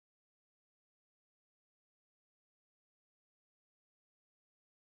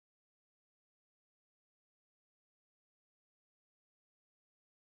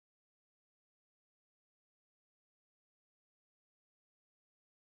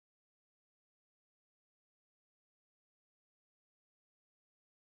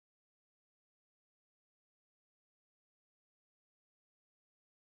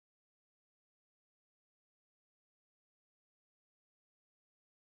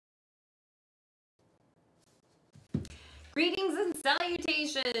Greetings and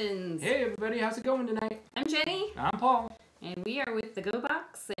salutations! Hey everybody, how's it going tonight? I'm Jenny. I'm Paul. And we are with the Go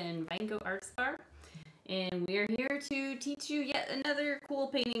Box and Vineco Art Star. And we are here to teach you yet another cool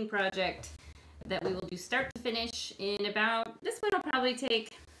painting project that we will do start to finish in about, this one will probably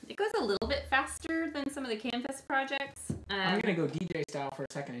take, it goes a little bit faster than some of the canvas projects. I'm going to go DJ style for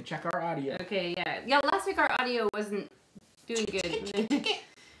a second and check our audio. Okay, yeah. Yeah, last week our audio wasn't doing good.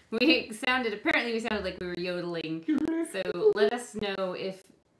 We sounded like we were yodeling. So let us know if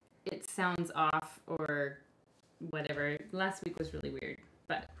it sounds off or whatever. Last week was really weird,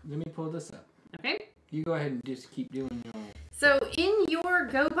 but let me pull this up. Okay. You go ahead and just keep doing your. So in your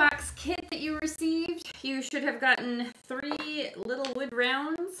Go Box kit that you received, you should have gotten 3 little wood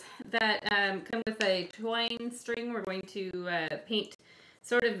rounds that come with a twine string. We're going to paint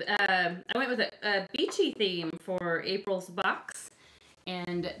sort of. I went with a beachy theme for April's box.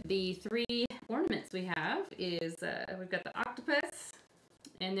 And the 3 ornaments we have is, we've got the octopus,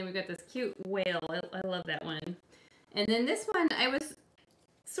 and then we've got this cute whale. I love that one. And then this one, I was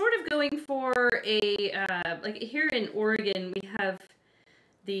sort of going for a, like here in Oregon, we have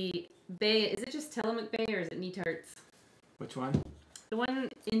the bay. Is it just Tillamook Bay or is it Neatarts? Which one? The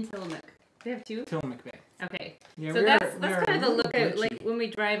one in Tillamook. They have 2? Tillamook Bay. Okay. Yeah, so that's kind of the lookout, glitchy. like when we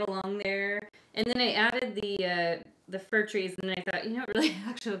drive along there. And then I added the fir trees, and then I thought, you know, it really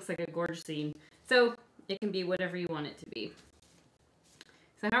actually looks like a gorge scene. So it can be whatever you want it to be.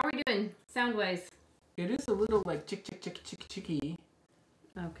 So how are we doing, sound-wise? It is a little like chick chick chick chick chicky.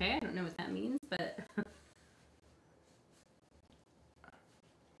 Okay, I don't know what that means, but...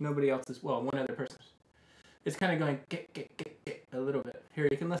 Nobody else is, well, one other person. It's kind of going get a little bit. Here,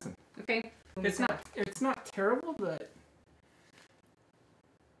 you can listen. Okay. It's not terrible, but...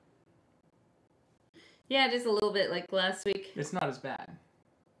 Yeah, it is a little bit like last week. It's not as bad.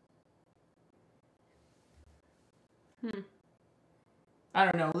 I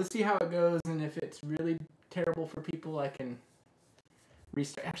don't know. Let's see how it goes, and if it's really terrible for people, I can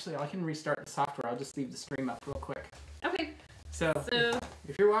restart. Actually, I can restart the software. I'll just leave the stream up real quick. Okay. So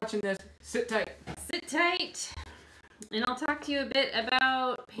if you're watching this, sit tight. Sit tight, and I'll talk to you a bit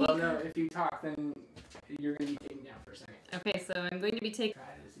about paint. Well, no, if you talk, then you're going to be taken down for a second. Okay, so I'm going to be taking... Try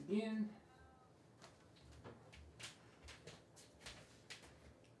this again.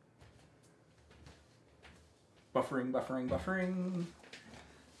 Buffering.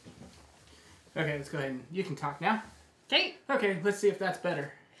 Okay, let's go ahead and you can talk now. Okay. Okay, let's see if that's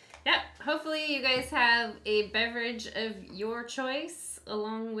better. Yeah, hopefully you guys have a beverage of your choice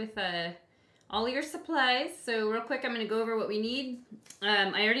along with all your supplies. So real quick, I'm going to go over what we need.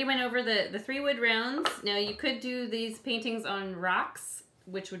 I already went over the 3 wood rounds. Now you could do these paintings on rocks,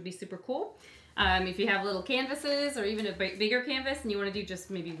 which would be super cool. If you have little canvases or even a bigger canvas and you want to do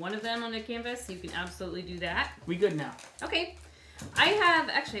just maybe one of them on a canvas, you can absolutely do that. We good now. Okay.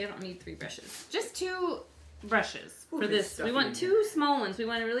 Actually, I don't need 3 brushes. Just 2 brushes for this. We want 2 small ones. We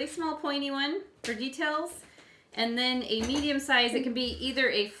want a really small pointy one for details. And then a medium size. It can be either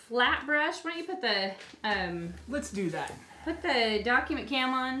a flat brush. Why don't you put the... Let's do that. Put the document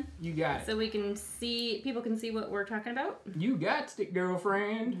cam on. You got it. So we can see, people can see what we're talking about. You got it,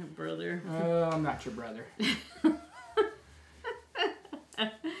 girlfriend. Brother. Oh, I'm not your brother.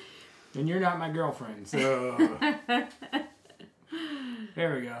 And you're not my girlfriend, so...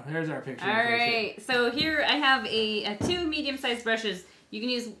 There we go. There's our picture. All right. So here I have a 2 medium-sized brushes. You can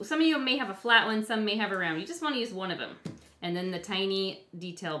use, some of you may have a flat one, some may have a round. You just want to use one of them. And then the tiny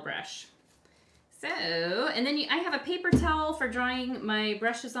detail brush. So, and then I have a paper towel for drying my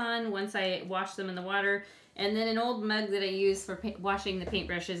brushes on once I wash them in the water. And then an old mug that I use for washing the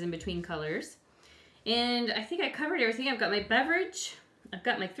paintbrushes in between colors. And I think I covered everything. I've got my beverage. I've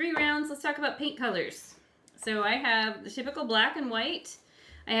got my 3 rounds. Let's talk about paint colors. So I have the typical black and white.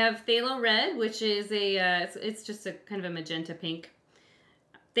 I have phthalo red, which is it's just a kind of a magenta pink.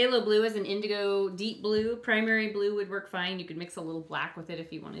 Phthalo blue is an indigo deep blue. Primary blue would work fine. You could mix a little black with it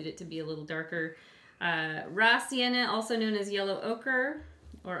if you wanted it to be a little darker. Raw sienna, also known as yellow ochre,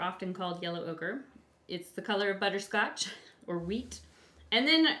 or often called yellow ochre. It's the color of butterscotch or wheat. And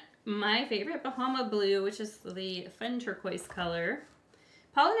then my favorite, Bahama blue, which is the fun turquoise color.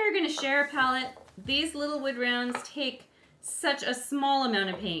 Paul and I are going to share a palette. These little wood rounds take such a small amount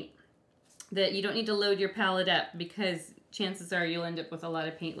of paint that you don't need to load your palette up because chances are you'll end up with a lot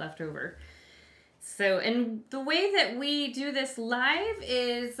of paint left over. So, and the way that we do this live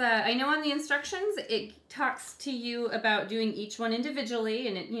is, I know on the instructions, it talks to you about doing each one individually,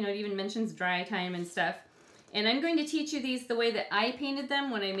 and it, you know, it even mentions dry time and stuff. And I'm going to teach you these the way that I painted them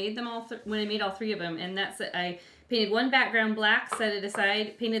when I made them all, when I made all 3 of them, and that's that I painted one background black, set it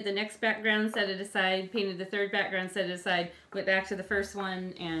aside, painted the next background, set it aside, painted the third background, set it aside, went back to the first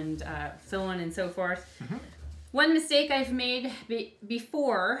one, and so on and so forth. Mm-hmm. One mistake I've made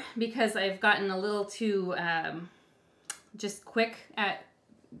before, because I've gotten a little too just quick at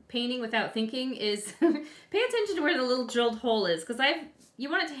painting without thinking, is pay attention to where the little drilled hole is, because you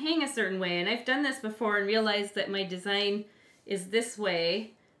want it to hang a certain way, and I've done this before and realized that my design is this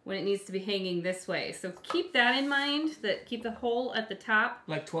way when it needs to be hanging this way. So keep that in mind, keep the hole at the top.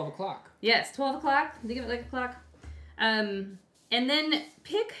 Like 12 o'clock. Yes, 12 o'clock. Think of it like a clock. And then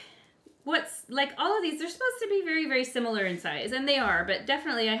pick what's, like all of these, they're supposed to be very, very similar in size, and they are, but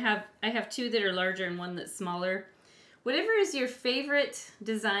definitely I have two that are larger and one that's smaller. Whatever is your favorite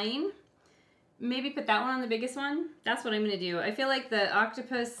design, maybe put that one on the biggest one. That's what I'm going to do. I feel like the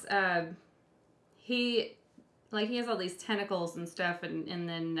octopus, he has all these tentacles and stuff, and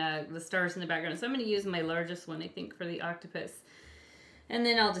then the stars in the background. So I'm going to use my largest one, I think, for the octopus. And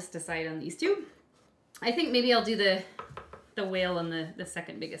then I'll just decide on these two. I think maybe I'll do the whale on the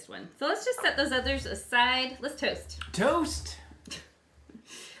second biggest one. So let's just set those others aside. Let's toast. Toast!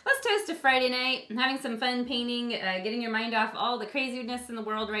 Let's toast a Friday night, having some fun painting, getting your mind off all the craziness in the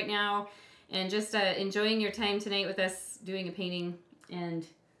world right now, and just enjoying your time tonight with us doing a painting. And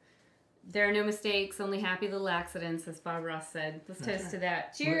there are no mistakes, only happy little accidents, as Bob Ross said. Let's toast to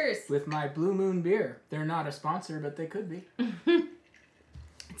that. Cheers! With my Blue Moon beer. They're not a sponsor, but they could be.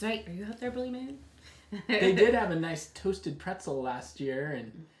 That's right. Are you out there, Blue Moon? They did have a nice toasted pretzel last year,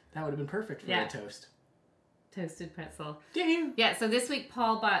 and that would have been perfect for a toast. Toasted pretzel. Damn. Yeah, so this week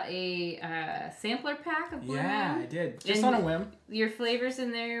Paul bought a sampler pack of Blue Moon. Yeah, I did. Just on a whim. Your flavors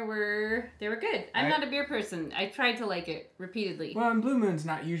in there were good. I'm not a beer person. I tried to like it repeatedly. Well, and Blue Moon's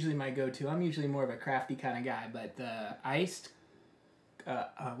not usually my go-to. I'm usually more of a crafty kind of guy, but the iced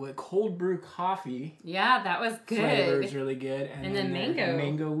cold brew coffee. Yeah, that was good. Flavor is really good. And then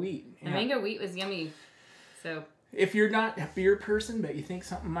mango wheat. The mango wheat was yummy. So if you're not a beer person, but you think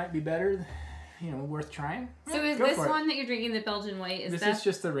something might be better, worth trying. So is this one that you're drinking, the Belgian white? This is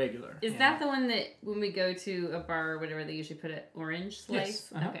just the regular. Is that the one that when we go to a bar or whatever, they usually put an orange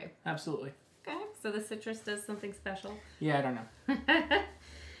slice? Yes. Okay. Absolutely. Okay. So the citrus does something special. Yeah, I don't know.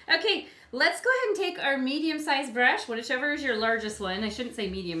 Okay, let's go ahead and take our medium-sized brush, whichever is your largest one. I shouldn't say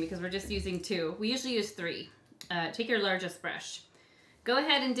medium because we're just using 2. We usually use 3. Take your largest brush. Go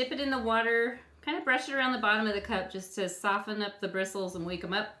ahead and dip it in the water. Kind of brush it around the bottom of the cup just to soften up the bristles and wake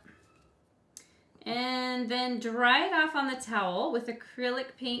them up. And then dry it off on the towel with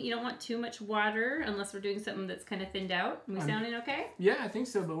acrylic paint. You don't want too much water unless we're doing something that's kind of thinned out. Are we sounding okay? Yeah, I think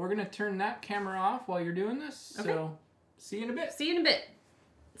so, but we're going to turn that camera off while you're doing this. Okay. So, see you in a bit. See you in a bit.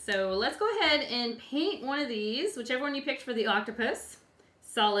 So, let's go ahead and paint one of these, whichever one you picked for the octopus,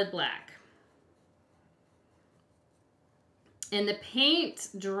 solid black. And the paint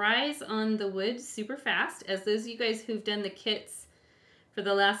dries on the wood super fast, as those of you guys who've done the kits for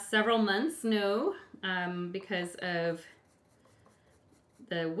the last several months know, because of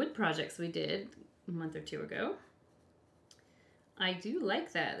the wood projects we did a month or 2 ago. I do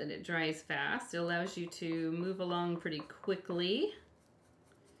like that it dries fast. It allows you to move along pretty quickly.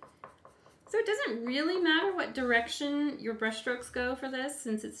 So it doesn't really matter what direction your brush strokes go for this,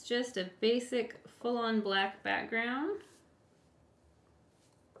 since it's just a basic full-on black background.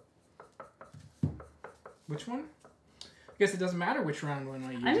 Which one? I guess it doesn't matter which round one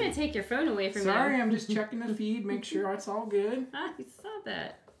I use. I'm going to take your phone away from you. Sorry, I'm just checking the feed, make sure it's all good. I saw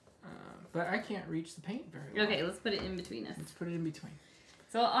that. But I can't reach the paint very well. Okay, let's put it in between us. Let's put it in between.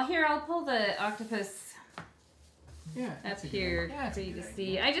 So I'll pull the octopus up here for you to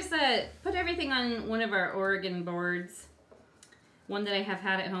see. I just put everything on one of our Oregon boards. One that I have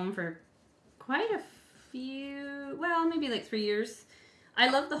had at home for quite a few, well, maybe like 3 years. I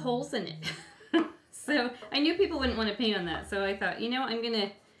love the holes in it. So I knew people wouldn't want to paint on that. So I thought, I'm going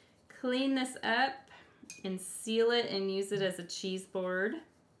to clean this up and seal it and use it as a cheese board.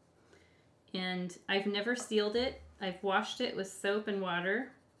 And I've never sealed it. I've washed it with soap and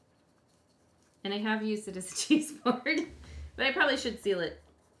water. And I have used it as a cheese board. But I probably should seal it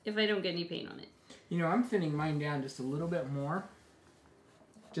if I don't get any paint on it. I'm thinning mine down just a little bit more.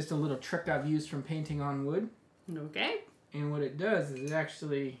 Just a little trick I've used from painting on wood. Okay. And what it does is it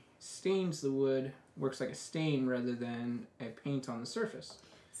actually stains the wood, works like a stain rather than a paint on the surface.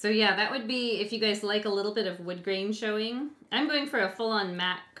 So yeah, that would be if you guys like a little bit of wood grain showing. I'm going for a full-on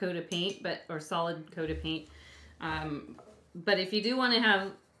matte coat of paint, or solid coat of paint. But if you do want to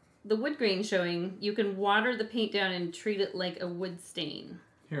have the wood grain showing, you can water the paint down and treat it like a wood stain.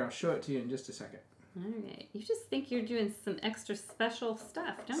 Here, I'll show it to you in just a second. All right. You just think you're doing some extra special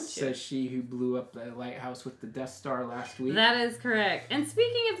stuff, don't you? Says she who blew up the lighthouse with the Death Star last week. That is correct. And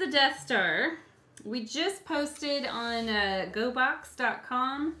speaking of the Death Star, we just posted on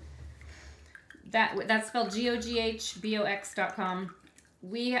gobox.com. That's spelled GOGHBOX.com.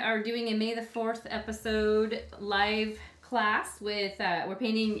 We are doing a May the 4th episode live class with, we're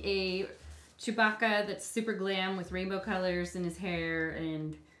painting a Chewbacca that's super glam with rainbow colors in his hair,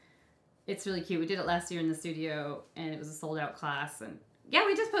 and it's really cute. We did it last year in the studio, and it was a sold-out class. And yeah,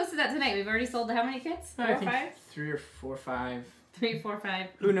 we just posted that tonight. We've already sold how many kits? 4 or 5? 3 or 4, 5. 3, 4, 5.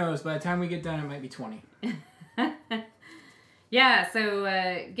 Who knows? By the time we get done, it might be 20. Yeah, so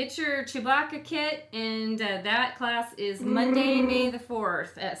get your Chewbacca kit, and that class is Monday, May the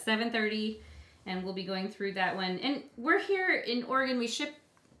 4th at 7:30, and we'll be going through that one. And we're here in Oregon. We ship,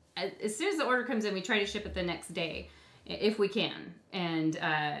 as soon as the order comes in, we try to ship it the next day, if we can. And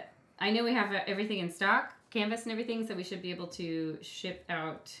I know we have everything in stock, canvas and everything, so we should be able to ship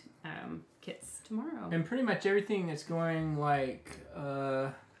out kits tomorrow. And pretty much everything that's going, like,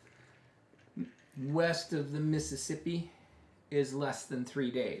 west of the Mississippi is less than 3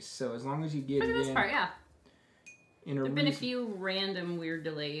 days. So as long as you get For the most part, yeah. There have been a few random weird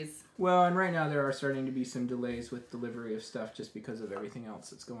delays. Well, and right now there are starting to be some delays with delivery of stuff just because of everything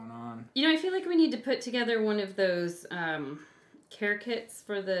else that's going on. You know, I feel like we need to put together one of those care kits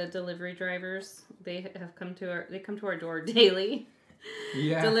for the delivery drivers. They come to our door daily.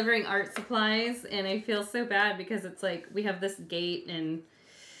 Yeah. Delivering art supplies, and I feel so bad because it's like we have this gate, and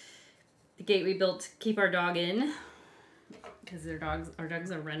the gate we built to keep our dog in because our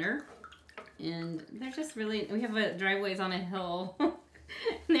dog's a runner, and they're just really, we have a driveway's on a hill and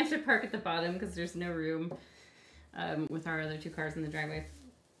they have to park at the bottom because there's no room with our other 2 cars in the driveway.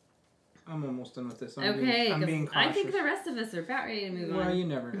 I'm almost done with this. I'm being cautious. I think the rest of us are about ready to move on. Well, you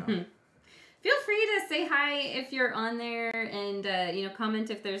never know. Feel free to say hi if you're on there, and comment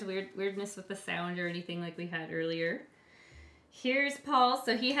if there's weirdness with the sound or anything like we had earlier. Here's Paul.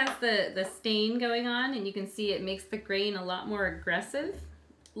 So he has the stain going on, and you can see it makes the grain a lot more aggressive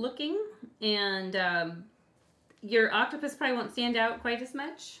looking, and your octopus probably won't stand out quite as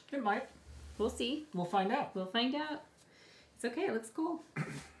much. It might. We'll see. We'll find out. We'll find out. It's okay. It looks cool.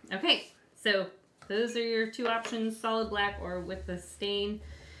 Okay, so those are your 2 options, solid black or with the stain.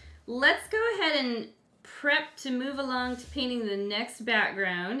 Let's go ahead and prep to move along to painting the next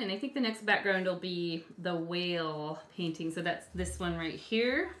background. And I think the next background will be the whale painting. So that's this one right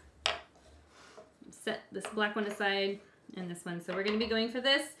here. Set this black one aside and this one. So we're going to be going for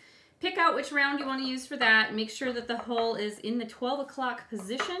this. Pick out which round you want to use for that. Make sure that the hole is in the 12 o'clock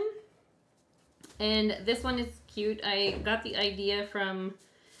position. And this one is cute. I got the idea from,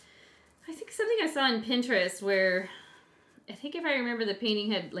 I think, something I saw on Pinterest where, I think if I remember, the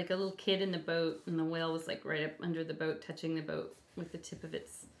painting had like a little kid in the boat, and the whale was like right up under the boat, touching the boat with the tip of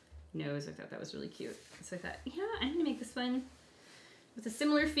its nose. I thought that was really cute. So I thought, yeah, I'm gonna make this one with a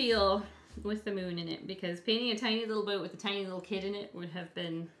similar feel with the moon in it, because painting a tiny little boat with a tiny little kid in it would have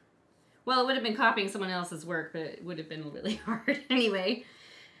been, well, it would have been copying someone else's work, but it would have been really hard anyway.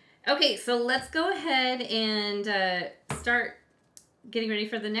 Okay, so let's go ahead and start getting ready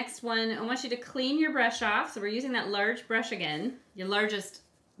for the next one. I want you to clean your brush off. So we're using that large brush again, your largest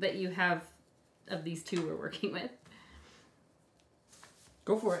that you have of these 2 we're working with.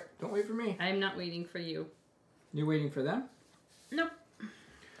 Go for it. Don't wait for me. I'm not waiting for you. You're waiting for them? Nope.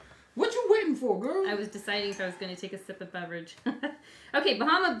 What you waiting for, girl? I was deciding if I was going to take a sip of beverage. Okay,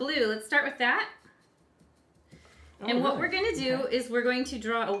 Bahama Blue. Let's start with that. And what we're going to do is we're going to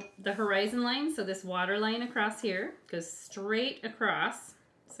draw the horizon line. So this water line across here goes straight across.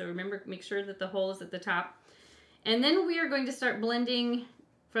 So remember, make sure that the hole is at the top. And then we are going to start blending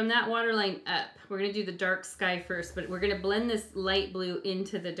from that water line up. We're going to do the dark sky first, but we're going to blend this light blue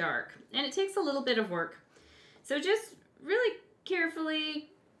into the dark. And it takes a little bit of work. So just really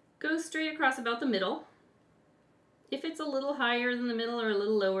carefully go straight across about the middle. If it's a little higher than the middle or a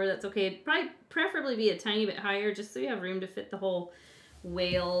little lower, that's okay. It'd probably preferably be a tiny bit higher, just so you have room to fit the whole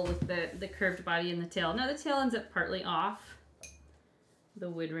whale with the curved body and the tail. Now the tail ends up partly off the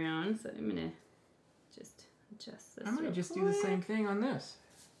wood round, so I'm gonna just adjust this. I'm gonna just do the same thing on this.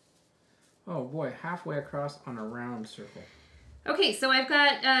 Oh boy, halfway across on a round circle. Okay, so I've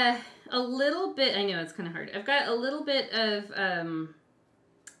got a little bit, I know it's kind of hard. I've got a little bit of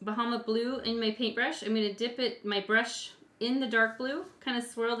Bahama Blue in my paintbrush. I'm going to dip my brush in the dark blue, kind of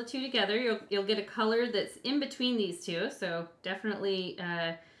swirl the 2 together. You'll get a color that's in between these 2. So definitely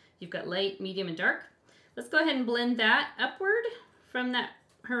you've got light, medium, and dark. Let's go ahead and blend that upward from that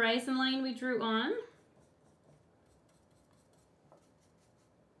horizon line we drew on.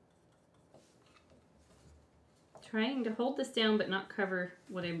 trying to hold this down but not cover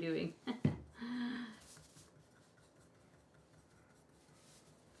what I'm doing.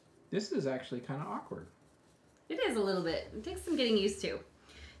 This is actually kind of awkward. It is a little bit. It takes some getting used to.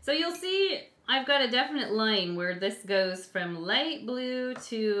 So you'll see I've got a definite line where this goes from light blue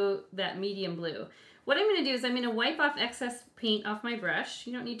to that medium blue. What I'm going to do is I'm going to wipe off excess paint off my brush.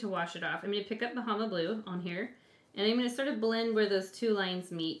 You don't need to wash it off. I'm going to pick up Bahama Blue on here, and I'm going to sort of blend where those two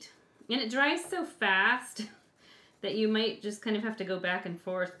lines meet. And it dries so fast that you might just kind of have to go back and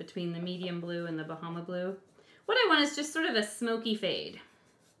forth between the medium blue and the Bahama Blue. What I want is just sort of a smoky fade.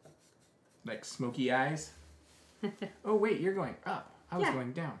 Like smoky eyes? Oh, wait, you're going up. I was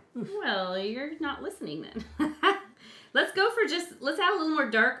going down. Oof. Well, you're not listening then. Let's go for let's add a little more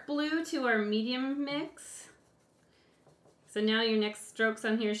dark blue to our medium mix. So now your next strokes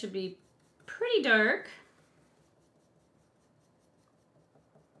on here should be pretty dark.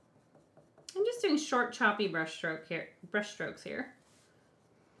 I'm just doing short, choppy brush strokes here.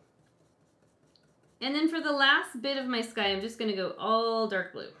 And then for the last bit of my sky, I'm just going to go all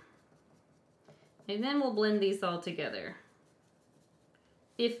dark blue. And then we'll blend these all together,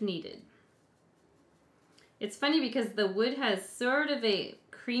 if needed. It's funny because the wood has sort of a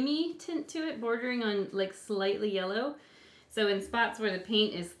creamy tint to it, bordering on like slightly yellow. So in spots where the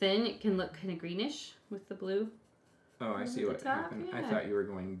paint is thin, it can look kind of greenish with the blue. Oh, I see what happened. Yeah. I thought you were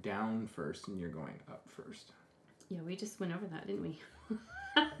going down first and you're going up first. Yeah, we just went over that, didn't we?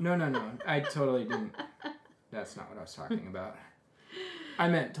 No. I totally didn't. That's not what I was talking about. I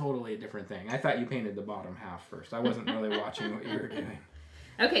meant totally a different thing. I thought you painted the bottom half first. I wasn't really watching what you were doing.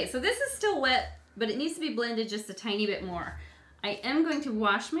 Okay, so this is still wet, but it needs to be blended just a tiny bit more. I am going to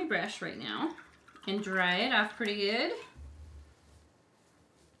wash my brush right now and dry it off pretty good.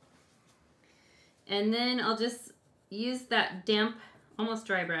 And then I'll just use that damp, almost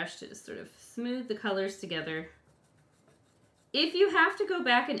dry brush to just sort of smooth the colors together. If you have to go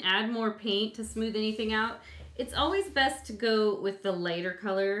back and add more paint to smooth anything out, it's always best to go with the lighter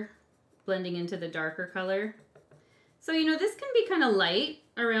color blending into the darker color. So, you know, this can be kind of light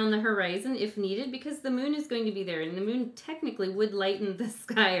around the horizon if needed because the moon is going to be there, and the moon technically would lighten the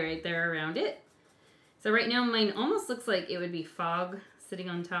sky right there around it. So right now mine almost looks like it would be fog sitting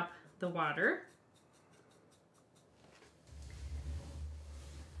on top of the water.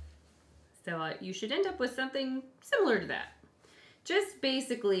 So you should end up with something similar to that. Just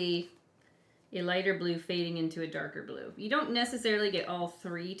basically a lighter blue fading into a darker blue. You don't necessarily get all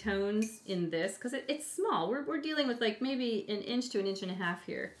three tones in this because it's small. We're dealing with like maybe an inch to an inch and a half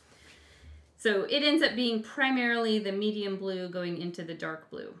here. So it ends up being primarily the medium blue going into the dark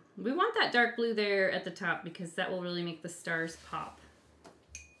blue. We want that dark blue there at the top because that will really make the stars pop.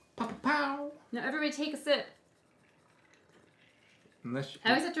 Pow! Now everybody take a sip. I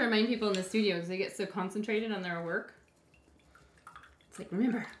always have to remind people in the studio because they get so concentrated on their work. It's like,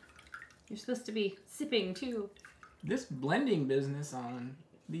 remember, you're supposed to be sipping too. This blending business on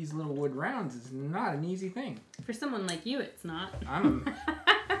these little wood rounds is not an easy thing. For someone like you, it's not.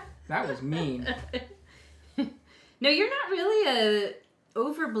 That was mean. No, you're not really a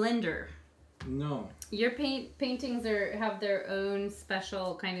over blender. No. Your paintings have their own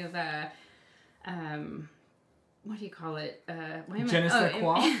special kind of what do you call it?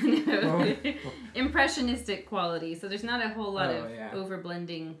 Impressionistic quality. So there's not a whole lot of over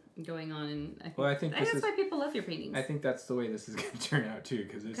blending going on, and I think that's why people love your paintings. I think that's the way this is going to turn out too,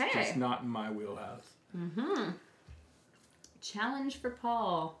 because it's just not in my wheelhouse. Mm-hmm. Challenge for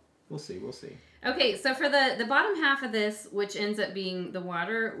Paul. We'll see. We'll see. Okay, so for the bottom half of this, which ends up being the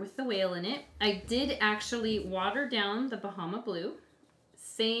water with the whale in it, I did actually water down the Bahama Blue.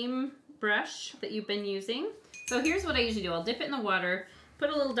 Same brush that you've been using. So here's what I usually do. I'll dip it in the water, put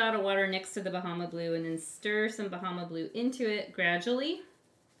a little dot of water next to the Bahama Blue, and then stir some Bahama Blue into it gradually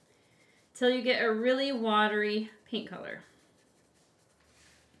till you get a really watery paint color.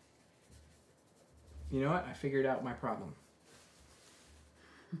 You know what? I figured out my problem.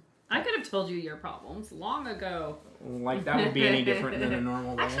 I could have told you your problems long ago. Like that would be any different than a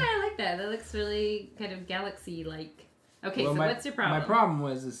normal way. Actually, I like that. That looks really kind of galaxy-like. Okay, well, so what's your problem? My problem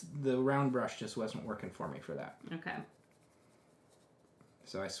was the round brush just wasn't working for me for that. Okay.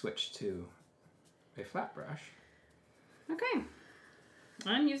 So I switched to a flat brush. Okay.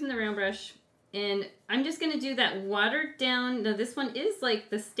 I'm using the round brush, and I'm just going to do that watered down. Now, this one is like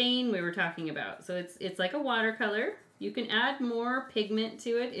the stain we were talking about. So it's like a watercolor. You can add more pigment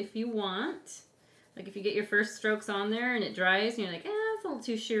to it if you want. Like if you get your first strokes on there and it dries and you're like, it's a little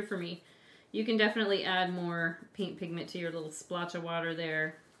too sheer for me. You can definitely add more paint pigment to your little splotch of water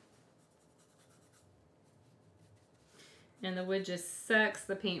there. And the wood just sucks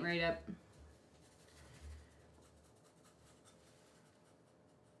the paint right up.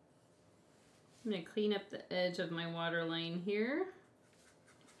 I'm going to clean up the edge of my water line here.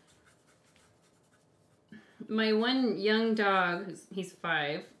 My one young dog, he's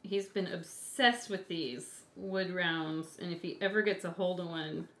 5, he's been obsessed with these wood rounds, and if he ever gets a hold of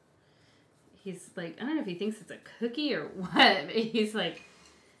one, he's like, I don't know if he thinks it's a cookie or what, but he's like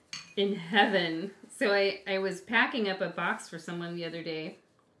in heaven. So I was packing up a box for someone the other day,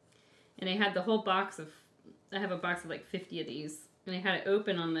 and I had the whole box of, I have a box of like 50 of these, and I had it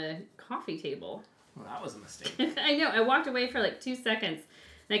open on the coffee table. Well, that was a mistake. I know, I walked away for like 2 seconds.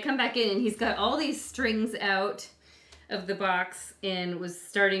 And I come back in, and he's got all these strings out of the box and was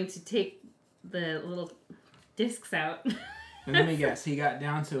starting to take the little discs out. And let me guess, he got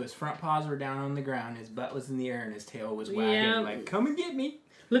down so his front paws were down on the ground, his butt was in the air, and his tail was wagging like, come and get me.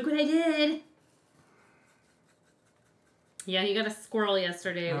 Look what I did. Yeah, he got a squirrel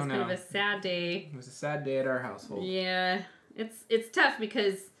yesterday. It was kind of a sad day. It was a sad day at our household. Yeah, it's tough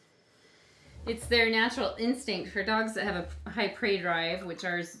because it's their natural instinct for dogs that have a high prey drive, which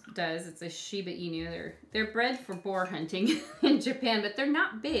ours does. It's a Shiba Inu. They're bred for boar hunting in Japan, but they're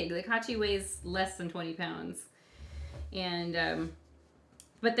not big. Like Hachi weighs less than 20 pounds, and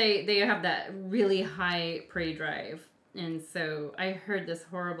but they have that really high prey drive. And so I heard this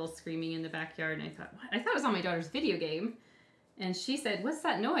horrible screaming in the backyard, and I thought, what? I thought it was on my daughter's video game, and she said, "What's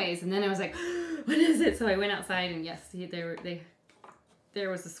that noise?" And then I was like, "What is it?" So I went outside, and yes, there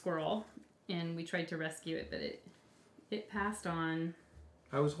was a squirrel. And we tried to rescue it, but it passed on.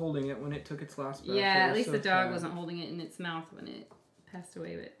 I was holding it when it took its last breath. Yeah, at least the dog wasn't holding it in its mouth when it passed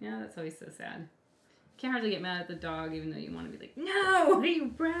away. But yeah, that's always so sad. Can't hardly get mad at the dog, even though you want to be like, no, you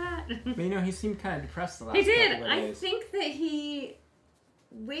brat. But you know, he seemed kind of depressed the last couple of days. I think that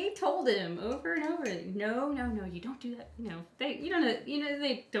we told him over and over, no, you don't do that.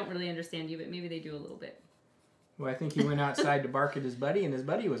 They don't really understand you, but maybe they do a little bit. Well, I think he went outside to bark at his buddy, and his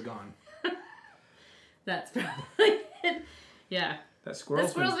buddy was gone. That's probably it. Yeah. That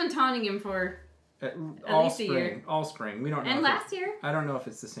squirrel's been taunting him for at least a year. All spring. We don't know. And last year? I don't know if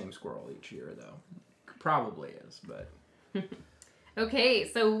it's the same squirrel each year, though. Probably is, but.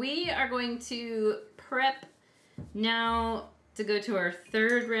 Okay, so we are going to prep now to go to our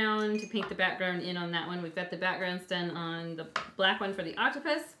 3rd round to paint the background in on that one. We've got the backgrounds done on the black one for the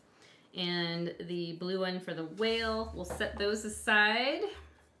octopus and the blue one for the whale. We'll set those aside.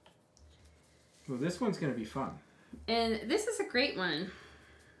 Well, this one's going to be fun. And this is a great one.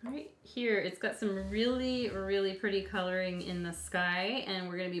 Right here, it's got some really, really pretty coloring in the sky. And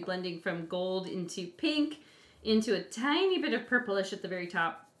we're going to be blending from gold into pink, into a tiny bit of purplish at the very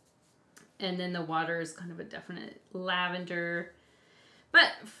top. And then the water is kind of a definite lavender. But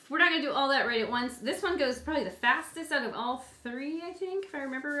we're not going to do all that right at once. This one goes probably the fastest out of all 3, I think, if I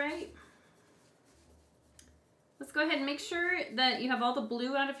remember right. Let's go ahead and make sure that you have all the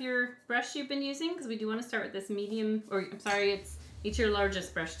blue out of your brush you've been using, because we do want to start with this medium, or I'm sorry, it's your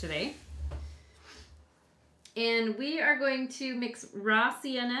largest brush today. And we are going to mix raw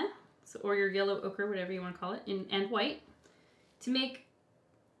sienna, or your yellow ochre, whatever you want to call it, and white, to make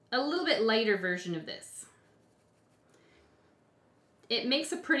a little bit lighter version of this. It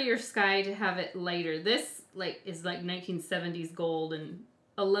makes a prettier sky to have it lighter. This is like 1970s gold, and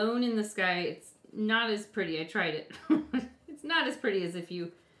alone in the sky, it's not as pretty. I tried it. It's not as pretty as if you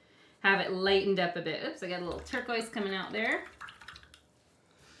have it lightened up a bit. Oops, I got a little turquoise coming out there.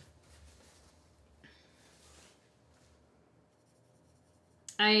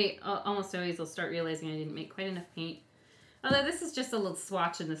 I almost always will start realizing I didn't make quite enough paint. Although this is just a little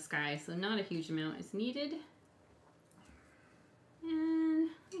swatch in the sky, so not a huge amount is needed. And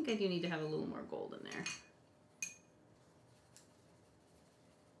I think I do need to have a little more gold in there.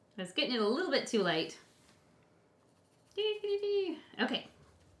 I was getting it a little bit too light. Okay.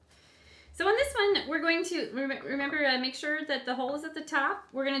 So on this one, we're going to, remember, make sure that the hole is at the top.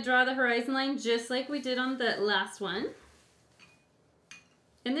 We're going to draw the horizon line just like we did on the last one.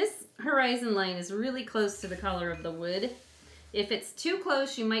 And this horizon line is really close to the color of the wood. If it's too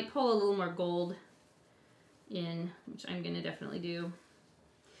close, you might pull a little more gold in, which I'm going to definitely do.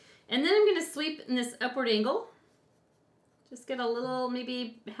 And then I'm going to sweep in this upward angle. Just get a little,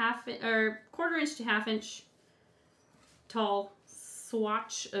 maybe quarter inch to ½ inch tall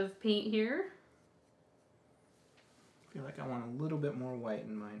swatch of paint here. I feel like I want a little bit more white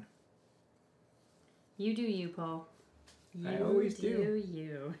in mine. You do you, Paul. I always do.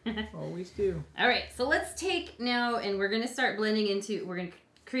 You. Always do. All right, so let's take now, and we're going to start blending into, we're going to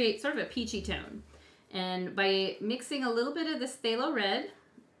create sort of a peachy tone. And by mixing a little bit of this phthalo red,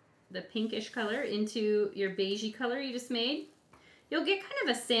 the pinkish color, into your beigey color you just made, you'll get kind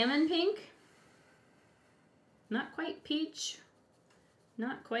of a salmon pink. Not quite peach,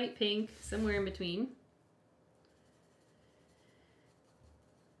 Not quite pink, somewhere in between.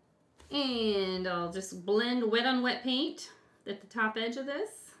 And I'll just blend wet on wet paint at the top edge of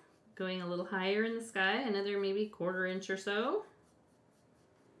this, going a little higher in the sky, another maybe 1/4 inch or so.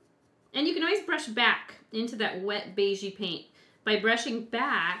 And you can always brush back into that wet beigey paint. By brushing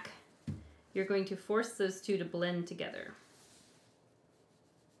back, you're going to force those two to blend together.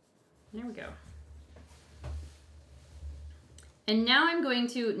 There we go. And now I'm going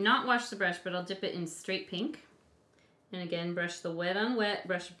to not wash the brush, but I'll dip it in straight pink. And again, brush the wet on wet,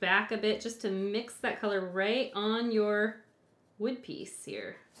 brush back a bit just to mix that color right on your wood piece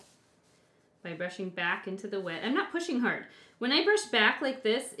here. By brushing back into the wet. I'm not pushing hard. When I brush back like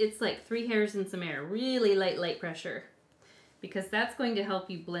this, it's like 3 hairs in some air. Really light pressure. Because that's going to help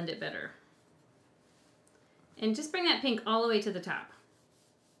you blend it better. And just bring that pink all the way to the top.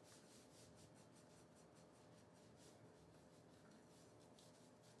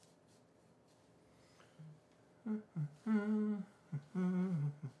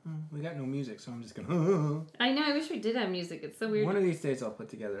 We got no music, so I'm just gonna. I know, I wish we did have music. It's so weird. One of these days I'll put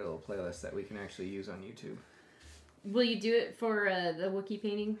together a little playlist that we can actually use on YouTube. Will you do it for the Wookiee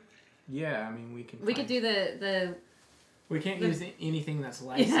painting? Yeah, I mean, we can. We could do the We can't use anything that's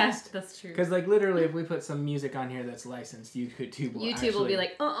licensed. Yes, that's true. Because, like, literally, if we put some music on here that's licensed, YouTube will be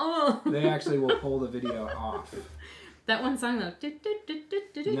like, oh. They actually will pull the video off. That one song, though.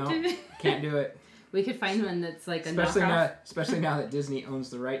 No, can't do it. We could find one that's like a especially now that Disney owns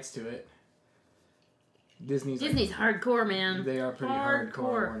the rights to it. Disney's hardcore, man. They are pretty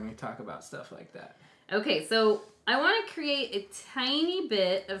hardcore when we talk about stuff like that. Okay, so I want to create a tiny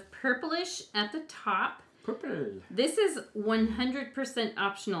bit of purplish at the top. Purple. This is 100%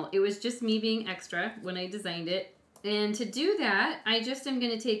 optional. It was just me being extra when I designed it. And to do that, I just am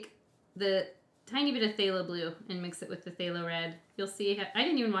going to take the tiny bit of phthalo blue and mix it with the phthalo red. You'll see, I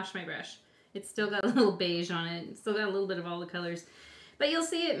didn't even wash my brush. It's still got a little beige on it. It's still got a little bit of all the colors. But you'll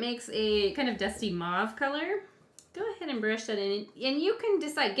see it makes a kind of dusty mauve color. Go ahead and brush that in. And you can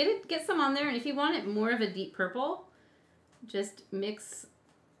decide, get some on there. And if you want it more of a deep purple, just mix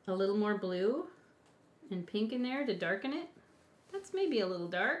a little more blue and pink in there to darken it. That's maybe a little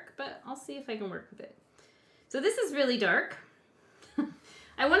dark, but I'll see if I can work with it. So this is really dark.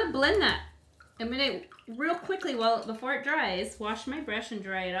 I want to blend that. I'm going to, real quickly, before it dries, wash my brush and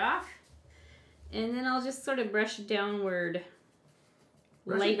dry it off. And then I'll just sort of brush downward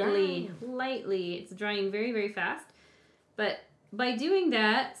lightly. It's drying very, very fast. But by doing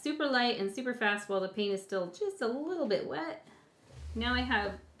that, super light and super fast while the paint is still just a little bit wet, now I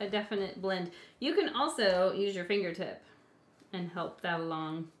have a definite blend. You can also use your fingertip and help that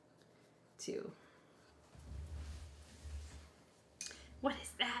along too. What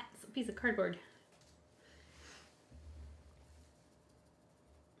is that? It's a piece of cardboard.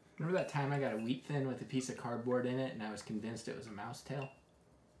 Remember that time I got a wheat thin with a piece of cardboard in it and I was convinced it was a mouse tail?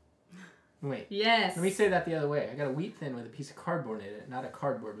 Wait. Yes. Let me say that the other way. I got a wheat thin with a piece of cardboard in it, not a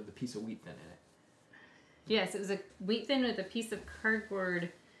cardboard with a piece of wheat thin in it. Yes, it was a wheat thin with a piece of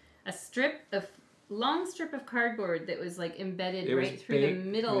cardboard, a long strip of cardboard that was like embedded right through the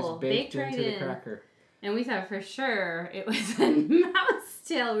middle. It was baked right into the cracker. And we thought for sure it was a mouse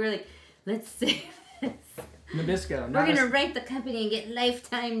tail. We were like, let's save this. Nabisco. We're going to write the company and get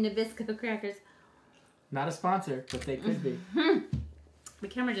lifetime Nabisco crackers. Not a sponsor, but they could be. The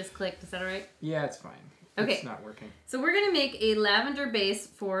camera just clicked. Is that all right? Yeah, it's fine. Okay. It's not working. So we're going to make a lavender base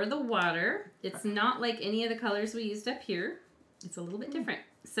for the water. It's not like any of the colors we used up here. It's a little bit different.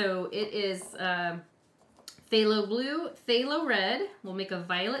 So it is phthalo blue, phthalo red. We'll make a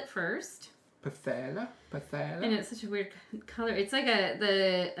violet first. Phthalo. And it's such a weird color. It's like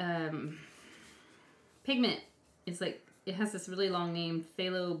the pigment. It's like, it has this really long name,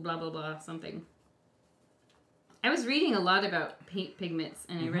 phthalo blah blah blah something. I was reading a lot about paint pigments,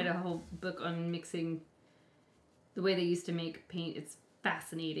 and I read a whole book on mixing the way they used to make paint. It's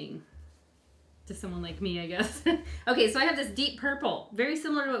fascinating to someone like me, I guess. Okay, so I have this deep purple, very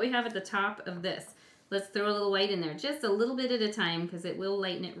similar to what we have at the top of this. Let's throw a little white in there, just a little bit at a time, because it will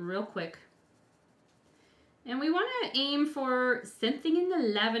lighten it real quick. And we want to aim for something in the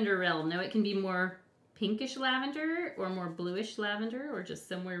lavender realm. Now it can be more pinkish lavender, or more bluish lavender, or just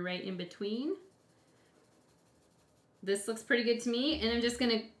somewhere right in between. This looks pretty good to me, and I'm just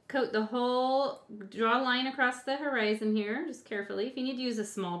going to coat the whole, draw a line across the horizon here, just carefully. If you need to use a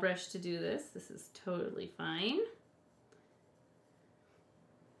small brush to do this, this is totally fine.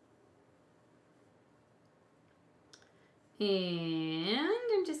 And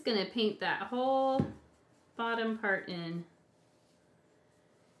I'm just going to paint that whole bottom part in,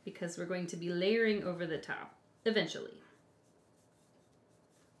 because we're going to be layering over the top eventually.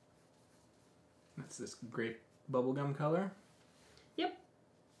 It's this grape bubblegum color. Yep.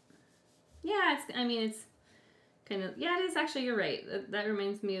 Yeah, it's kind of, yeah, it is actually, you're right. That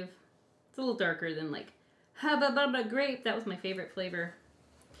reminds me of, it's a little darker than like Hubba Bubba Grape. That was my favorite flavor.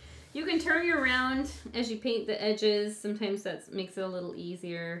 You can turn you around as you paint the edges. Sometimes that makes it a little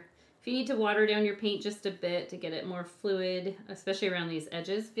easier. If you need to water down your paint just a bit to get it more fluid, especially around these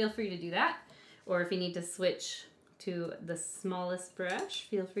edges, feel free to do that. Or if you need to switch to the smallest brush,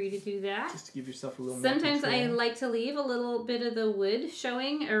 feel free to do that. Just to give yourself a little more Sometimes I control. like to leave a little bit of the wood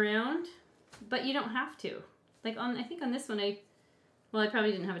showing around, but you don't have to. Like I think on this one, I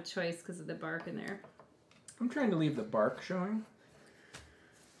probably didn't have a choice because of the bark in there. I'm trying to leave the bark showing,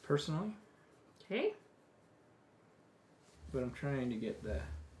 personally. Okay. But I'm trying to get the...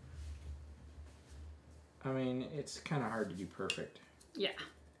 I mean, it's kind of hard to do perfect. Yeah.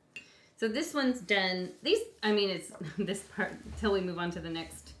 So this one's done. It's this part until we move on to the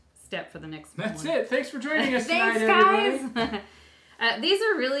next step for the next one. That's it. Thanks for joining us Thanks, tonight, guys. These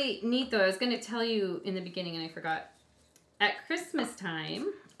are really neat, though. I was going to tell you in the beginning, and I forgot. At Christmas time,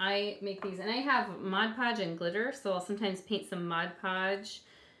 I make these, and I have Mod Podge and glitter, so I'll sometimes paint some Mod Podge.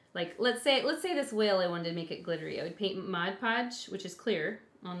 Like, let's say this whale, I wanted to make it glittery. I would paint Mod Podge, which is clear,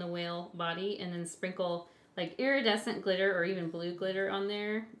 on the whale body, and then sprinkle like iridescent glitter or even blue glitter on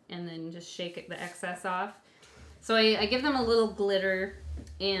there, and then just shake the excess off. So I give them a little glitter,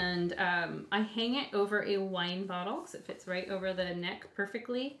 and I hang it over a wine bottle because it fits right over the neck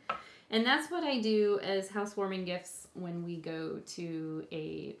perfectly. And that's what I do as housewarming gifts when we go to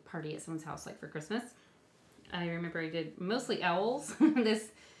a party at someone's house, like for Christmas. I remember I did mostly owls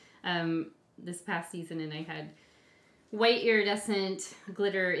this past season, and I had white iridescent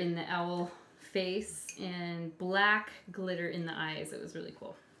glitter in the owl face and black glitter in the eyes. It was really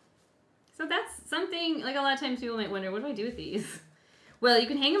cool. So that's something, like a lot of times people might wonder, what do I do with these? Well, you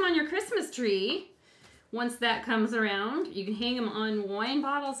can hang them on your Christmas tree once that comes around. You can hang them on wine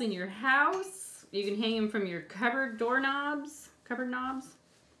bottles in your house. You can hang them from your cupboard knobs.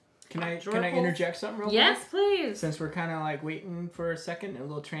 Can I interject something real quick? Yes, please. Since we're kind of like waiting for a second, a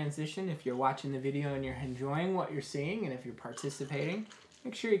little transition. If you're watching the video and you're enjoying what you're seeing, and if you're participating,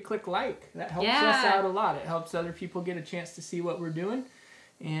 make sure you click like. That helps us out a lot. It helps other people get a chance to see what we're doing,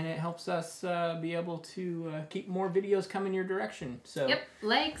 and it helps us be able to keep more videos coming your direction. So yep,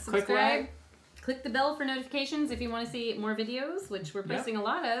 like, subscribe, click the bell for notifications if you want to see more videos, which we're posting a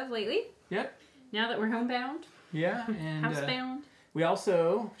lot of lately. Yep. Now that we're homebound. Yeah, and housebound. We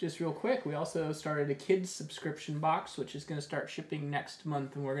also, just real quick, we also started a kids subscription box, which is going to start shipping next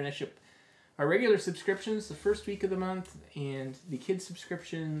month, and we're going to ship our regular subscriptions the first week of the month, and the kids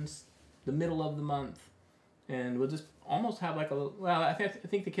subscriptions the middle of the month, and we'll just almost have like I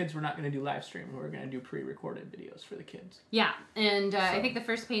think the kids, we're not going to do live stream. We're going to do pre-recorded videos for the kids. Yeah, and I think the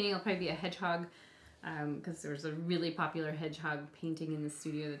first painting will probably be a hedgehog, because there's a really popular hedgehog painting in the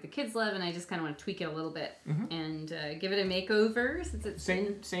studio that the kids love, and I just kind of want to tweak it a little bit and give it a makeover since it's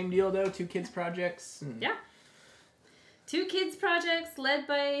same deal though. 2 kids projects. And... Yeah, 2 kids projects led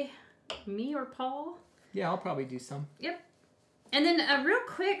by me or Paul. Yeah, I'll probably do some. Yep. And then real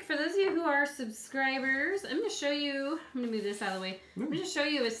quick, for those of you who are subscribers, I'm going to show you, I'm going to move this out of the way. I'm going to show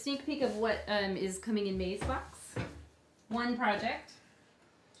you a sneak peek of what is coming in May's box. One project.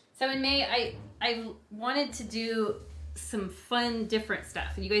 So in May, I wanted to do some fun, different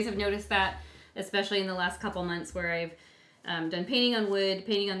stuff. And you guys have noticed that, especially in the last couple months where I've done painting on wood,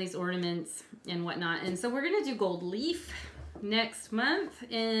 painting on these ornaments and whatnot. And so we're going to do gold leaf next month.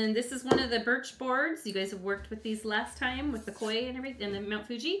 And this is one of the birch boards. You guys have worked with these last time with the koi and everything, and the Mount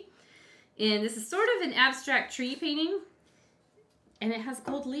Fuji. And this is sort of an abstract tree painting. And it has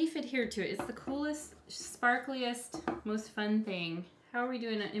gold leaf adhered to it. It's the coolest, sparkliest, most fun thing. How are we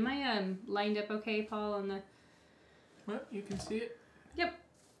doing? Am I lined up okay, Paul, on the... Well, you can see it. Yep.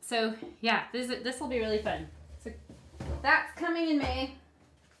 So, yeah, this will be really fun. So, that's coming in May.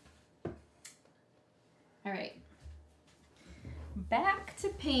 All right. Back to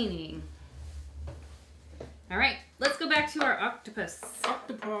painting. All right, let's go back to our octopus.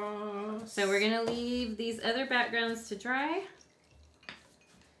 Octopus. So we're going to leave these other backgrounds to dry.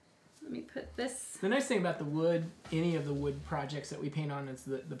 Let me put this. The nice thing about the wood, any of the wood projects that we paint on, is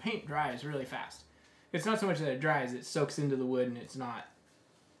the paint dries really fast. It's not so much that it dries, it soaks into the wood, and it's not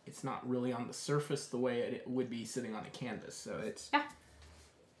really on the surface the way it would be sitting on a canvas. So it's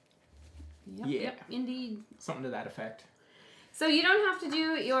Yep, indeed. Something to that effect. So you don't have to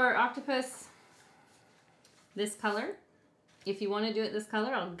do your octopus this color. If you want to do it this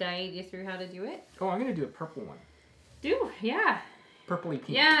color, I'll guide you through how to do it. Oh, I'm going to do a purple one. Yeah. Purpley pink.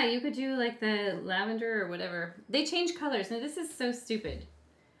 Yeah, you could do like the lavender or whatever. They change colors. Now this is so stupid.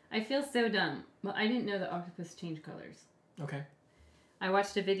 I feel so dumb. Well, I didn't know that octopus change colors. Okay. I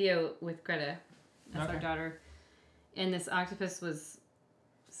watched a video with Greta, that's Okay. our daughter, and this octopus was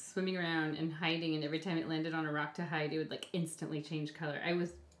swimming around and hiding, and every time it landed on a rock to hide, it would like instantly change color. I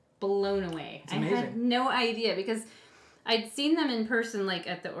was blown away. It's I amazing. had no idea because I'd seen them in person, like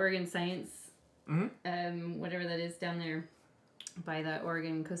at the Oregon Science, whatever that is down there by the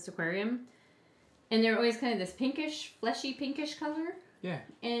Oregon Coast Aquarium, and they're always kind of this pinkish, fleshy pinkish color. Yeah.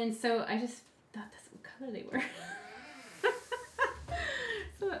 And so I just thought that's what color they were.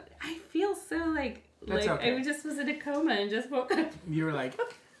 So I feel so like okay. I just was in a coma and just woke up. You were like,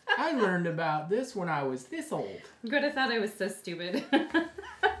 I learned about this when I was this old. Greta thought I was so stupid.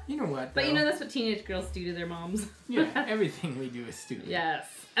 You know what? But though? you know that's what teenage girls do to their moms. Yeah, everything we do is stupid. Yes.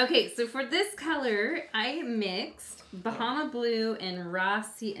 Okay, so for this color, I mixed Bahama Blue and Raw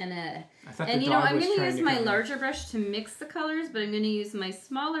Sienna. I thought And the you know, dog I'm was going to trying use to my come in. larger brush to mix the colors, but I'm going to use my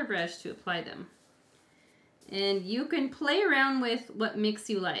smaller brush to apply them. And you can play around with what mix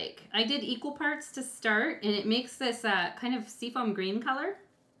you like. I did equal parts to start, and it makes this kind of seafoam green color.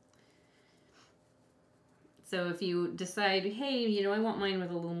 So if you decide, hey, you know, I want mine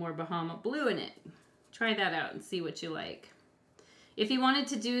with a little more Bahama Blue in it, try that out and see what you like. If you wanted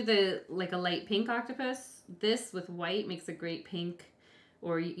to do like a light pink octopus, this with white makes a great pink.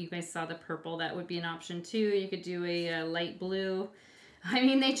 Or you guys saw the purple, that would be an option too. You could do a light blue. I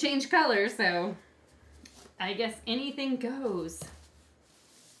mean, they change colors, so I guess anything goes.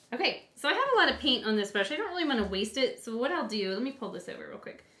 Okay, so I have a lot of paint on this brush. I don't really want to waste it, so what I'll do, let me pull this over real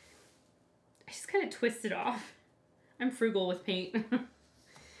quick. I just kind of twist it off. I'm frugal with paint.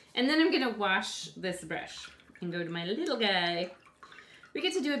 And then I'm going to wash this brush and go to my little guy. We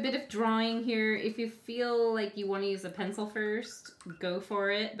get to do a bit of drawing here. If you feel like you want to use a pencil first, go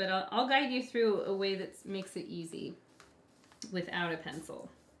for it. But I'll guide you through a way that makes it easy without a pencil.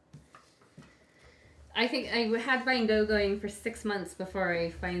 I think I had Van Gogh going for 6 months before I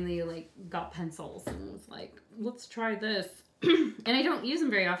finally like got pencils and was like, let's try this. And I don't use them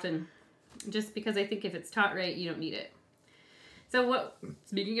very often, just because I think if it's taught right, you don't need it. So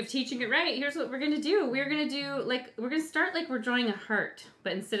speaking of teaching it right, here's what we're going to do. We're going to do, we're going to start like we're drawing a heart,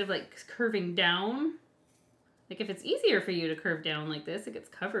 but instead of like curving down, like if it's easier for you to curve down like this, it gets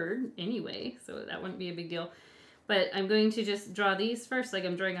covered anyway, so that wouldn't be a big deal. But I'm going to just draw these first, like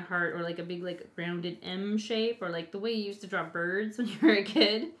I'm drawing a heart or like a big like rounded M shape, or like the way you used to draw birds when you were a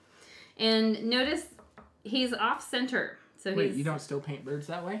kid. And notice he's off center. So Wait, you don't still paint birds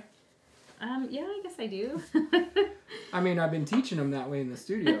that way? Yeah, I guess I do. I mean, I've been teaching them that way in the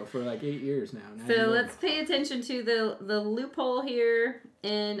studio for like 8 years now. So let's pay attention to the loophole here.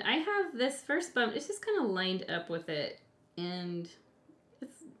 And I have this first bump. It's just kind of lined up with it. And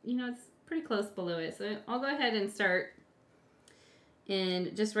it's, you know, it's pretty close below it. So I'll go ahead and start.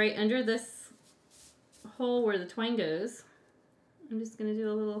 And just right under this hole where the twine goes, I'm just going to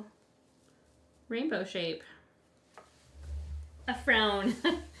do a little rainbow shape. A frown.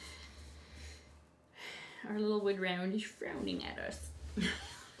 Our little wood round is frowning at us.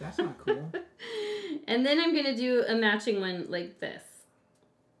 That's not cool. And then I'm going to do a matching one like this.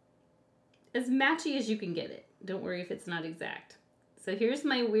 As matchy as you can get it. Don't worry if it's not exact. So here's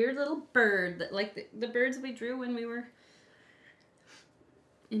my weird little bird, that like the birds we drew when we were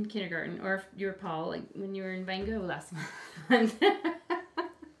in kindergarten. Or if you were Paul, like when you were in Van Gogh last month.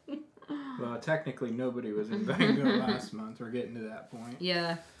 Well, technically nobody was in Van Gogh last month. We're getting to that point.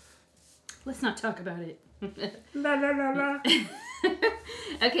 Yeah. Let's not talk about it. La la la la.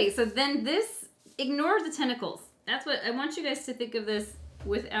 Okay, so then this, ignore the tentacles. That's what, I want you guys to think of this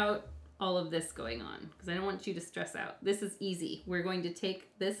without all of this going on, because I don't want you to stress out. This is easy. We're going to take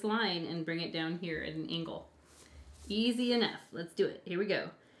this line and bring it down here at an angle. Easy enough. Let's do it. Here we go.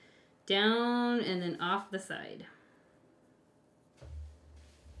 Down and then off the side.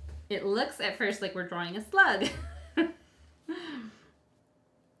 It looks at first like we're drawing a slug.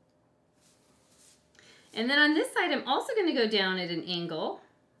 And then on this side, I'm also going to go down at an angle.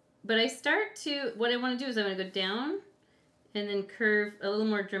 But what I want to do is I'm going to go down and then curve, a little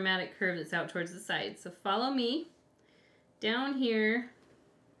more dramatic curve that's out towards the side. So follow me down here.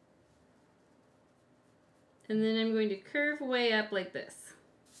 And then I'm going to curve way up like this.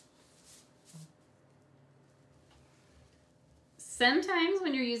 Sometimes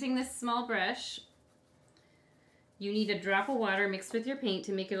when you're using this small brush, you need a drop of water mixed with your paint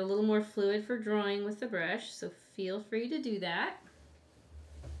to make it a little more fluid for drawing with the brush, so feel free to do that.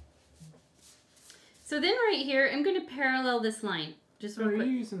 So then right here, I'm going to parallel this line. Just real quick. Are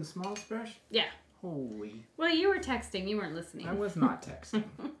you using the smallest brush? Yeah. Holy. Well, you were texting. You weren't listening. I was not texting.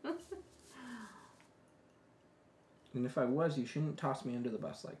 And if I was, you shouldn't toss me under the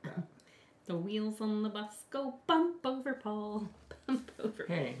bus like that. The wheels on the bus go bump over Paul, bump over.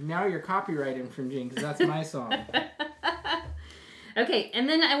 Hey, now you're copyright infringing because that's my song. Okay, and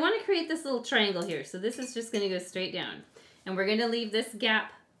then I want to create this little triangle here. So this is just going to go straight down. And we're going to leave this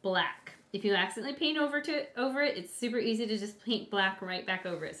gap black. If you accidentally paint over it, it's super easy to just paint black right back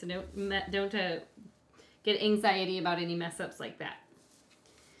over it. So don't get anxiety about any mess ups like that.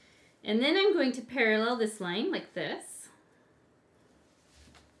 And then I'm going to parallel this line like this.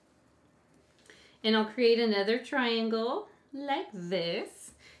 And I'll create another triangle like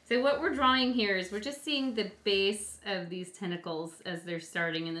this. So what we're drawing here is we're just seeing the base of these tentacles as they're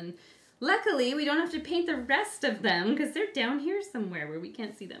starting. And then luckily we don't have to paint the rest of them because they're down here somewhere where we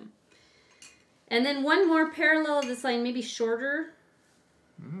can't see them. And then one more parallel of this line, maybe shorter.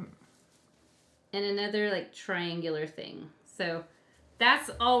 And another like triangular thing. So that's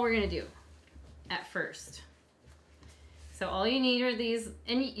all we're going to do at first. So all you need are these,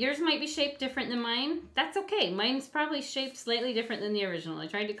 and yours might be shaped different than mine. That's okay. Mine's probably shaped slightly different than the original. I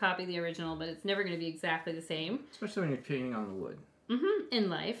tried to copy the original, but it's never going to be exactly the same. Especially when you're painting on the wood. In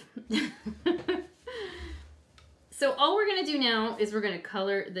life. So all we're going to do now is we're going to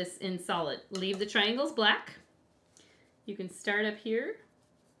color this in solid. Leave the triangles black. You can start up here.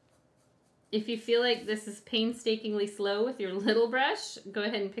 If you feel like this is painstakingly slow with your little brush, go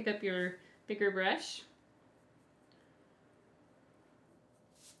ahead and pick up your bigger brush.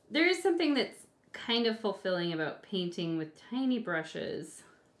 There is something that's kind of fulfilling about painting with tiny brushes.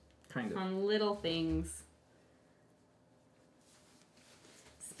 Kind of. On little things.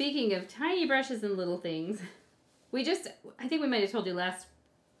 Speaking of tiny brushes and little things, I think we might have told you last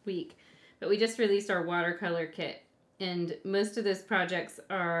week, but we just released our watercolor kit. And most of those projects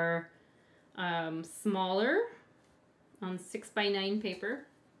are smaller on 6x9 paper.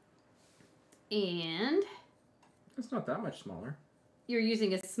 And it's not that much smaller. You're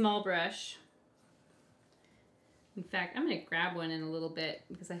using a small brush. In fact, I'm going to grab one in a little bit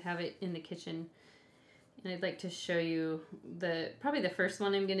because I have it in the kitchen. And I'd like to show you probably the first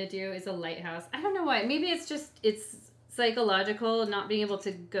one I'm going to do is a lighthouse. I don't know why. Maybe it's psychological, not being able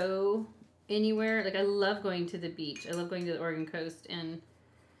to go anywhere. Like I love going to the beach. I love going to the Oregon coast, and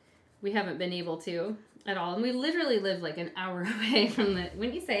we haven't been able to at all. And we literally live like an hour away from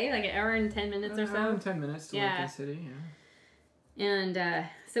wouldn't you say? Like an hour and 10 minutes or so? An hour and 10 minutes to Lincoln City, yeah. And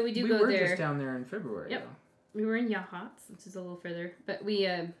so we go there. We were just down there in February. Yep. Though. We were in Yachats, which is a little further. But we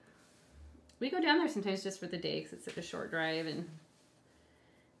go down there sometimes just for the day because it's such a short drive. And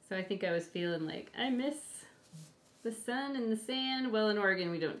so I think I was feeling like I miss the sun and the sand. Well, in Oregon,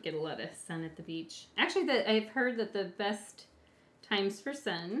 we don't get a lot of sun at the beach. Actually, I've heard that the best times for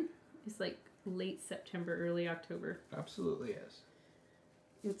sun is like late September, early October. Absolutely is.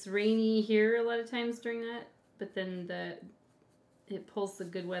 It's rainy here a lot of times during that, but then it pulls the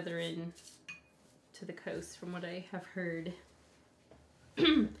good weather in to the coast from what I have heard.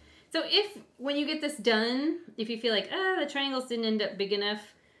 So when you get this done, if you feel like, the triangles didn't end up big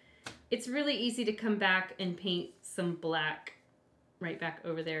enough, it's really easy to come back and paint some black right back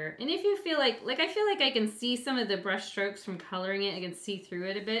over there. And if you feel like I feel like I can see some of the brush strokes from coloring it, I can see through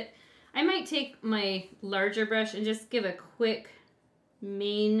it a bit, I might take my larger brush and just give a quick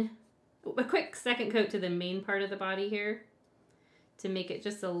second coat to the main part of the body here to make it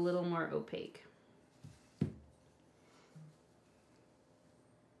just a little more opaque.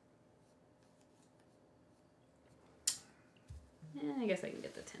 I guess I can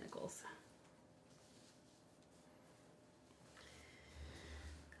get the tentacles.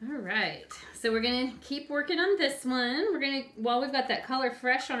 All right, so we're gonna keep working on this one. While we've got that color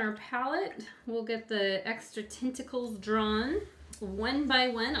fresh on our palette, we'll get the extra tentacles drawn. One by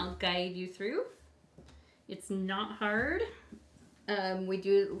one, I'll guide you through. It's not hard. We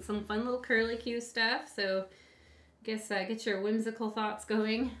do some fun little curlicue stuff, so I guess get your whimsical thoughts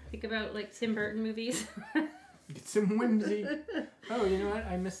going. Think about like Tim Burton movies. Get some whimsy. Oh, you know what?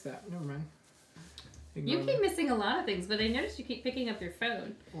 I missed that. Never mind. You keep missing a lot of things, but I noticed you keep picking up your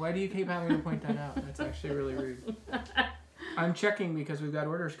phone. Why do you keep having to point that out? That's actually really rude. I'm checking because we've got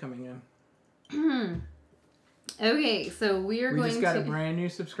orders coming in. Okay, so we just got a brand new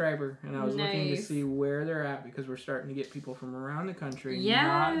subscriber, and I was looking to see where they're at because we're starting to get people from around the country,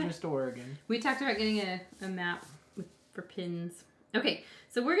 not just Oregon. We talked about getting a map for pins. Okay,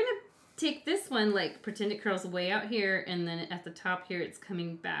 so we're going to take this one, like pretend it curls way out here, and then at the top here it's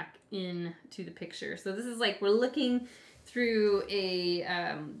coming back in to the picture. So this is like we're looking through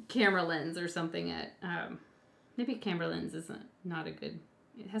a camera lens or something at maybe a camera lens isn't not a good,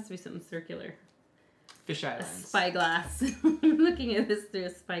 it has to be something circular. Fisheye a lens. spyglass. I'm looking at this through a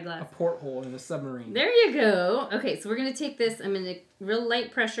spyglass. A porthole in a submarine. There you go. Okay, so we're going to take this. I'm going to, real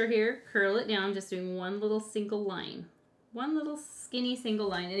light pressure here, curl it down, just doing one little single line. One little skinny single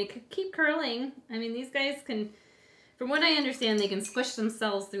line. And it could keep curling. I mean, these guys can, from what I understand, they can squish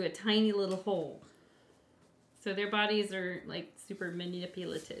themselves through a tiny little hole. So their bodies are like super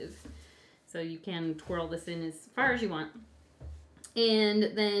manipulative. So you can twirl this in as far as you want.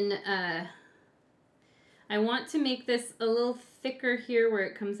 And then I want to make this a little thicker here where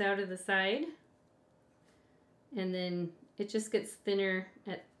it comes out of the side. And then it just gets thinner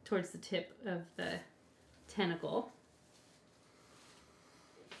towards the tip of the tentacle.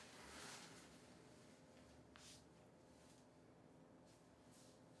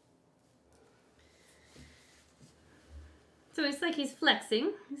 So it's like he's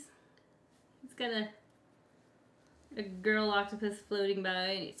flexing. He's got a girl octopus floating by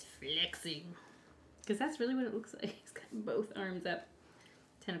and he's flexing. Because that's really what it looks like. He's got both arms up.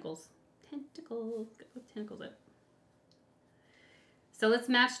 Tentacles. Tentacles. Got both tentacles up. So let's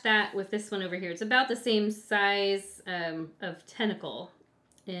match that with this one over here. It's about the same size of tentacle.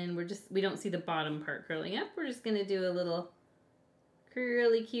 And we don't see the bottom part curling up. We're just going to do a little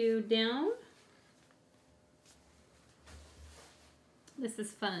curly cue down. This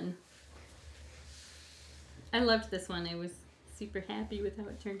is fun. I loved this one. I was super happy with how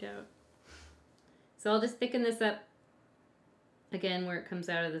it turned out. So I'll just thicken this up again where it comes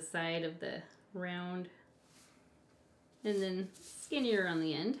out of the side of the round. And then skinnier on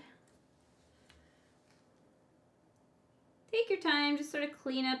the end. Take your time, just sort of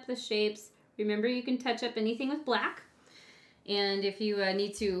clean up the shapes. Remember, you can touch up anything with black. And if you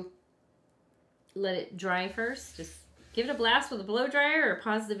need to let it dry first, just give it a blast with a blow dryer or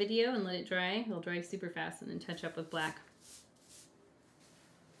pause the video and let it dry. It'll dry super fast and then touch up with black.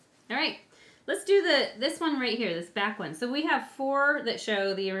 All right, let's do this one right here, this back one. So we have 4 that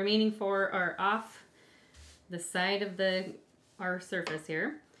show. The remaining 4 are off the side of our surface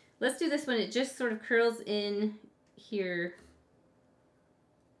here. Let's do this one. It just sort of curls in here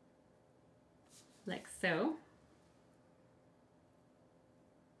like so.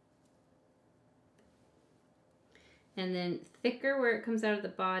 And then thicker where it comes out of the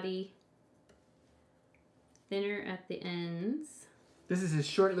body, thinner at the ends. This is his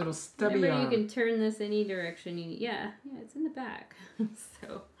short little stubby Remember, arm. you can turn this any direction you need. Yeah, it's in the back.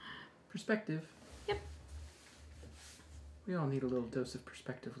 So Perspective. Yep. We all need a little dose of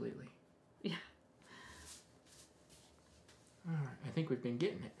perspective lately. Yeah. All right, I think we've been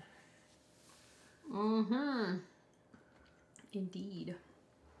getting it. Mm-hmm. Indeed.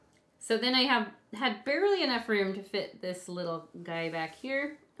 So then I had barely enough room to fit this little guy back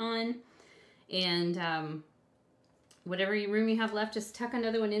here on. And whatever room you have left, just tuck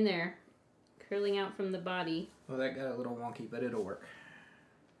another one in there, curling out from the body. Well, that got a little wonky, but it'll work.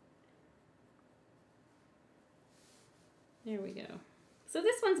 There we go. So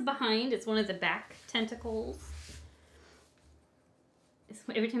this one's behind. It's one of the back tentacles.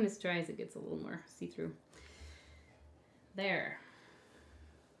 Every time this dries, it gets a little more see-through. There.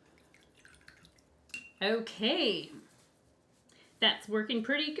 Okay. That's working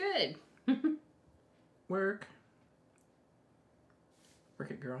pretty good. Work.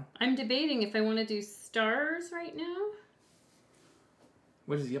 Work it, girl. I'm debating if I want to do stars right now.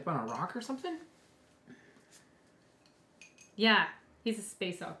 What, is he up on a rock or something? Yeah, he's a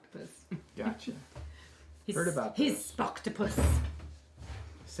space octopus. Gotcha. Heard about He's those. Spoctopus.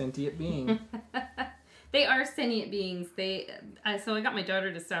 Sentient being. They are sentient beings. So I got my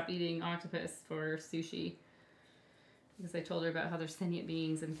daughter to stop eating octopus for sushi. Because I told her about how they're sentient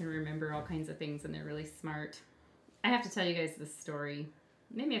beings and can remember all kinds of things and they're really smart. I have to tell you guys this story.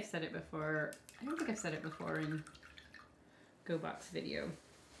 Maybe I've said it before. I don't think I've said it before in GoBox video.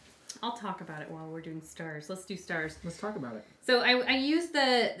 I'll talk about it while we're doing stars. Let's do stars. Let's talk about it. So I use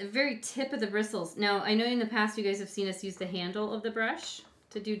the very tip of the bristles. Now, I know in the past you guys have seen us use the handle of the brush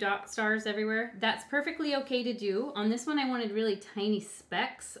to do dot stars everywhere. That's perfectly okay to do. On this one, I wanted really tiny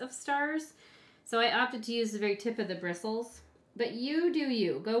specks of stars. So I opted to use the very tip of the bristles. But you do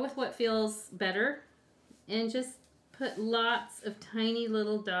you. Go with what feels better. And just put lots of tiny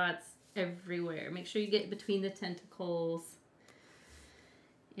little dots everywhere. Make sure you get between the tentacles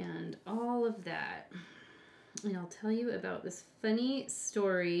and all of that. And I'll tell you about this funny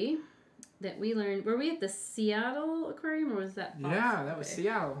story that we learned. Were we at the Seattle Aquarium or was that Fox? Yeah, that was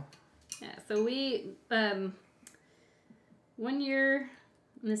Seattle. Yeah, so we, one year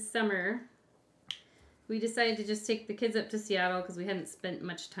in the summer, we decided to just take the kids up to Seattle because we hadn't spent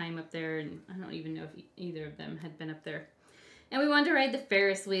much time up there, and I don't even know if either of them had been up there. And we wanted to ride the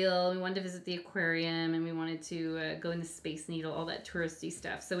Ferris wheel, we wanted to visit the aquarium, and we wanted to go in the Space Needle, all that touristy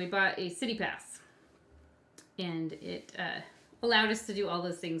stuff. So we bought a city pass. And it allowed us to do all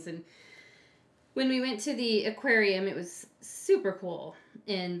those things. And when we went to the aquarium, it was super cool.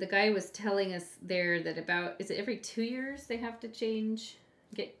 And the guy was telling us there that is it every 2 years they have to change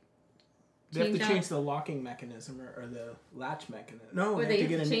They have to change the locking mechanism or the latch mechanism. No, or they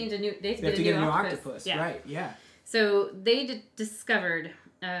have to change a new. They have to get a new octopus. Yeah. Right? Yeah. So they discovered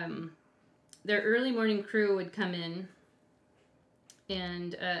their early morning crew would come in,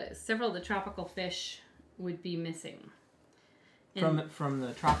 and several of the tropical fish would be missing. From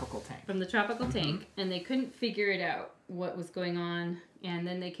the tropical tank. From the tropical tank, and they couldn't figure it out what was going on. And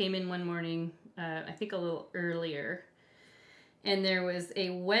then they came in one morning, I think a little earlier, and there was a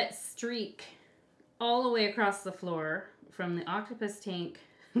wet streak all the way across the floor from the octopus tank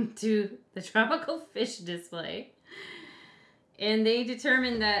to the tropical fish display. And they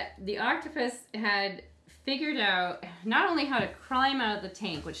determined that the octopus had figured out not only how to climb out of the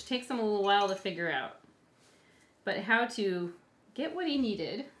tank, which takes them a little while to figure out, but how to get what he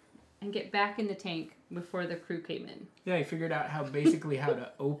needed and get back in the tank before the crew came in. Yeah, he figured out how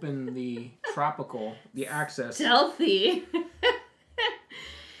to open the access. Stealthy.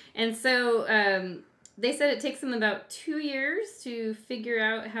 And so they said it takes them about 2 years to figure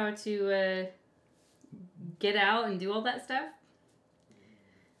out how to get out and do all that stuff.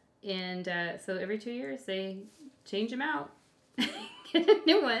 And so every 2 years they change them out. Get a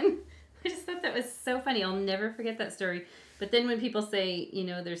new one. I just thought that was so funny. I'll never forget that story. But then when people say,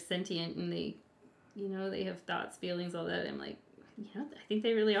 they're sentient and they have thoughts, feelings, all that, I'm like, I think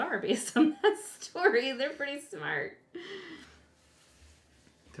they really are based on that story. They're pretty smart.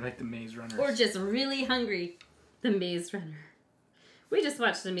 They're like the Maze Runners. Or just really hungry. The Maze Runner. We just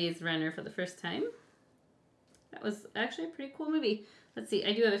watched The Maze Runner for the first time. That was actually a pretty cool movie. Let's see.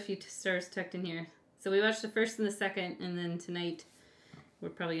 I do have a few stars tucked in here. So we watched the first and the second, and then tonight we're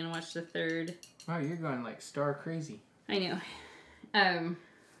probably going to watch the third. Wow, you're going like star crazy. I know. I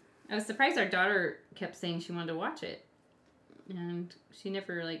was surprised our daughter kept saying she wanted to watch it. And she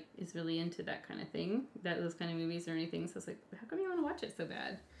never, is really into that kind of thing. Those kind of movies or anything. So I was like, how come you want to watch it so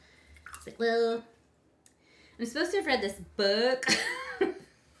bad? It's like, well, I'm supposed to have read this book. I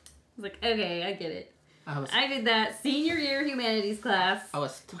was like, okay, I get it. I did that senior year humanities class. I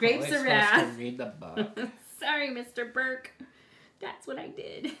was Grapes of Wrath. to read the book. Sorry, Mr. Burke. That's what I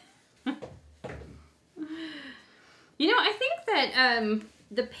did. I think that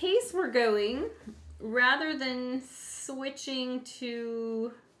the pace we're going, rather than switching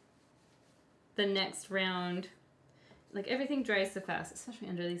to the next round, everything dries so fast, especially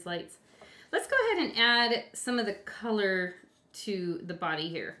under these lights. Let's go ahead and add some of the color to the body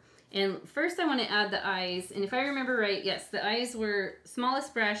here. And first I want to add the eyes. And if I remember right, yes, the eyes were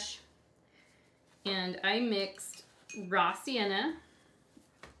smallest brush. And I mixed raw sienna,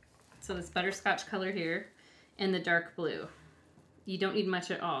 so this butterscotch color here, and the dark blue. You don't need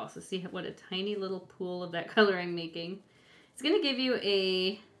much at all. So see what a tiny little pool of that color I'm making. It's going to give you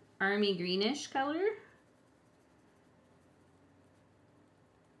a army greenish color.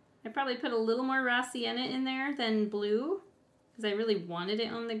 I probably put a little more raw sienna in there than blue because I really wanted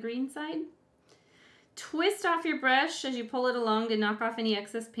it on the green side. Twist off your brush as you pull it along to knock off any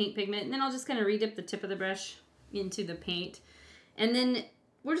excess paint pigment. And then I'll just kind of redip the tip of the brush into the paint. And then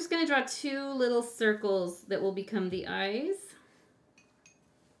we're just going to draw 2 little circles that will become the eyes.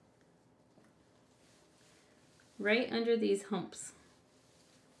 Right under these humps.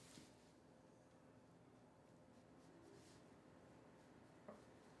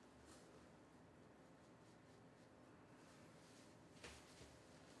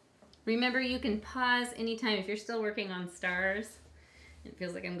 Remember, you can pause anytime. If you're still working on stars, it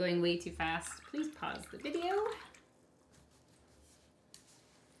feels like I'm going way too fast, please pause the video.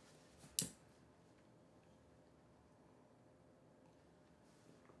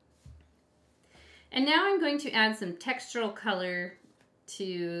 And now I'm going to add some textural color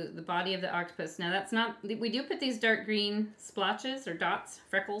to the body of the octopus. Now that's not, we do put these dark green splotches or dots,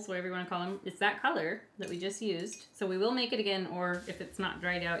 freckles, whatever you want to call them. It's that color that we just used. So we will make it again, or if it's not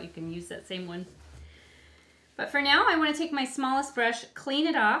dried out, you can use that same one. But for now, I want to take my smallest brush, clean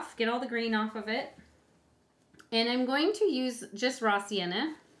it off, get all the green off of it. And I'm going to use just raw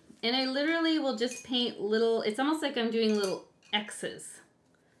sienna. And I literally will just paint little, it's almost like I'm doing little X's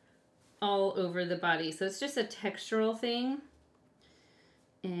all over the body. So it's just a textural thing.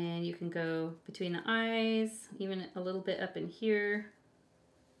 And you can go between the eyes, even a little bit up in here.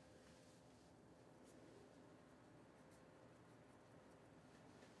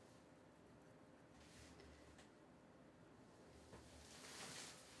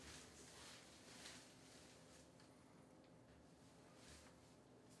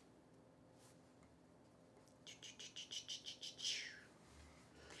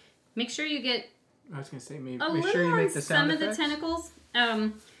 Make sure you get I was gonna say maybe a make little sure you on make the sound some of effects. the tentacles.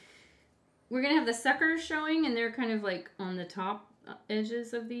 We're gonna have the suckers showing, and they're kind of like on the top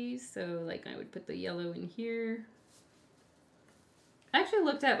edges of these. So like I would put the yellow in here. I actually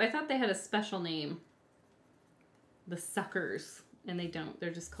looked up. I thought they had a special name. The suckers, and they don't.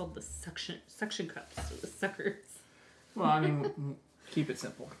 They're just called the suction cups or the suckers. Well, I mean, keep it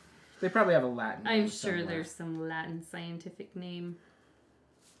simple. They probably have a Latin name I'm sure somewhere. there's some Latin scientific name.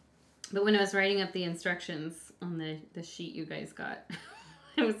 But when I was writing up the instructions on the sheet you guys got,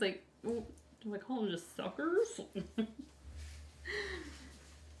 I was like, oh, do I call them just suckers?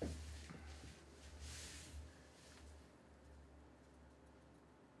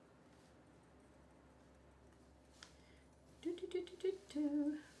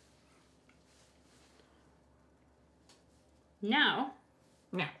 Now.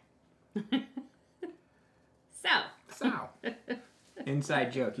 Now. So.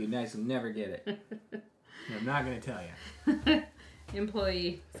 Inside joke. You guys will never get it. I'm not going to tell you.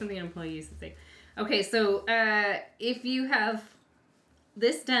 Something an employee used to say. Okay, so if you have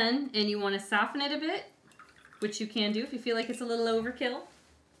this done and you want to soften it a bit, which you can do if you feel like it's a little overkill,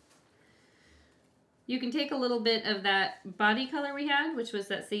 you can take a little bit of that body color we had, which was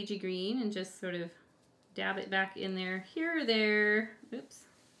that sagey green, and just sort of dab it back in there, here or there. Oops.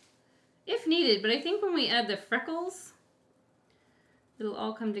 If needed, but I think when we add the freckles, it'll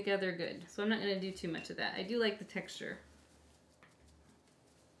all come together good. So I'm not going to do too much of that. I do like the texture.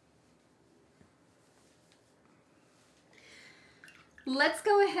 Let's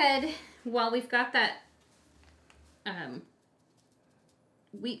go ahead, while we've got that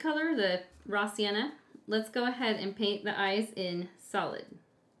wheat color, the raw sienna, let's go ahead and paint the eyes in solid.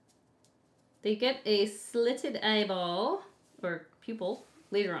 They get a slitted eyeball, or pupil,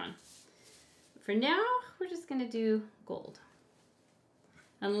 later on. For now, we're just going to do gold.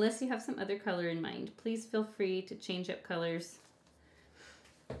 Unless you have some other color in mind. Please feel free to change up colors.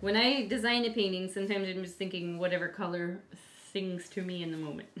 When I design a painting, sometimes I'm just thinking whatever color sings to me in the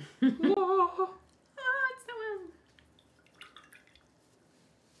moment. Oh, it's so well.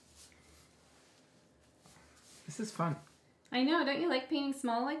 This is fun. I know, don't you like painting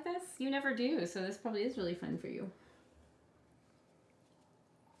small like this? You never do, so this probably is really fun for you.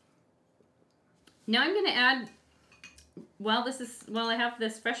 Now I'm going to add, while I have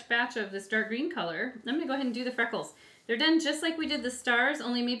this fresh batch of this dark green color, I'm going to go ahead and do the freckles. They're done just like we did the stars,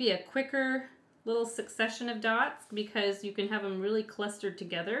 only maybe a quicker little succession of dots, because you can have them really clustered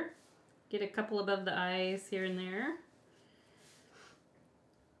together. Get a couple above the eyes here and there.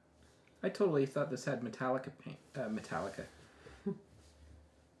 I totally thought this had Metallica paint. Metallica.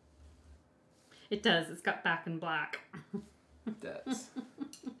 It does. It's got back in black. It does.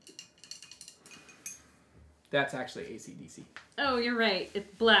 That's actually AC/DC. Oh, you're right.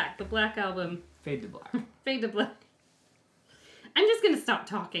 It's black. The Black Album. Fade to black. Fade to black. I'm just going to stop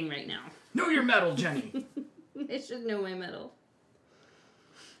talking right now. Know your metal, Jenny. I should know my metal.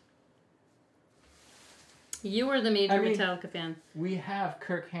 You are the major Metallica fan. We have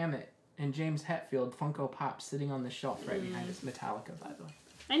Kirk Hammett and James Hetfield Funko Pops sitting on the shelf right behind us. Metallica, by the way.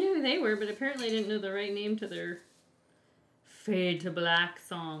 I knew who they were, but apparently I didn't know the right name to their Fade to Black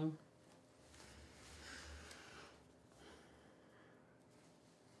song.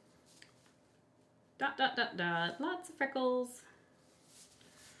 Dot, dot, dot, dot. Lots of freckles.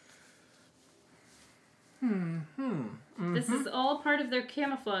 Mm-hmm. This is all part of their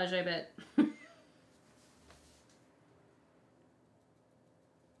camouflage, I bet.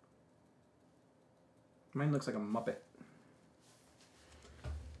 Mine looks like a Muppet.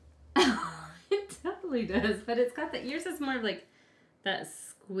 It totally does, but it's got that. Yours is more of like that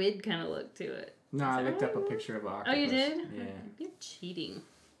squid kind of look to it. No, I looked up a picture of an octopus. Oh, you did? Yeah. You're cheating.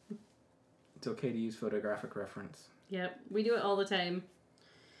 It's okay to use photographic reference. Yep, we do it all the time.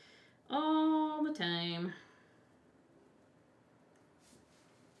 All the time.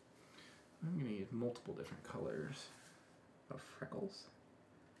 I'm going to use multiple different colors of freckles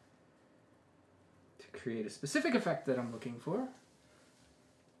to create a specific effect that I'm looking for.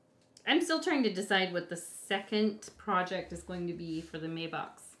 I'm still trying to decide what the second project is going to be for the Maybox.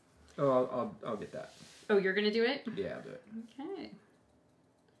 Oh, I'll get that. Oh, you're going to do it? Yeah, I'll do it. Okay.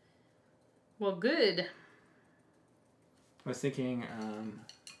 Well, good. I was thinking,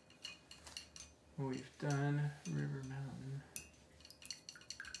 what we've done, River Mountain.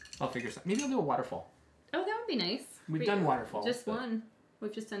 I'll figure something. Maybe I'll do a waterfall. Oh, that would be nice. We've done waterfalls. Just one.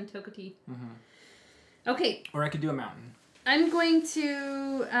 We've just done Tokati. Mm-hmm. Okay. Or I could do a mountain. I'm going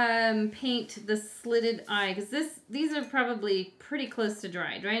to paint the slitted eye, because these are probably pretty close to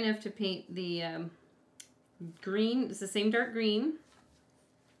dry. Dry enough to paint the green. It's the same dark green.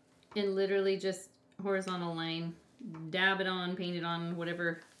 and literally just horizontal line, dab it on, paint it on,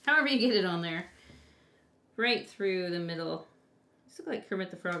 whatever, however you get it on there, right through the middle. These look like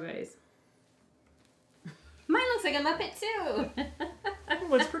Kermit the Frog eyes. Mine looks like a Muppet too.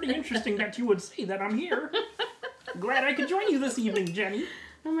 Well, it's pretty interesting that you would say that I'm here. Glad I could join you this evening, Jenny.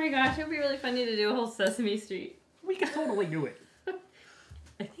 Oh my gosh, it would be really funny to do a whole Sesame Street. We could totally do it.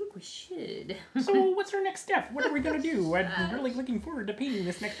 I think we should. So what's our next step? What are we going to do? I'm really looking forward to painting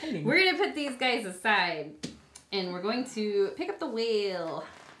this next painting. We're going to put these guys aside, and we're going to pick up the whale.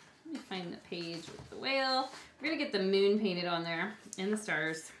 Let me find the page with the whale. We're going to get the moon painted on there, and the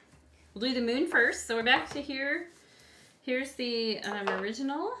stars. We'll do the moon first. So we're back to here. Here's the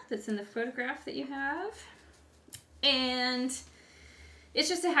original that's in the photograph that you have. And it's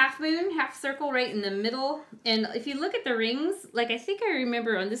just a half moon, half circle right in the middle. And if you look at the rings, like I think I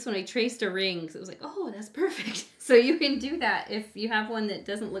remember on this one I traced a ring. So it was like, oh, that's perfect. So you can do that if you have one that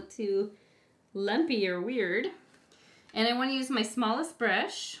doesn't look too lumpy or weird. And I want to use my smallest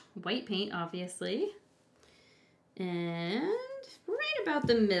brush, white paint obviously. And right about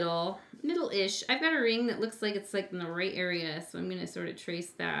the middle-ish, I've got a ring that looks like it's like in the right area. So I'm going to sort of trace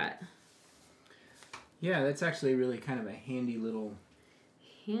that. Yeah, that's actually really kind of a handy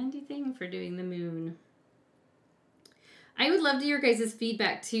thing for doing the moon. I would love to hear your guys'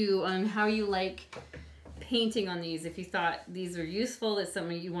 feedback too on how you like painting on these. If you thought these are useful, that's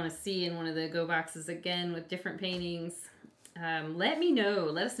something you want to see in one of the go boxes again with different paintings. Let me know.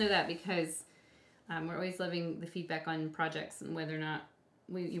 Let us know that, because we're always loving the feedback on projects and whether or not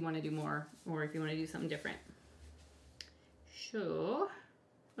you want to do more or if you want to do something different. Sure.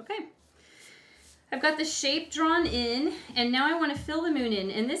 Okay. I've got the shape drawn in, and now I want to fill the moon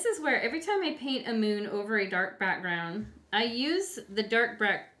in. And this is where every time I paint a moon over a dark background, I use the dark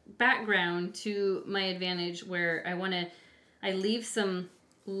background to my advantage, where I leave some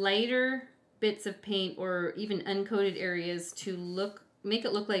lighter bits of paint or even uncoated areas to make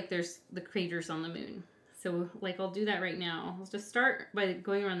it look like there's the craters on the moon. So like I'll do that right now. I'll just start by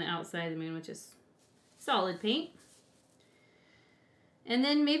going around the outside of the moon, which is solid paint. And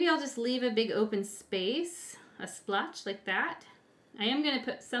then maybe I'll just leave a big open space, a splotch like that. I am going to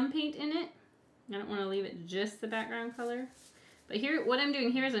put some paint in it. I don't want to leave it just the background color. But here, what I'm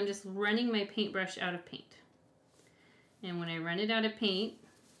doing here is I'm just running my paintbrush out of paint. And when I run it out of paint,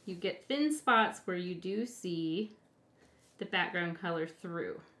 you get thin spots where you do see the background color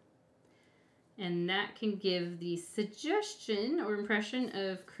through. And that can give the suggestion or impression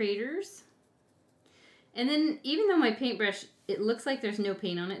of craters. And then even though my paintbrush, it looks like there's no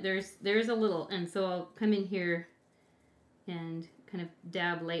paint on it, there's a little, and so I'll come in here and kind of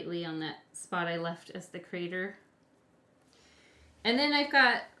dab lightly on that spot I left as the crater. And then I've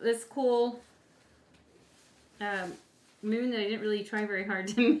got this cool moon that I didn't really try very hard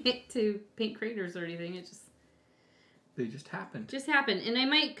to paint craters or anything. They just happened. Just happened. And I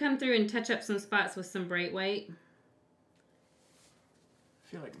might come through and touch up some spots with some bright white. I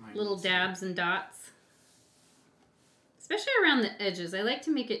feel like mine little dabs and dots. Especially around the edges. I like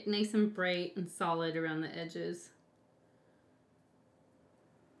to make it nice and bright and solid around the edges.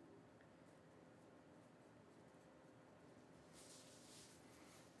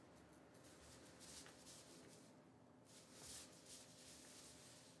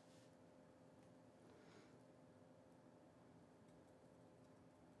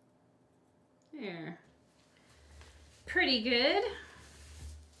 There. Pretty good.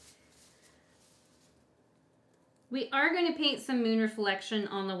 We are going to paint some moon reflection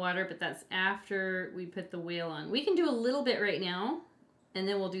on the water, but that's after we put the whale on. We can do a little bit right now, and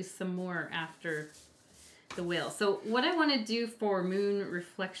then we'll do some more after the whale. So what I want to do for moon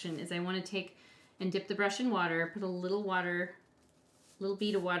reflection is I want to take and dip the brush in water, put a little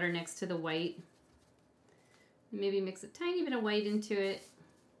bead of water next to the white. Maybe mix a tiny bit of white into it.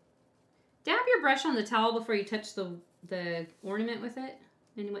 Dab your brush on the towel before you touch the ornament with it.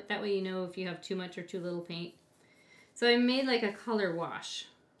 And that way you know if you have too much or too little paint. So I made like a color wash.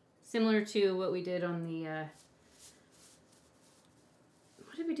 Similar to what we did on the...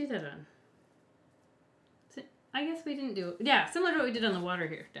 what did we do that on? I guess we didn't do it. Yeah, similar to what we did on the water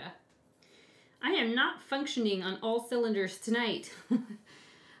here. Duh. I am not functioning on all cylinders tonight.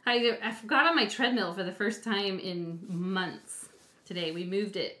 I got on my treadmill for the first time in months today. We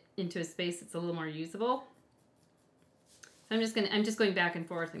moved it into a space that's a little more usable. So I'm just going back and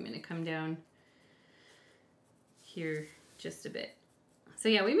forth. I'm going to come down here just a bit. So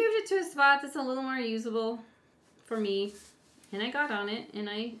yeah, we moved it to a spot that's a little more usable for me. And I got on it, and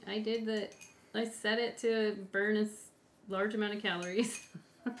I set it to burn a large amount of calories.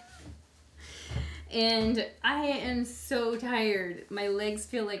 and I am so tired. My legs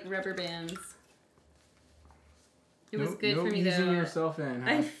feel like rubber bands. It was good for me though. Easing yourself in, huh?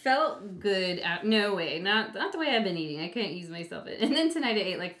 I felt good. No way. Not the way I've been eating. I can't ease myself in. And then tonight I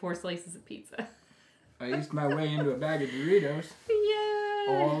ate like 4 slices of pizza. I eased my way into a bag of Doritos.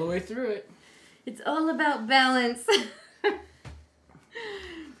 Yeah. All the way through it. It's all about balance.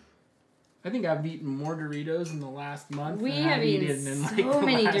 I think I've eaten more Doritos in the last month We than have I've eaten in like so the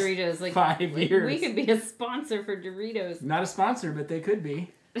many last Doritos. Like 5 years. We could be a sponsor for Doritos. Not a sponsor, but they could be.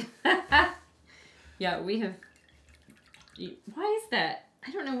 Yeah, we have. Why is that?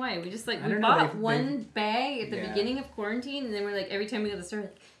 I don't know why. We just like I we don't know, bought they've- one bag at the Yeah. beginning of quarantine, and then we're like every time we go to the store,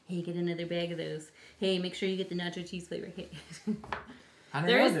 like, hey, get another bag of those. Hey, make sure you get the nacho cheese flavor. Hey. I don't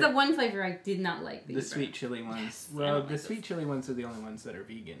There know is that- the one flavor I did not like. The sweet chili ones. Yes, I Well, don't the like sweet those. chili ones are the only ones that are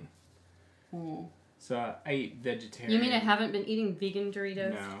vegan. Mm. So I eat vegetarian. You mean I haven't been eating vegan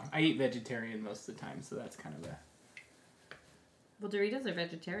Doritos? No, I eat vegetarian most of the time, so that's kind of a... Well, Doritos are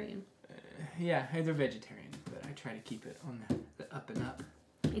vegetarian. Yeah, they're vegetarian, but I try to keep it on the up and up.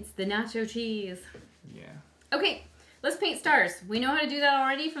 It's the nacho cheese. Yeah. Okay, let's paint stars. We know how to do that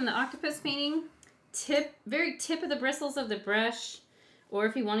already from the octopus painting. Very tip of the bristles of the brush, or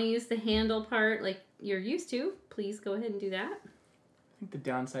if you want to use the handle part like you're used to, please go ahead and do that. I think the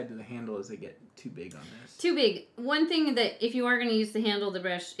downside to the handle is they get too big on this. Too big. One thing that if you are going to use the handle of the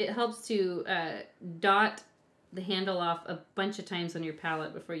brush, it helps to dot the handle off a bunch of times on your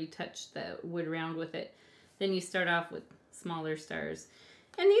palette before you touch the wood round with it. Then you start off with smaller stars.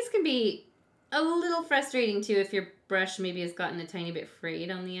 And these can be a little frustrating too if your brush maybe has gotten a tiny bit frayed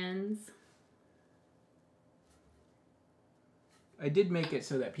on the ends. I did make it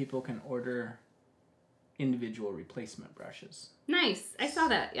so that people can order individual replacement brushes. Nice. I saw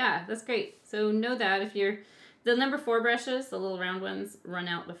that. Yeah, that's great. So know that if you're... The number 4 brushes, the little round ones, run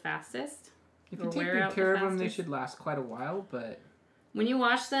out the fastest. If Or you take wear good out the care of them, they fastest. should last quite a while, but... When you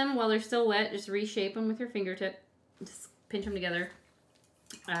wash them, while they're still wet, just reshape them with your fingertip. Just pinch them together.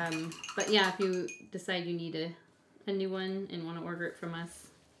 But yeah, if you decide you need a new one and want to order it from us,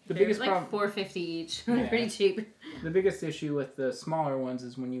 The they're biggest like problem... $4.50 each. Yeah. Pretty cheap. The biggest issue with the smaller ones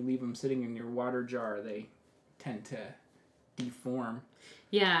is when you leave them sitting in your water jar, they tend to deform.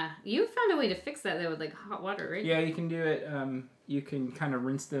 Yeah, you found a way to fix that though with like hot water, right? Yeah, you can do it. You can kind of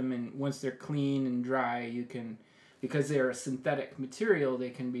rinse them, and once they're clean and dry, you can, because they're a synthetic material, they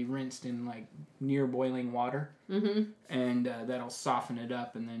can be rinsed in like near boiling water, and that'll soften it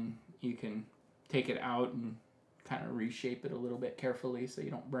up, and then you can take it out and kind of reshape it a little bit carefully so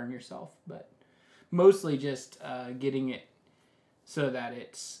you don't burn yourself. But mostly just getting it so that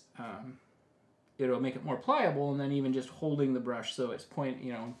it's it'll make it more pliable, and then even just holding the brush so it's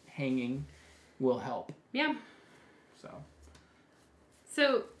hanging will help. Yeah.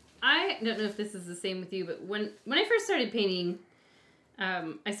 So I don't know if this is the same with you, but when I first started painting,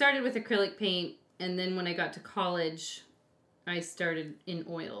 I started with acrylic paint, and then when I got to college, I started in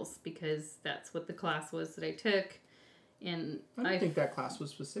oils because that's what the class was that I took. And I don't think that class was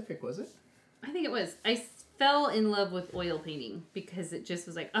specific, was it? I think it was. I fell in love with oil painting because it just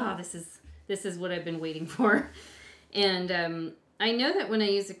was like, oh, this is what I've been waiting for. And I know that when I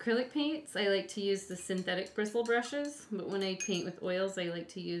use acrylic paints, I like to use the synthetic bristle brushes, but when I paint with oils, I like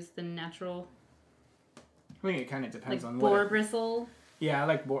to use the natural, I think it kind of depends like on boar what. bristle. Yeah, I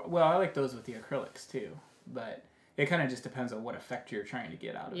like boar. Well, I like those with the acrylics too, but it kind of just depends on what effect you're trying to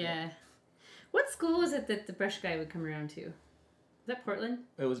get out of it. Yeah. What school was it that the brush guy would come around to? Was that Portland?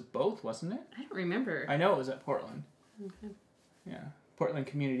 It was both, wasn't it? I don't remember. I know it was at Portland. Okay. Yeah, Portland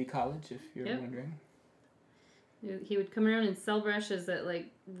Community College, if you're Yep. wondering. He would come around and sell brushes at like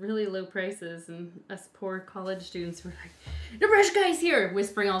really low prices, and us poor college students were like, "The brush guy's here!"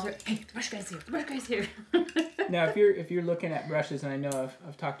 whispering all the time, "Hey, the brush guy's here! The brush guy's here!" Now, if you're looking at brushes, and I know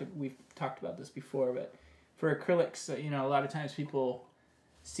we've talked about this before, but for acrylics, a lot of times people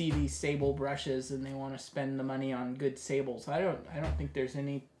see these sable brushes and they want to spend the money on good sables. I don't think there's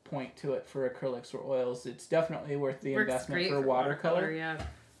any point to it for acrylics or oils. It's definitely worth the Works investment great for watercolor. Yeah.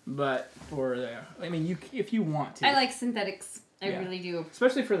 But for if you want to, I like synthetics. I Yeah. really do.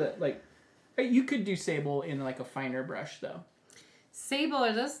 especially for you could do sable in like a finer brush though. Sable,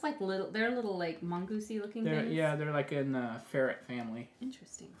 are those like little? They're little like mongoosey looking things. They're like in the ferret family.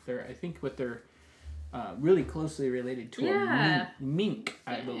 Interesting. I think they're really closely related to Yeah. a mink,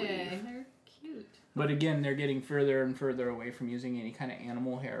 I Yeah, believe. they're cute. But again, they're getting further and further away from using any kind of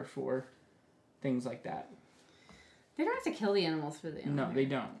animal hair for things like that. They don't have to kill the animals for the animal. No, they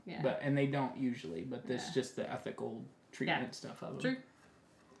don't. Yeah. And they don't usually. But this Yeah. just the ethical treatment stuff of them. True.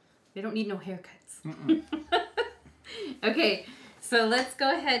 They don't need no haircuts. Mm-mm. Okay, So let's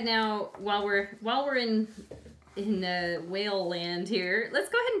go ahead now, while we're in whale land here, let's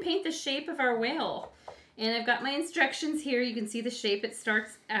go ahead and paint the shape of our whale. And I've got my instructions here. You can see the shape it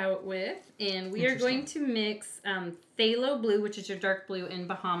starts out with. And we are going to mix phthalo blue, which is your dark blue, and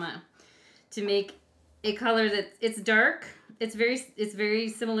Bahama to make a color that it's dark. It's very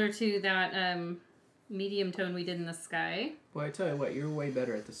similar to that medium tone we did in the sky. Well, I tell you what, you're way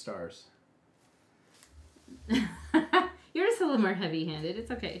better at the stars. You're just a little more heavy-handed.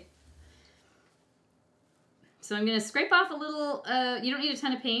 It's okay. So I'm going to scrape off a little, you don't need a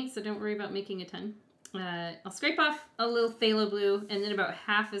ton of paint, so don't worry about making a ton. I'll scrape off a little phthalo blue and then about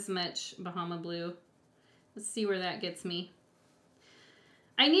half as much Bahama blue. Let's see where that gets me.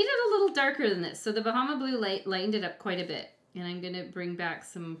 I need it a little darker than this, so the Bahama blue lightened it up quite a bit. And I'm going to bring back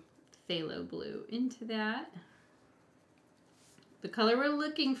some phthalo blue into that. The color we're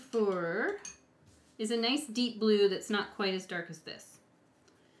looking for is a nice deep blue that's not quite as dark as this.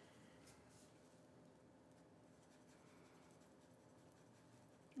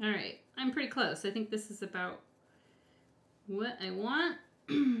 All right, I'm pretty close. I think this is about what I want.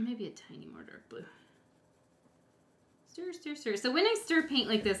 Maybe a tiny more dark blue. Stir, stir, stir. So when I stir paint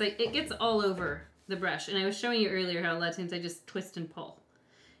like this, it gets all over the brush. And I was showing you earlier how a lot of times I just twist and pull.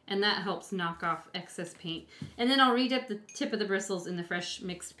 And that helps knock off excess paint. And then I'll re-dip the tip of the bristles in the fresh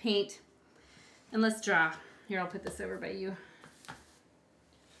mixed paint. And let's draw. Here, I'll put this over by you.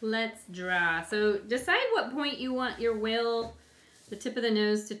 Let's draw. So decide what point you want your whale, the tip of the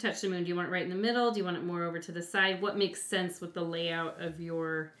nose, to touch the moon. Do you want it right in the middle? Do you want it more over to the side? What makes sense with the layout of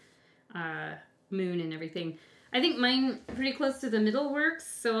your moon and everything? I think mine pretty close to the middle works,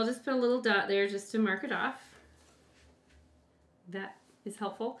 so I'll just put a little dot there just to mark it off. That is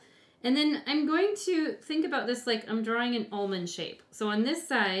helpful. And then I'm going to think about this like I'm drawing an almond shape. So on this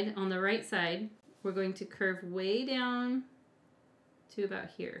side, on the right side, we're going to curve way down to about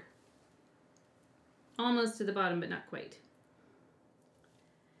here. Almost to the bottom, but not quite.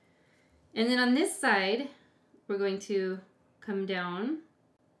 And then on this side, we're going to come down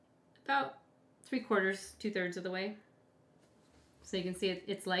about 3/4, 2/3 of the way. So you can see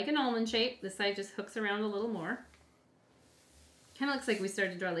it's like an almond shape. This side just hooks around a little more. Kind of looks like we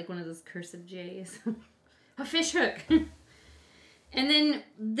started to draw like one of those cursive J's. A fish hook. And then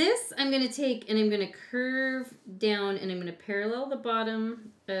this I'm going to take and I'm going to curve down and I'm going to parallel the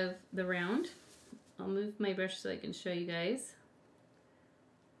bottom of the round. I'll move my brush so I can show you guys.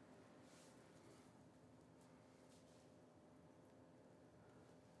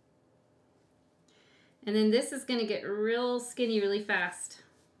 And then this is going to get real skinny really fast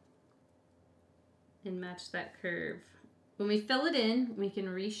and match that curve. When we fill it in, we can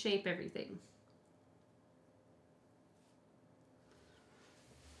reshape everything.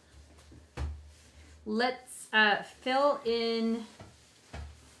 Let's fill in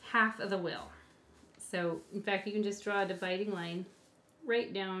half of the whale. So, in fact, you can just draw a dividing line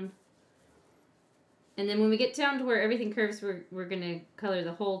right down. And then when we get down to where everything curves, we're going to color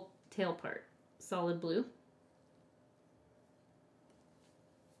the whole tail part solid blue.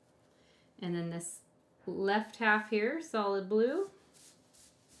 And then this left half here, solid blue.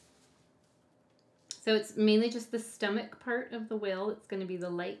 So it's mainly just the stomach part of the whale. It's going to be the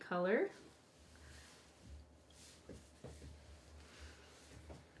light color.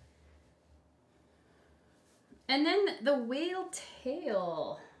 And then the whale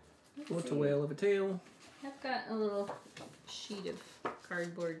tail. What's a whale of a tail? I've got a little sheet of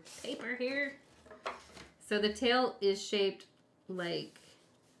cardboard paper here. So the tail is shaped like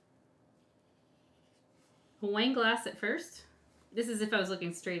a wine glass at first. This is if I was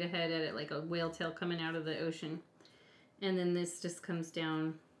looking straight ahead at it, like a whale tail coming out of the ocean. And then this just comes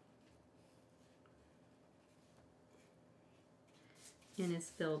down and is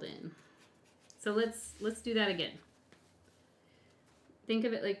filled in. So let's do that again. Think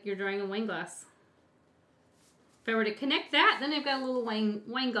of it like you're drawing a wine glass. If I were to connect that, then I've got a little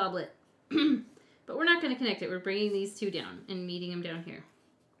wine goblet. But we're not going to connect it. We're bringing these two down and meeting them down here.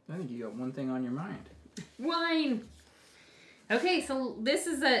 I think you got one thing on your mind. Wine! Okay, so this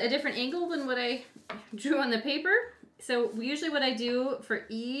is a different angle than what I drew on the paper. So usually what I do for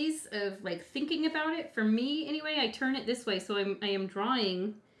ease of like thinking about it, for me anyway, I turn it this way. So I am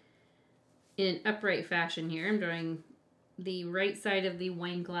drawing in an upright fashion here. I'm drawing the right side of the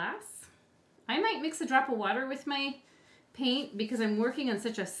wine glass. I might mix a drop of water with my paint because I'm working on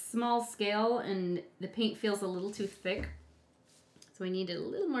such a small scale and the paint feels a little too thick. So I need a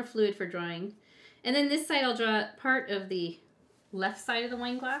little more fluid for drawing. And then this side I'll draw part of the left side of the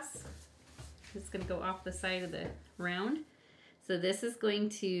wine glass. It's going to go off the side of the round. So this is going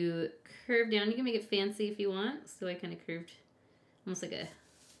to curve down. You can make it fancy if you want. So I kind of curved almost like a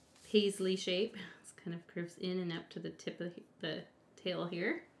paisley shape. It kind of curves in and out to the tip of the tail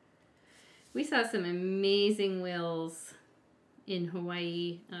here. We saw some amazing whales in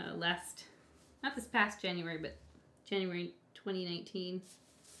Hawaii not this past January, but January 2019.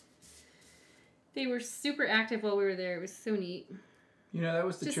 They were super active while we were there. It was so neat. You know, that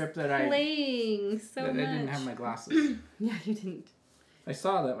was the Just trip playing so much. I didn't have my glasses. Yeah, you didn't. I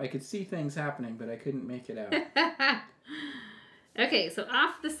saw them. I could see things happening, but I couldn't make it out. Okay, so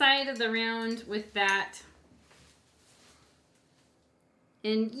off the side of the round with that.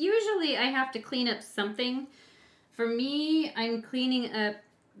 And usually I have to clean up something. For me, I'm cleaning up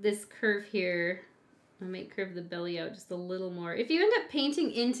this curve here. I might curve the belly out just a little more. If you end up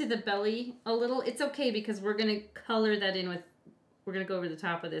painting into the belly a little, it's okay because we're going to color that in with, we're going to go over the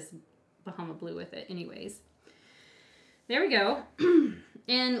top of this Bahama Blue with it anyways. There we go.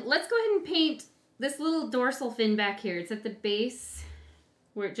 And let's go ahead and paint this little dorsal fin back here. It's at the base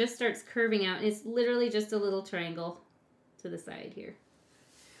where it just starts curving out. And it's literally just a little triangle to the side here.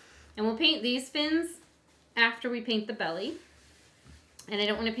 And we'll paint these fins after we paint the belly. And I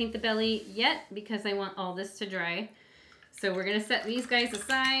don't want to paint the belly yet because I want all this to dry. So we're going to set these guys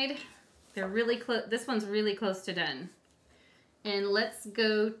aside. They're really close. This one's really close to done. And let's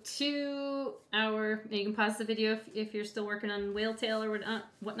go to our, you can pause the video if you're still working on whale tail or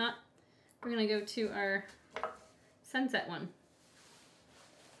whatnot. We're going to go to our sunset one.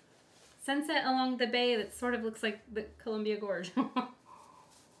 Sunset along the bay that sort of looks like the Columbia Gorge.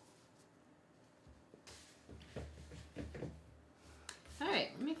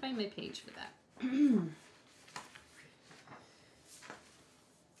 Alright, let me find my page for that.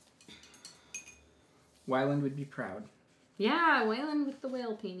 Wyland would be proud. Yeah, Wyland with the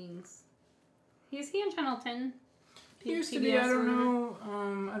whale paintings. Is he on Channel 10? He used to be, I don't know.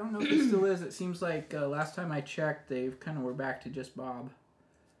 I don't know if he still is. It seems like last time I checked, they kind of were back to just Bob.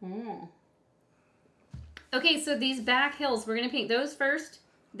 Mm. Okay, so these back hills, we're going to paint those first.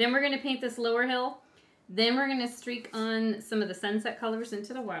 Then we're going to paint this lower hill. Then we're going to streak on some of the sunset colors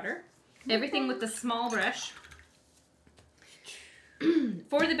into the water. Everything with the small brush.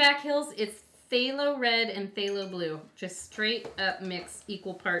 For the back hills, it's phthalo red and phthalo blue. Just straight up mix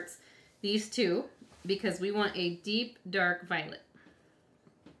equal parts. These two, because we want a deep, dark violet.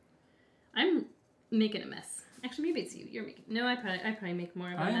 I'm making a mess. Actually, maybe it's you. You're making... No, I probably make more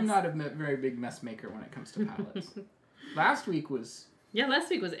of a mess. I am not a very big mess maker when it comes to palettes. Last week was... Yeah, last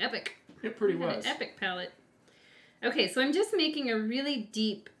week was epic. It pretty was. An epic palette. Okay, so I'm just making a really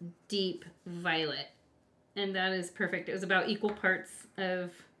deep, deep violet. And that is perfect. It was about equal parts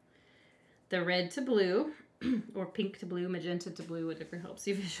of the red to blue, or pink to blue, magenta to blue, whatever helps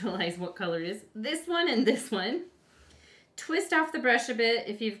you visualize what color it is. This one and this one. Twist off the brush a bit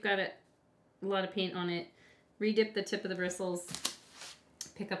if you've got a lot of paint on it. Redip the tip of the bristles.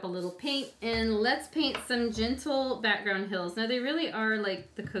 Pick up a little paint, and let's paint some gentle background hills. Now they really are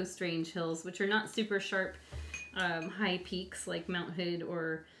like the Coast Range hills, which are not super sharp high peaks like Mount Hood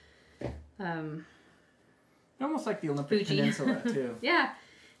or almost like the Olympic Peninsula too. Yeah,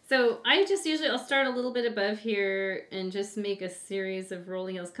 so I just usually I'll start a little bit above here and just make a series of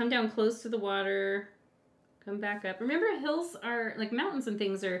rolling hills. Come down close to the water, come back up. Remember, hills are like mountains and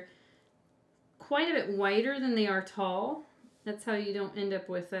things are quite a bit wider than they are tall. That's how you don't end up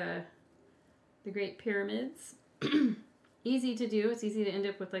with the Great Pyramids. Easy to do. It's easy to end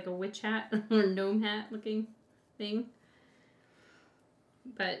up with like a witch hat or gnome hat looking thing.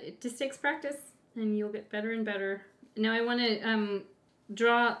 But it just takes practice and you'll get better and better. Now I want to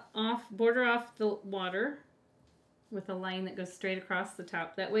border off the water with a line that goes straight across the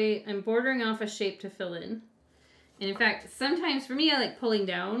top. That way I'm bordering off a shape to fill in. And in fact, sometimes for me I like pulling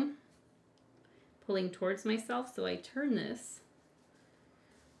down. Pulling towards myself, so I turn this.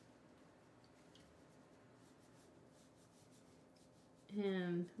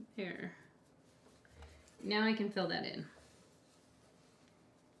 And there. Now I can fill that in.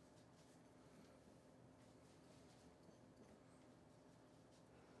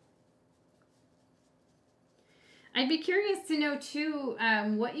 I'd be curious to know too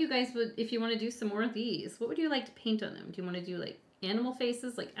what you guys would, if you want to do some more of these, what would you like to paint on them? Do you want to do like animal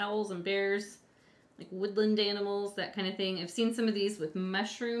faces, like owls and bears? Like woodland animals, that kind of thing. I've seen some of these with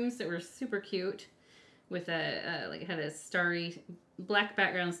mushrooms that were super cute. With like it had a starry, black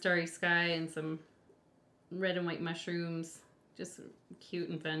background, starry sky, and some red and white mushrooms. Just cute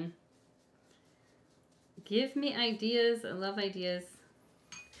and fun. Give me ideas. I love ideas.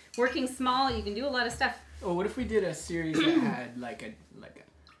 Working small, you can do a lot of stuff. Oh, what if we did a series that had like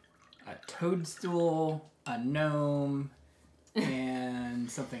a toadstool, a gnome, and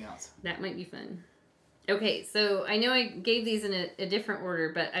something else? That might be fun. Okay, so I know I gave these in a different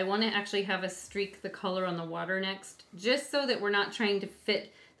order, but I want to actually have us streak the color on the water next, just so that we're not trying to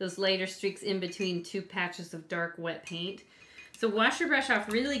fit those lighter streaks in between two patches of dark wet paint. So wash your brush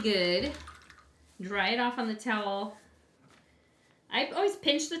off really good. Dry it off on the towel. I always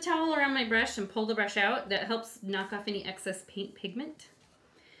pinch the towel around my brush and pull the brush out. That helps knock off any excess paint pigment.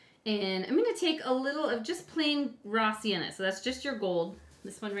 And I'm going to take a little of just plain raw sienna. So that's just your gold.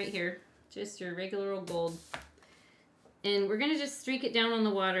 This one right here. Just your regular old gold. And we're going to just streak it down on the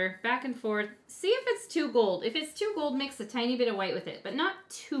water, back and forth. See if it's too gold. If it's too gold, mix a tiny bit of white with it, but not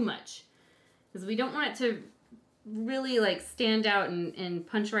too much. Because we don't want it to really like stand out and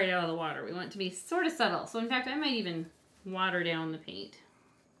punch right out of the water. We want it to be sort of subtle. So in fact, I might even water down the paint.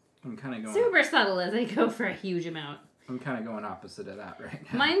 I'm kind of going super subtle as I go for a huge amount. I'm kind of going opposite of that right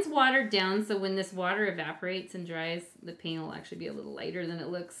now. Mine's watered down, so when this water evaporates and dries, the paint will actually be a little lighter than it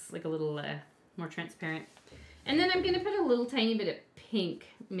looks, like a little more transparent. And then I'm going to put a little tiny bit of pink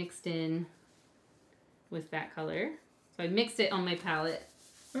mixed in with that color. So I mixed it on my palette.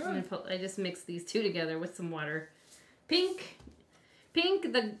 I just mixed these two together with some water. Pink,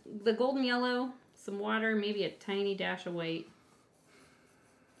 the golden yellow, some water, maybe a tiny dash of white.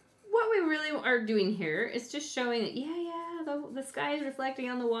 What we really are doing here is just showing that, the sky is reflecting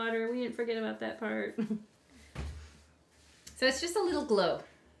on the water. We didn't forget about that part. So it's just a little glow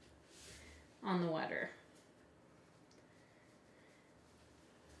on the water.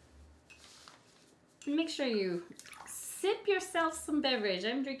 And make sure you sip yourself some beverage.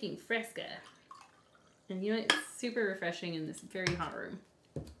 I'm drinking Fresca. And you know, it's super refreshing in this very hot room.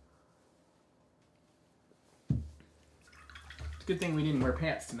 It's a good thing we didn't wear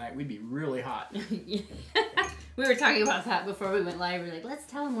pants tonight. We'd be really hot. We were talking about that before we went live. We were like, let's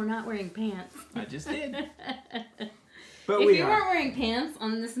tell them we're not wearing pants. I just did. But if you weren't wearing pants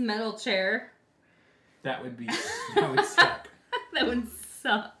on this metal chair, that would suck. That would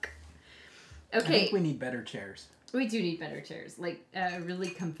suck. Okay. I think we need better chairs. We do need better chairs, like really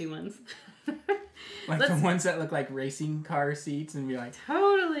comfy ones. Like the ones that look like racing car seats and be like...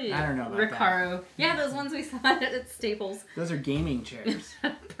 Totally. I don't know about Recaro. that. Yeah, those ones we saw at Staples. Those are gaming chairs.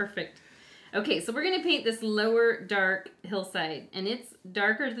 Perfect. Okay, so we're going to paint this lower dark hillside, and it's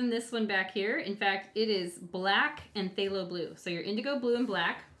darker than this one back here. In fact, it is black and phthalo blue. So your indigo blue and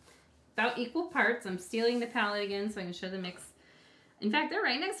black, about equal parts. I'm stealing the palette again so I can show the mix. In fact, they're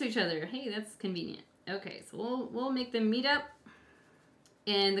right next to each other. Hey, that's convenient. Okay, so we'll make them meet up.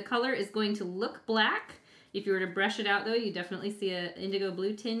 And the color is going to look black. If you were to brush it out, though, you definitely see an indigo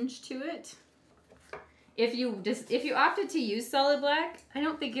blue tinge to it. If you opted to use solid black, I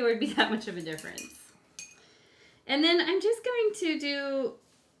don't think it would be that much of a difference. And then I'm just going to do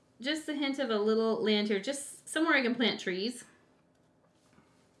just a hint of a little land here, just somewhere I can plant trees.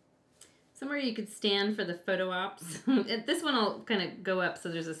 Somewhere you could stand for the photo ops. This one I'll kind of go up so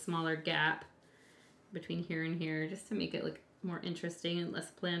there's a smaller gap between here and here, just to make it look more interesting and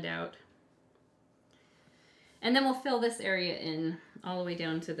less planned out. And then we'll fill this area in all the way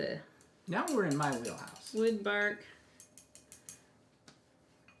down to the... Now we're in my wheelhouse. Wood bark.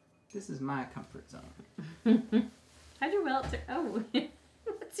 This is my comfort zone. How'd your whale... Oh,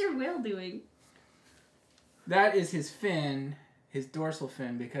 what's your whale doing? That is his fin, his dorsal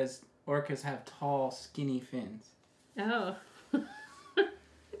fin, because orcas have tall, skinny fins. Oh. Okay.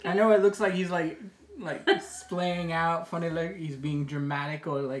 I know it looks like he's like splaying out, funny, like he's being dramatic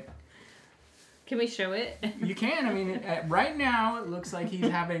or like... Can we show it? You can. I mean, right now it looks like he's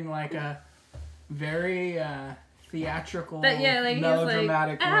having like a very theatrical,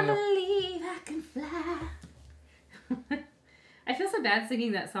 melodramatic he's like, I believe I can fly. I feel so bad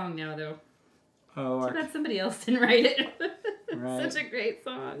singing that song now, though. Oh, too bad somebody else didn't write it. Right. Such a great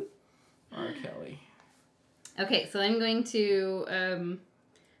song. R. Kelly. Okay, so I'm going to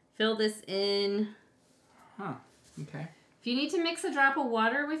fill this in. Huh. Okay. If you need to mix a drop of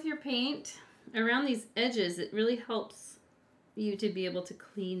water with your paint around these edges, it really helps you to be able to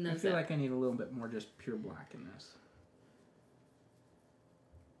clean those up. I feel like I need a little bit more just pure black in this.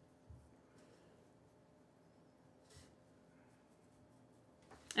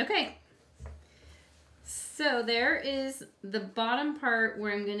 Okay. So there is the bottom part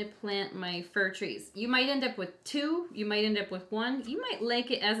where I'm going to plant my fir trees. You might end up with 2. You might end up with 1. You might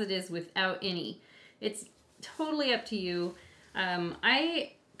like it as it is without any. It's totally up to you.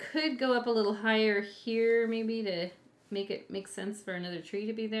 I could go up a little higher here maybe to make it make sense for another tree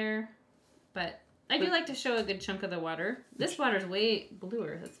to be there. But I do like to show a good chunk of the water. This water's way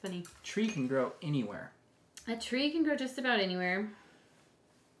bluer. That's funny. Tree can grow anywhere. A tree can grow just about anywhere.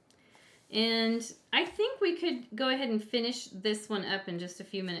 And I think we could go ahead and finish this one up in just a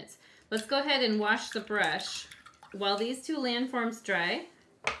few minutes. let's go ahead and wash the brush while these two landforms dry.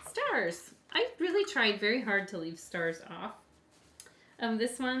 Stars. I really tried very hard to leave stars off of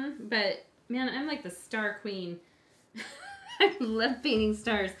this one, but man, I'm like the star queen. I love painting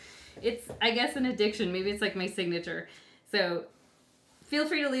stars. It's, I guess, an addiction. Maybe it's like my signature. So feel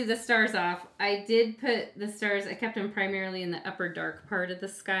free to leave the stars off. I did put the stars, I kept them primarily in the upper dark part of the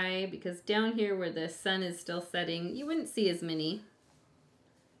sky because down here where the sun is still setting, you wouldn't see as many.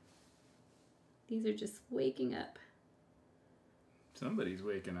 These are just waking up. Somebody's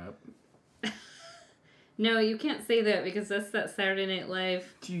waking up. No, you can't say that because that's that Saturday Night Live.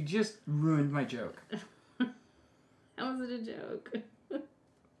 You just ruined my joke. How was it a joke?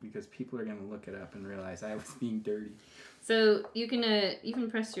 Because people are going to look it up and realize I was being dirty. So you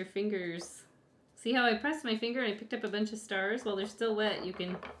can press your fingers. See how I pressed my finger and I picked up a bunch of stars? While they're still wet, you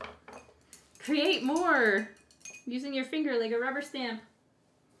can create more using your finger like a rubber stamp.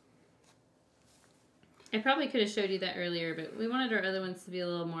 I probably could have showed you that earlier, but we wanted our other ones to be a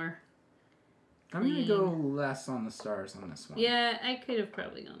little more I'm going to go less on the stars on this one. Yeah, I could have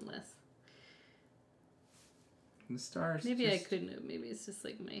probably gone less. The stars. Maybe just, I couldn't have. Maybe it's just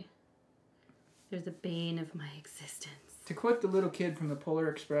like they're the bane of my existence. To quote the little kid from the Polar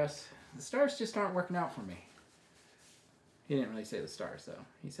Express, the stars just aren't working out for me. He didn't really say the stars, though.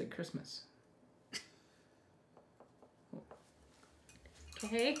 He said Christmas.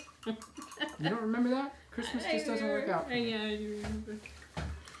 Okay. You don't remember that? Christmas just doesn't work out for me. Yeah, I do remember.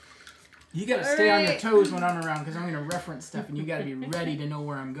 You gotta stay on your toes when I'm around because I'm gonna reference stuff and you gotta be ready to know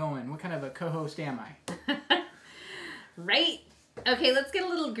where I'm going. What kind of a co-host am I? Right? Okay, let's get a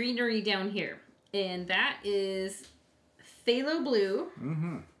little greenery down here. And that is phthalo blue.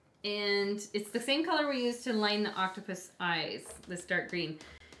 Mm-hmm. And it's the same color we used to line the octopus eyes, this dark green.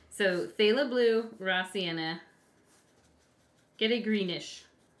 So phthalo blue, raw sienna. Get a greenish.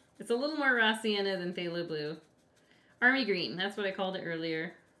 It's a little more raw sienna than phthalo blue. Army green, that's what I called it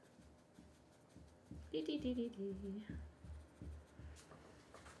earlier.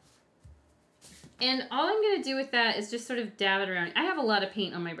 And all I'm going to do with that is just sort of dab it around. I have a lot of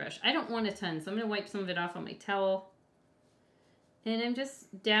paint on my brush. I don't want a ton, so I'm going to wipe some of it off on my towel. And I'm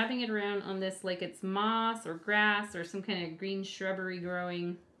just dabbing it around on this like it's moss or grass or some kind of green shrubbery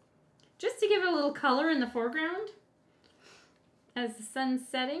growing. Just to give it a little color in the foreground. As the sun's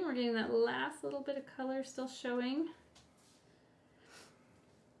setting, we're getting that last little bit of color still showing.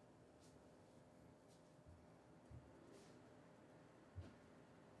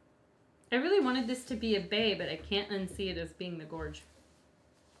 I really wanted this to be a bay, but I can't unsee it as being the gorge.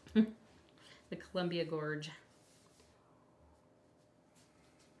 The Columbia Gorge.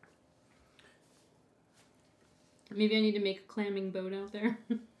 Maybe I need to make a clamming boat out there.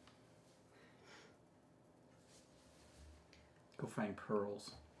 Go find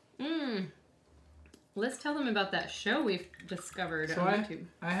pearls. Let's tell them about that show we've discovered So on YouTube.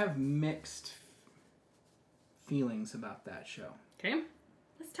 I have mixed feelings about that show. Okay,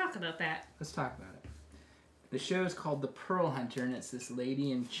 let's talk about that. Let's talk about it. The show is called The Pearl Hunter, and it's this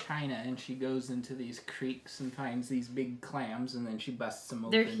lady in China, and she goes into these creeks and finds these big clams, and then she busts them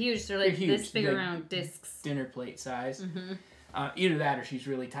open. They're huge. They're like huge. this big Like around discs. dinner plate size. Mm-hmm. Either that or she's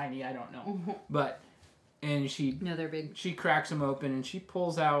really tiny. I don't know. But and No, they're big. she cracks them open, and she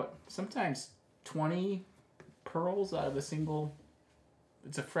pulls out sometimes 20 pearls out of a single.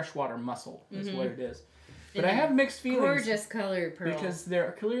 It's a freshwater mussel. Is what it is. But I have mixed feelings. Gorgeous colored pearl. Because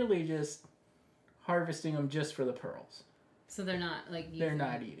they're clearly just harvesting them just for the pearls. So they're not like They're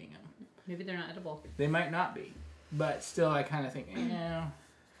not eating them. Maybe they're not edible. They might not be. But still, I kind of think,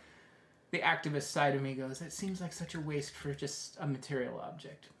 the activist side of me goes, it seems like such a waste for just a material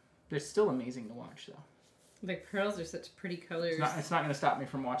object. They're still amazing to watch, though. Like pearls are such pretty colors. It's not going to stop me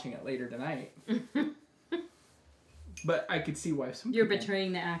from watching it later tonight. But I could see why some You're people...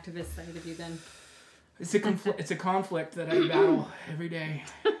 betraying the activist side of you then. It's a conflict that I battle every day.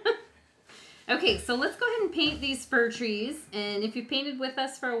 Okay, so let's go ahead and paint these fir trees. And if you've painted with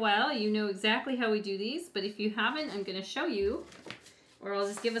us for a while, you know exactly how we do these. But if you haven't, I'm going to show you. Or I'll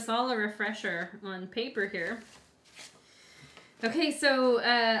just give us all a refresher on paper here. Okay, so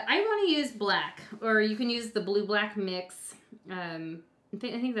I want to use black. Or you can use the blue-black mix. I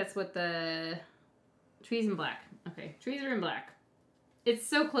think that's what the... Trees in black. Okay, trees are in black. It's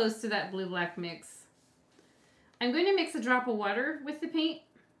so close to that blue-black mix. I'm going to mix a drop of water with the paint.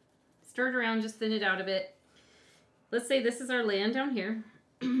 Stir it around, just thin it out a bit. Let's say this is our land down here.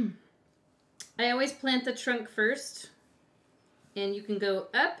 I always plant the trunk first. And you can go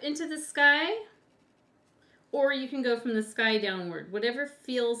up into the sky. Or you can go from the sky downward. Whatever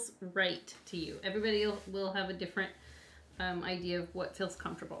feels right to you. Everybody will have a different idea of what feels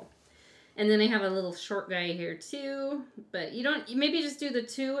comfortable. And then I have a little short guy here too. But you don't, maybe just do the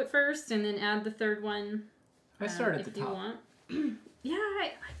 2 at first and then add the 3rd one. I start at the if you top. want. Yeah,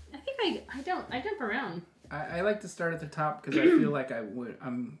 I think I jump around. I like to start at the top because I feel like I want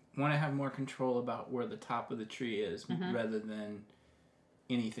to have more control about where the top of the tree is rather than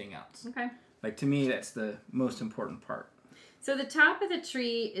anything else. Okay. Like, to me, that's the most important part. So the top of the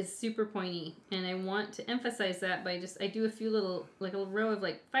tree is super pointy, and I want to emphasize that by I do a few little, like a row of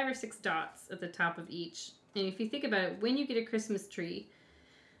like 5 or 6 dots at the top of each. And if you think about it, when you get a Christmas tree,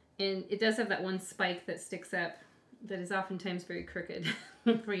 and it does have that one spike that sticks up that is oftentimes very crooked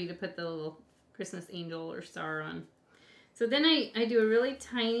for you to put the little Christmas angel or star on. So then I do a really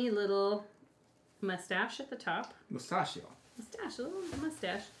tiny little mustache at the top. Mustachio. Mustache, a little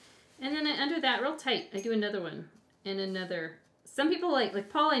mustache. And then under that, real tight, I do another one. And another. Some people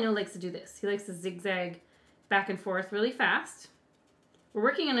like Paul I know likes to do this. He likes to zigzag back and forth really fast. We're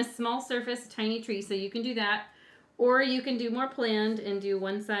working on a small surface, tiny tree, so you can do that. Or you can do more planned and do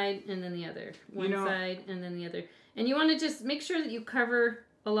one side and then the other. One side and then the other. And you want to just make sure that you cover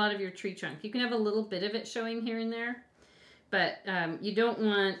a lot of your tree trunk. You can have a little bit of it showing here and there. But you don't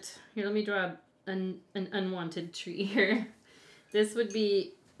want... Here, let me draw an unwanted tree here. This would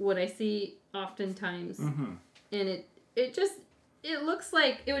be what I see oftentimes. Mm-hmm. And it looks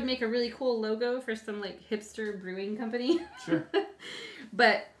like it would make a really cool logo for some like hipster brewing company. Sure.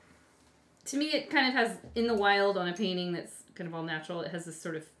 But to me, it kind of has, in the wild on a painting that's kind of all natural, it has this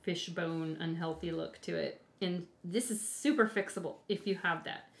sort of fishbone, unhealthy look to it. And this is super fixable if you have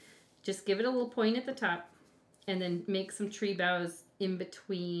that. Just give it a little point at the top and then make some tree boughs in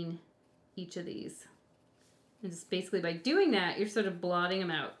between each of these. And just basically by doing that, you're sort of blotting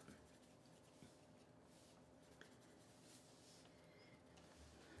them out.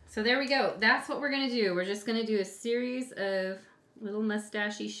 So there we go. That's what we're going to do. We're just going to do a series of little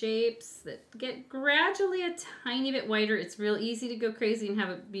mustachy shapes that get gradually a tiny bit wider. It's real easy to go crazy and have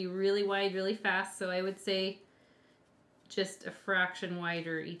it be really wide really fast. So I would say just a fraction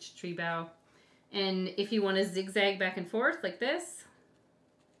wider each tree bough. And if you want to zigzag back and forth like this,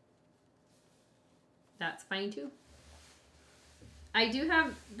 that's fine too. I do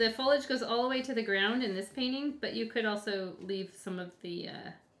have, the foliage goes all the way to the ground in this painting, but you could also leave some of the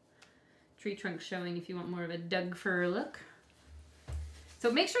tree trunk showing if you want more of a Doug fir look.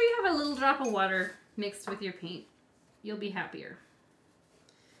 So make sure you have a little drop of water mixed with your paint. You'll be happier.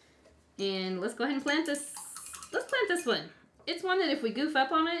 And let's go ahead and plant this. Let's plant this one. It's one that if we goof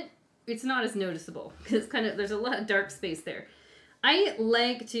up on it, it's not as noticeable because there's a lot of dark space there. I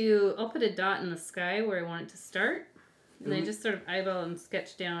like to, I'll put a dot in the sky where I want it to start. And I just sort of eyeball and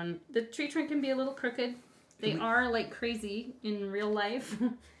sketch down. The tree trunk can be a little crooked. They are like crazy in real life.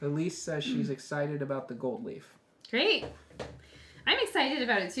 Elise says she's excited about the gold leaf. Great. I'm excited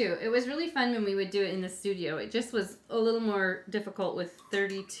about it too. It was really fun when we would do it in the studio. It just was a little more difficult with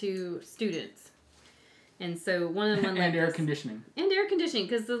 32 students. And so one-on-one And air conditioning. And air conditioning,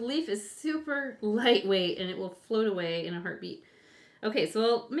 because the leaf is super lightweight and it will float away in a heartbeat. Okay,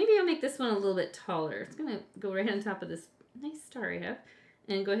 so maybe I'll make this one a little bit taller. It's going to go right on top of this nice star I have.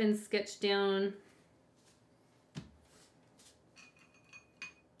 And go ahead and sketch down.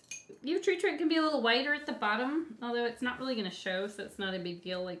 Your tree trunk can be a little wider at the bottom, although it's not really going to show, so it's not a big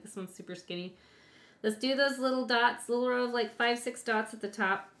deal. Like this one's super skinny. Let's do those little dots, little row of like 5, 6 dots at the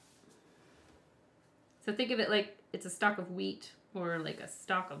top. So think of it like it's a stalk of wheat or like a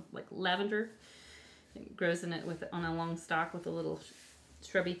stalk of like lavender. It grows in it on a long stalk with a little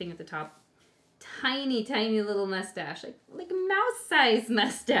shrubby thing at the top. Tiny, tiny little mustache, like a mouse-sized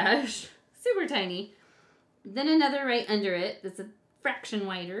mustache. Super tiny. Then another right under it that's a fraction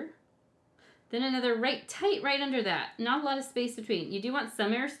wider. Then another tight right under that. Not a lot of space between. You do want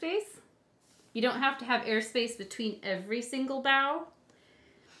some airspace. You don't have to have airspace between every single bough.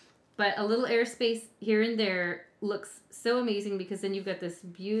 But a little airspace here and there looks so amazing because then you've got this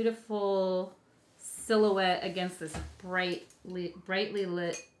beautiful silhouette against this brightly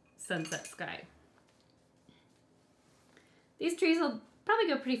lit sunset sky. These trees will probably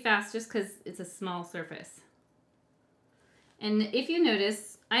go pretty fast just because it's a small surface. And if you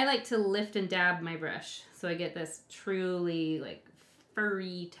notice, I like to lift and dab my brush so I get this truly like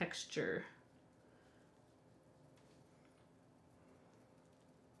furry texture.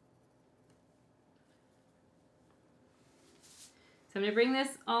 So I'm going to bring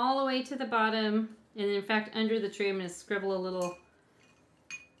this all the way to the bottom, and in fact under the tree I'm going to scribble a little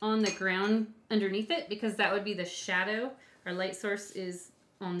on the ground underneath it because that would be the shadow. Our light source is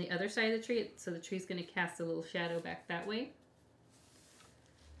on the other side of the tree, so the tree's going to cast a little shadow back that way.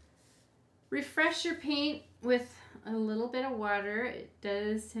 Refresh your paint with a little bit of water. It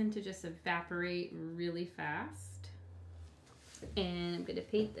does tend to just evaporate really fast. And I'm going to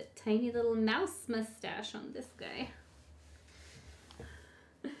paint the tiny little mouse mustache on this guy.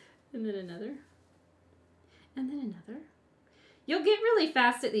 And then another. And then another. You'll get really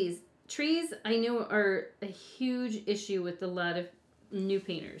fast at these. Trees, I know, are a huge issue with a lot of new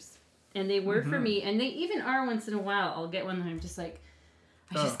painters. And they were for me. And they even are once in a while. I'll get one that I'm just like,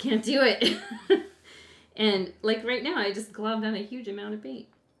 I just can't do it. And like right now, I just globbed on a huge amount of paint.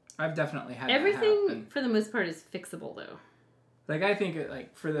 I've definitely had everything that happen. For the most part is fixable though. Like I think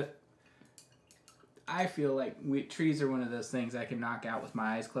I feel like trees are one of those things I can knock out with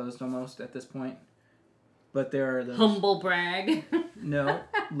my eyes closed almost at this point. But there are those... Humble brag. No,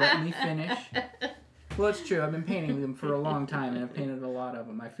 let me finish. Well, it's true. I've been painting them for a long time, and I've painted a lot of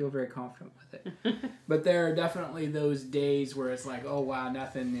them. I feel very confident with it. But there are definitely those days where it's like, oh, wow,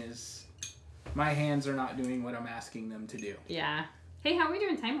 my hands are not doing what I'm asking them to do. Yeah. Hey, how are we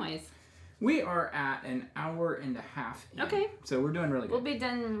doing time-wise? We are at an hour and a half in. Okay. So we're doing really good. We'll be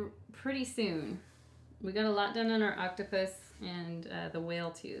done pretty soon. We got a lot done on our octopus and the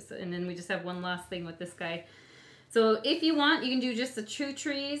whale, too. So, and then we just have one last thing with this guy. So if you want, you can do just the two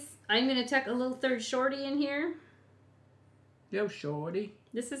trees. I'm going to tuck a little third shorty in here. Yo, shorty.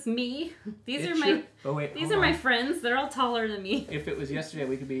 This is me. These It's are my friends. They're all taller than me. If it was yesterday,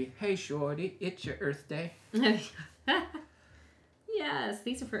 we could be, hey, shorty, it's your Earth Day. Yes,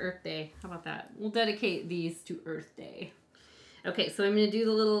 these are for Earth Day. How about that? We'll dedicate these to Earth Day. Okay, so I'm going to do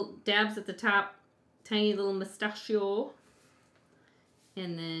the little dabs at the top. Tiny little mustachio.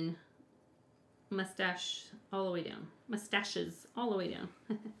 And then mustache all the way down. Mustaches all the way down.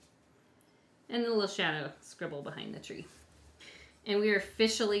 And the little shadow scribble behind the tree. And we are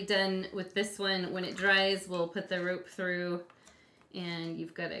officially done with this one. When it dries, we'll put the rope through. And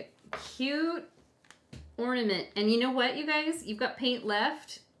you've got a cute ornament. And you know what, you guys? You've got paint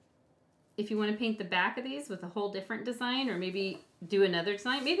left. If you want to paint the back of these with a whole different design, or maybe do another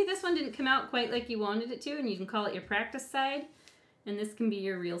design. Maybe this one didn't come out quite like you wanted it to, and you can call it your practice side. And this can be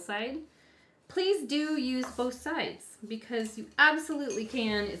your real side. Please do use both sides, because you absolutely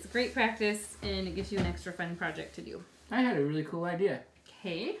can. It's great practice, and it gives you an extra fun project to do. I had a really cool idea.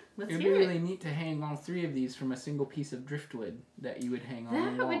 Okay, let's It'd hear be it. really neat to hang all three of these from a single piece of driftwood that you would hang on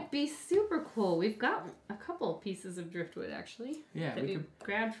the That wall. would be super cool. We've got a couple pieces of driftwood, actually. Yeah, that we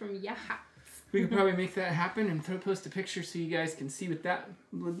grabbed from Yaha. We could probably make that happen and post a picture so you guys can see what that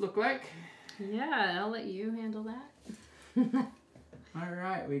would look like. Yeah, I'll let you handle that. All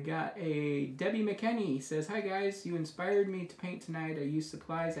right, we got a Debbie McKenney says, "Hi guys, you inspired me to paint tonight. I used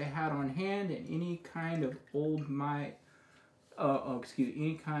supplies I had on hand and any kind of did my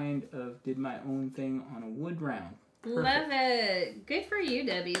own thing on a wood round." Perfect. Love it. Good for you,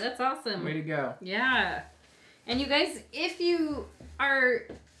 Debbie. That's awesome. Way to go. Yeah. And you guys, if you are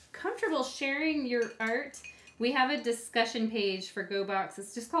comfortable sharing your art, we have a discussion page for GoBox.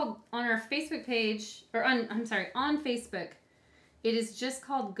 It's just called on our Facebook page, on Facebook. It is just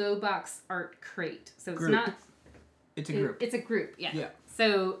called GoBox Art Crate. So it's Group. not. It's a group. It's a group. Yeah. Yeah.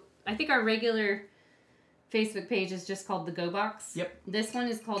 So I think our regular Facebook page is just called the GoBox. Yep. This one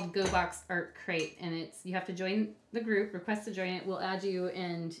is called GoBox Art Crate, and you have to join the group, request to join it. We'll add you,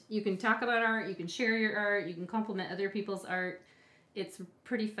 and you can talk about art, you can share your art, you can compliment other people's art. It's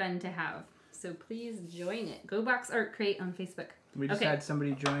pretty fun to have. So please join it. GoBox Art Crate on Facebook. We just had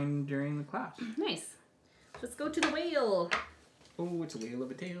somebody join during the class. Nice. Let's go to the whale. Oh, it's a whale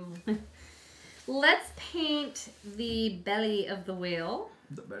of a tail. Let's paint the belly of the whale.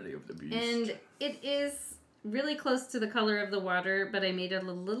 The belly of the beast. And it is really close to the color of the water, but I made it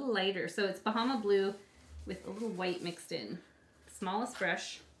a little lighter. So it's Bahama Blue with a little white mixed in. Smallest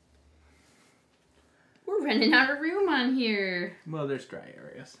brush. We're running out of room on here. Well, there's dry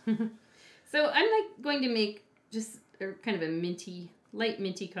areas. So I'm going to make just kind of a light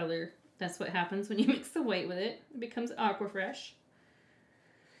minty color. That's what happens when you mix the white with it. It becomes Aquafresh.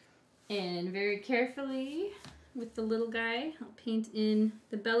 And very carefully, with the little guy, I'll paint in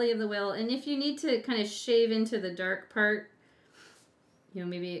the belly of the whale. And if you need to kind of shave into the dark part,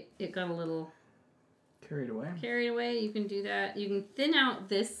 maybe it got a little carried away, you can do that. You can thin out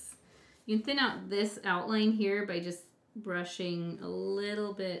this. You can thin out this outline here by just brushing a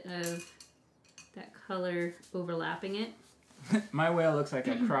little bit of that color overlapping it. My whale looks like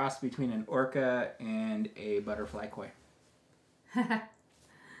a cross between an orca and a butterfly koi.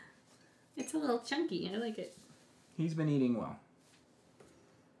 It's a little chunky. I like it. He's been eating well.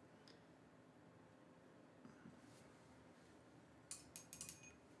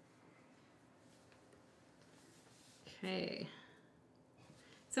 Okay.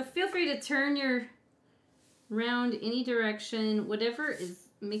 So feel free to turn your round any direction, whatever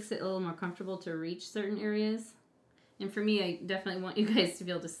makes it a little more comfortable to reach certain areas. And for me, I definitely want you guys to be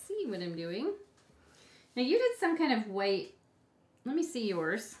able to see what I'm doing. Now you did some kind of white. Let me see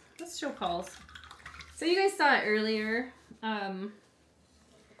yours. Let's show Paul's. So you guys saw it earlier.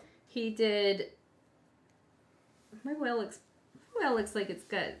 He did. My whale looks like it's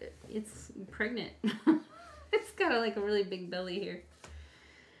pregnant. It's got like a really big belly here.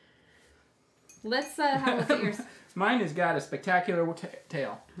 Let's have a look at yours. Mine has got a spectacular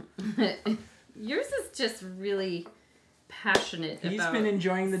tail. Yours is just really passionate. He's been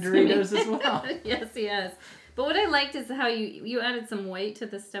enjoying the Doritos as well. Yes, he has. But what I liked is how you added some white to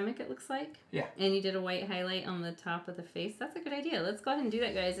the stomach, it looks like. Yeah. And you did a white highlight on the top of the face. That's a good idea. Let's go ahead and do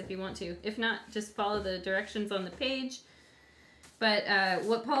that, guys, if you want to. If not, just follow the directions on the page. But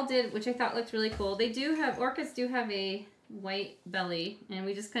what Paul did, which I thought looked really cool, orcas do have a white belly, and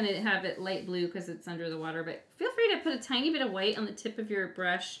we just kind of have it light blue because it's under the water. But feel free to put a tiny bit of white on the tip of your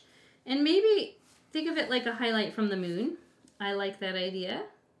brush, and maybe think of it like a highlight from the moon. I like that idea.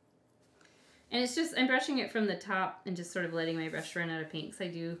 And it's just, I'm brushing it from the top and just sort of letting my brush run out of paint because I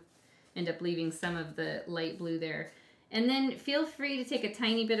do end up leaving some of the light blue there. And then feel free to take a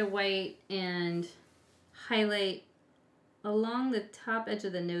tiny bit of white and highlight along the top edge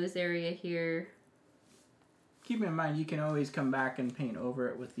of the nose area here. Keep in mind, you can always come back and paint over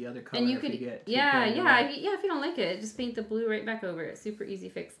it with the other color and you if could, you get yeah, if you don't like it, just paint the blue right back over it. Super easy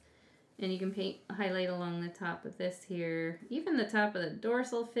fix. And you can highlight along the top of this here, even the top of the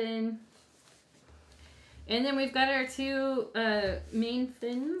dorsal fin. And then we've got our two main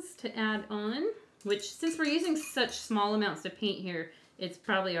fins to add on, which since we're using such small amounts of paint here, it's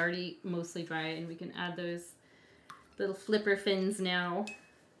probably already mostly dry, and we can add those little flipper fins now.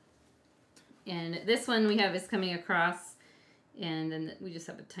 And this one we have is coming across, and then we just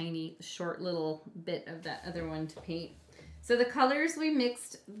have a tiny short little bit of that other one to paint. So the colors we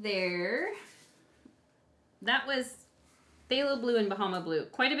mixed there, that was phthalo blue and Bahama blue.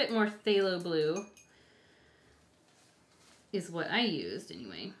 Quite a bit more phthalo blue is what I used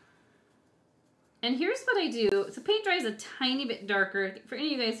anyway. And here's what I do. So paint dries a tiny bit darker. For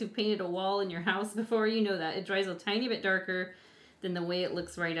any of you guys who've painted a wall in your house before, you know that. It dries a tiny bit darker than the way it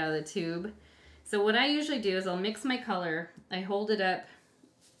looks right out of the tube. So what I usually do is I'll mix my color, I hold it up,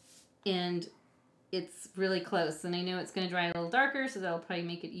 and it's really close. And I know it's going to dry a little darker, so that'll probably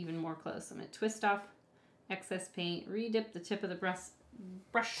make it even more close. I'm going to twist off excess paint, re-dip the tip of the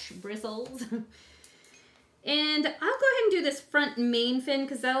brush bristles. And I'll go ahead and do this front main fin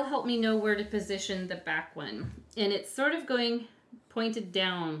because that'll help me know where to position the back one. And it's sort of going pointed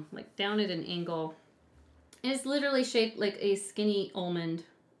down, like down at an angle. And it's literally shaped like a skinny almond.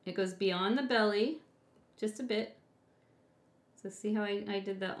 It goes beyond the belly, just a bit. So see how I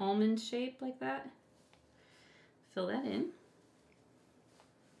did the almond shape like that? Fill that in.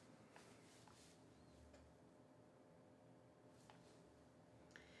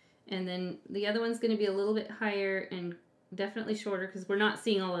 And then the other one's going to be a little bit higher and definitely shorter because we're not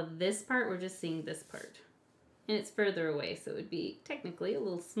seeing all of this part, we're just seeing this part. And it's further away, so it would be technically a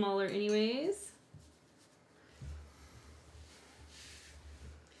little smaller anyways.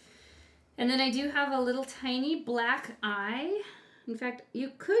 And then I do have a little tiny black eye. In fact,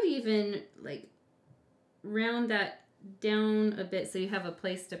 you could even like round that down a bit so you have a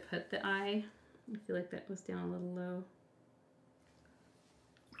place to put the eye. I feel like that was down a little low.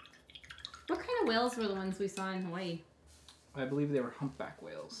 What kind of whales were the ones we saw in Hawaii? I believe they were humpback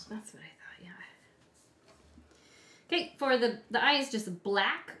whales. That's what I thought, yeah. Okay, for the eye is just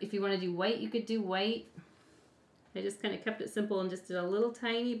black. If you want to do white, you could do white. I just kind of kept it simple and just did a little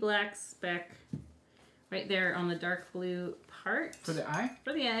tiny black speck right there on the dark blue part. For the eye?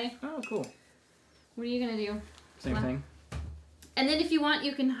 For the eye. Oh, cool. What are you going to do? Same thing. And then if you want,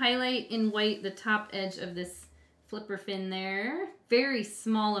 you can highlight in white the top edge of this flipper fin there. Very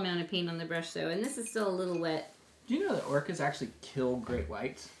small amount of paint on the brush though, and this is still a little wet. Do you know that orcas actually kill great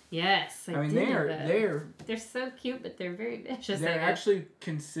whites? Yes, I mean, did know that. They're so cute, but they're very vicious. They're actually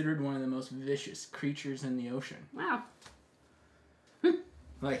considered one of the most vicious creatures in the ocean. Wow.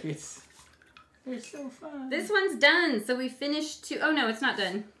 Like they're so fun. This one's done. So we finished two. Oh no, it's not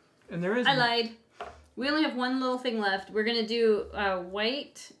done. And there is. I lied. We only have one little thing left. We're gonna do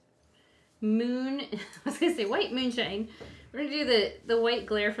white moon. I was gonna say white moonshine. We're gonna do the white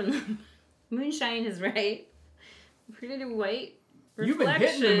glare from the moonshine is right. We're gonna do white reflection. You've been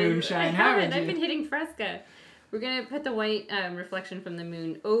hitting the moonshine, haven't you? I've been hitting Fresca. We're gonna put the white reflection from the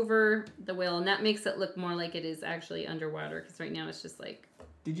moon over the whale, and that makes it look more like it is actually underwater. Because right now it's just like.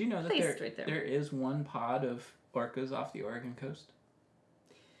 Did you know that right there. there is one pod of orcas off the Oregon coast?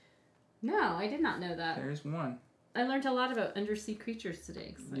 No, I did not know that. There's one. I learned a lot about undersea creatures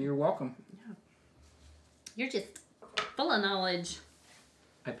today. So. You're welcome. Yeah. You're just full of knowledge.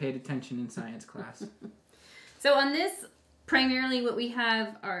 I paid attention in science class. So on this, primarily what we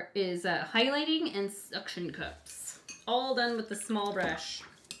have is highlighting and suction cups. All done with the small brush.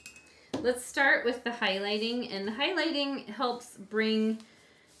 Let's start with the highlighting. And the highlighting helps bring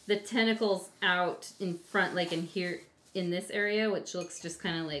the tentacles out in front, like in here, in this area, which looks just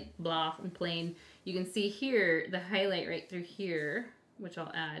kind of like blah and plain. You can see here, the highlight right through here, which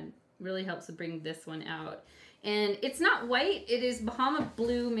I'll add, really helps to bring this one out. And it's not white, it is Bahama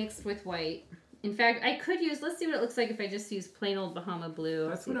blue mixed with white. In fact, I could use, let's see what it looks like if I just use plain old Bahama blue.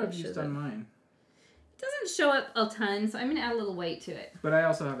 That's what I've used on mine. It doesn't show up a ton, so I'm going to add a little white to it. But I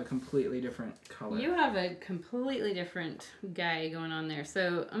also have a completely different color. You have a completely different guy going on there.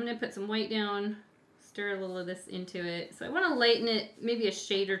 So I'm going to put some white down, stir a little of this into it. So I want to lighten it, maybe a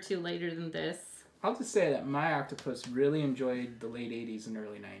shade or two lighter than this. I'll just say that my octopus really enjoyed the late 80s and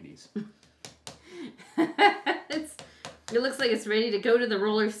early 90s. It looks like it's ready to go to the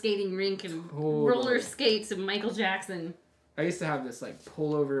roller skating rink and roller skate to Michael Jackson. I used to have this like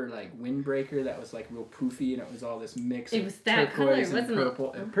pullover like windbreaker that was like real poofy, and it was all this mix it of was that color, turquoise and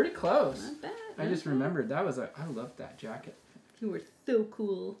purple. It? Pretty close. Not bad. I just remembered that was I loved that jacket. You were so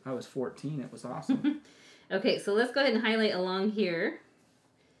cool. I was 14. It was awesome. Okay, so let's go ahead and highlight along here.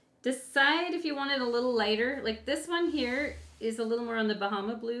 Decide if you want it a little lighter. Like this one here is a little more on the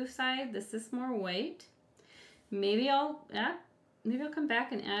Bahama blue side. This is more white. Maybe I'll come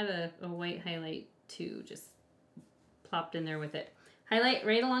back and add a white highlight too, just plopped in there with it. Highlight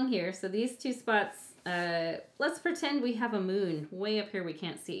right along here. So these two spots, let's pretend we have a moon way up here we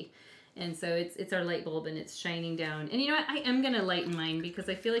can't see. And so it's our light bulb and it's shining down. And you know what? I am going to lighten mine because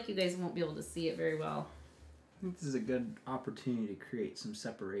I feel like you guys won't be able to see it very well. I think this is a good opportunity to create some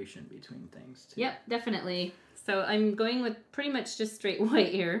separation between things too. Yep, definitely. So I'm going with pretty much just straight white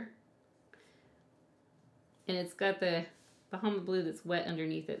here. And it's got the Bahama blue that's wet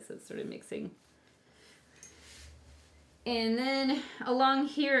underneath it, so it's sort of mixing. And then along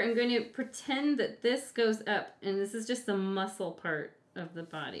here, I'm going to pretend that this goes up, and this is just the muscle part of the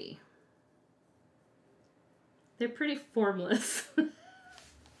body. They're pretty formless.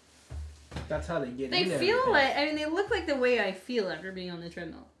 That's how they get They in feel like, I mean, they look like the way I feel after being on the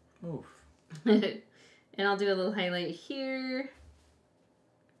treadmill. Oof. And I'll do a little highlight here.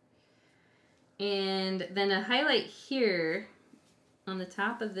 And then a highlight here on the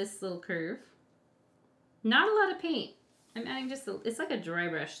top of this little curve. Not a lot of paint. I'm adding just it's like a dry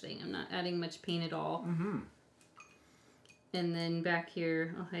brush thing. I'm not adding much paint at all. Mm-hmm. And then back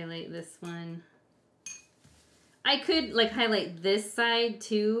here, I'll highlight this one. I could like highlight this side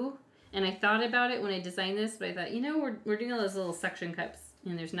too. And I thought about it when I designed this, but I thought, you know, we're doing all those little suction cups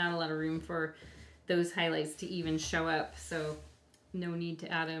and there's not a lot of room for those highlights to even show up. So no need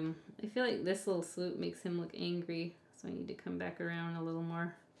to add them. I feel like this little swoop makes him look angry, so I need to come back around a little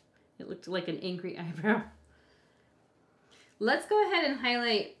more. It looked like an angry eyebrow. Let's go ahead and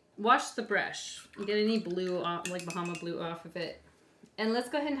highlight, wash the brush, get any blue off, like Bahama blue off of it. And let's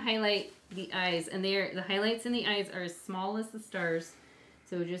go ahead and highlight the eyes. And the highlights in the eyes are as small as the stars.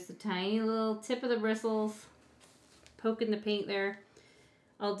 So just a tiny little tip of the bristles, poking the paint there.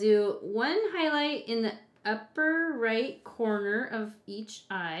 I'll do one highlight in the upper right corner of each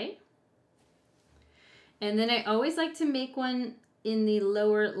eye. And then I always like to make one in the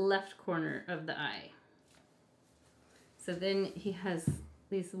lower left corner of the eye. So then he has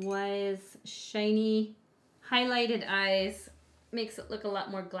these wise, shiny, highlighted eyes. Makes it look a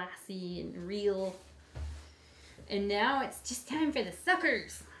lot more glassy and real. And now it's just time for the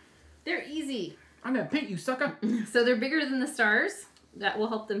suckers. They're easy. I'm gonna paint you, sucker. So they're bigger than the stars. That will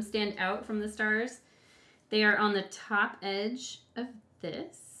help them stand out from the stars. They are on the top edge of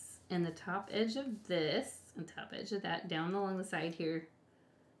this, and the top edge of this, and top edge of that, down along the side here.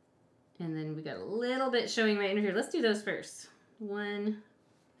 And then we got a little bit showing right under here. Let's do those first. One.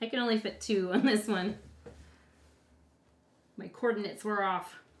 I can only fit two on this one. My coordinates were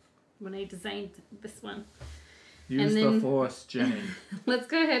off when I designed this one. Use the force, Jenny. Let's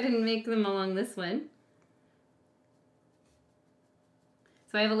go ahead and make them along this one.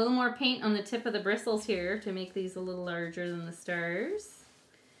 So I have a little more paint on the tip of the bristles here to make these a little larger than the stars.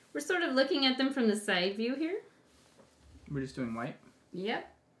 We're sort of looking at them from the side view here. We're just doing white?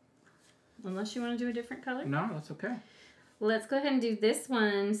 Yep. Unless you want to do a different color. No, that's okay. Let's go ahead and do this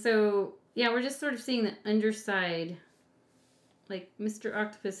one. So, yeah, we're just sort of seeing the underside. Like Mr.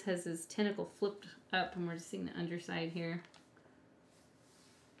 Octopus has his tentacle flipped up and we're just seeing the underside here.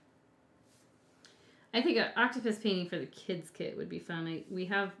 I think an octopus painting for the kids kit would be fun. We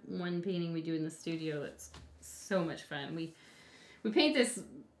have one painting we do in the studio that's so much fun. We paint this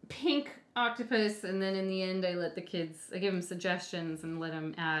pink octopus, and then in the end I give them suggestions and let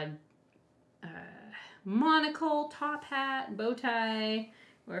them add monocle, top hat, bow tie,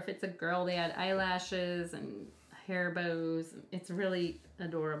 or if it's a girl they add eyelashes and hair bows. It's really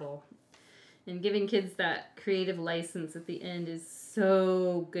adorable. And giving kids that creative license at the end is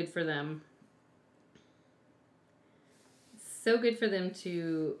so good for them. So good for them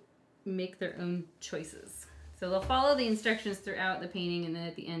to make their own choices. So they'll follow the instructions throughout the painting, and then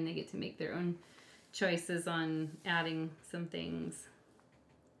at the end they get to make their own choices on adding some things.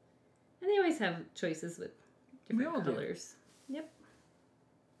 And they always have choices with different colors. Yep.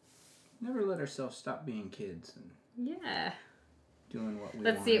 Never let ourselves stop being kids and Yeah. doing what we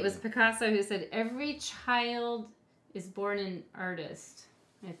Let's want see, it to was do. Picasso who said, every child is born an artist.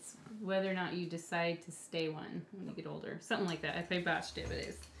 It's whether or not you decide to stay one when you get older. Something like that. I botched it, but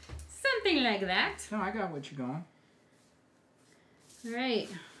it's something like that. No, I got what you're going. All right.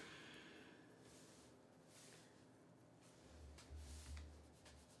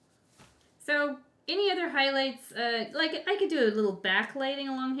 So, any other highlights? Like, I could do a little backlighting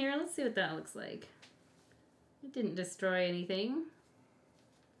along here. Let's see what that looks like. It didn't destroy anything.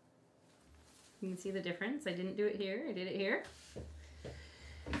 You can see the difference. I didn't do it here. I did it here.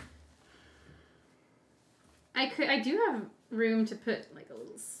 I do have room to put like a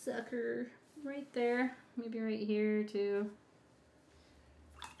little sucker right there. Maybe right here too.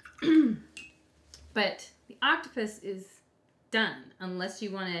 But the octopus is done unless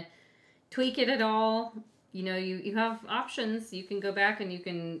you want to tweak it at all. You know, you have options. You can go back and you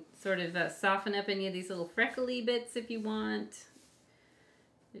can sort of soften up any of these little freckly bits if you want.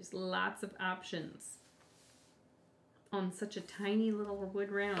 There's lots of options on such a tiny little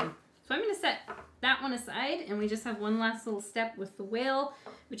wood round. So I'm going to set that one aside, and we just have one last little step with the whale,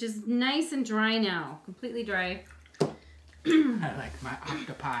 which is nice and dry now. Completely dry. I like my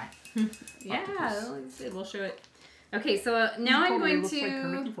octopi. Yeah, that looks good. We'll show it. Okay, so now I'm going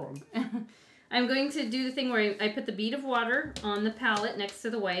to... I'm going to do the thing where I put the bead of water on the palette next to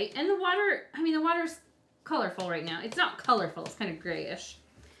the white. And the water, I mean, the water's colorful right now. It's not colorful. It's kind of grayish.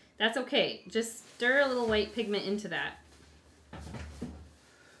 That's okay. Just stir a little white pigment into that.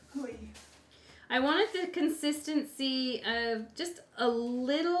 I wanted the consistency of just a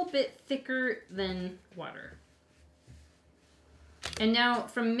little bit thicker than water. And now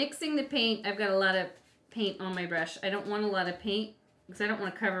from mixing the paint, I've got a lot of paint on my brush. I don't want a lot of paint because I don't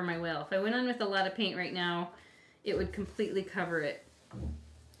want to cover my whale. If I went on with a lot of paint right now, it would completely cover it.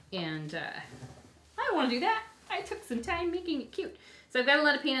 And I don't want to do that. I took some time making it cute. So I've got a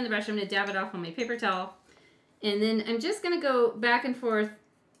lot of paint on the brush. I'm going to dab it off on my paper towel. And then I'm just going to go back and forth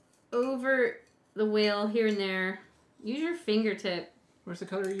over the whale here and there. Use your fingertip. Where's the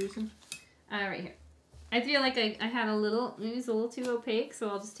color you're using? Right here. I feel like I had a little, maybe it's a little too opaque, so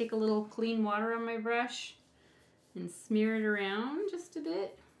I'll just take a little clean water on my brush and smear it around just a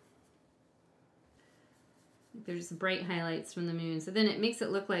bit. There's bright highlights from the moon. So then it makes it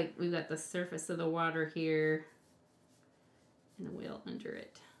look like we've got the surface of the water here and the whale under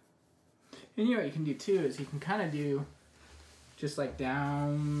it. And you know what you can do too is you can kind of do just like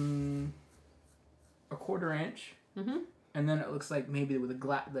down a 1/4 inch. Mm-hmm. And then it looks like maybe with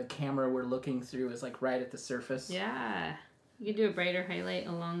the camera we're looking through is like right at the surface. Yeah. You can do a brighter highlight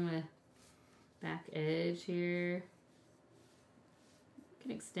along the back edge here. You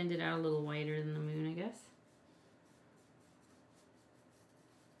can extend it out a little wider than the moon, I guess.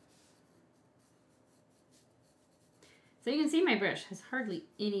 So you can see my brush has hardly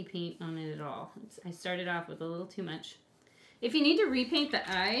any paint on it at all. I started off with a little too much. If you need to repaint the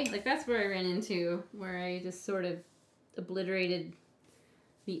eye, like that's where I ran into, where I just sort of obliterated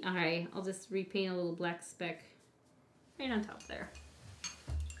the eye. I'll just repaint a little black speck right on top there.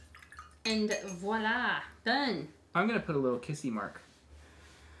 And voila, done. I'm going to put a little kissy mark.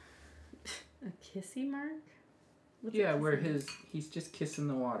 A kissy mark? What's yeah, where he's just kissing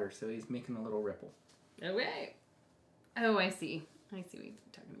the water, so he's making a little ripple. Okay. Oh, I see. I see what you're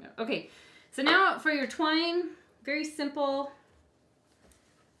talking about. Okay, so now for your twine, very simple.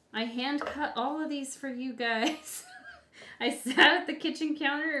 I hand cut all of these for you guys. I sat at the kitchen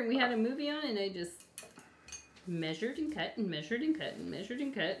counter and we had a movie on and I just measured and cut and measured and cut and measured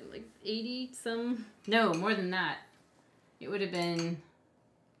and cut. Like 80 some, no, more than that. It would have been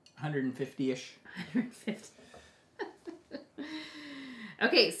 150-ish. 150.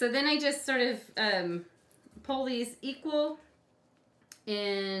 Okay, so then I just sort of pull these equal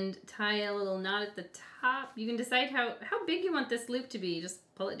and tie a little knot at the top. You can decide how big you want this loop to be. Just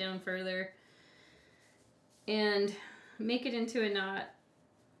pull it down further. and make it into a knot.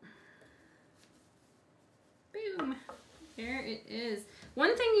 Boom. There it is.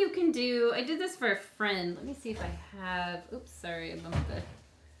 One thing you can do, I did this for a friend. Let me see if I have, oops, sorry, I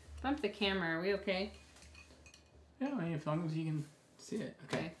bumped the camera. Are we okay? Yeah, I mean, as long as you can see it.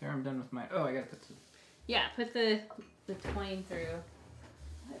 Okay, there I'm done with my, oh, I gotta put some. Yeah, put the twine through.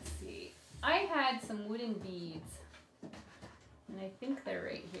 Let's see. I had some wooden beads, and I think they're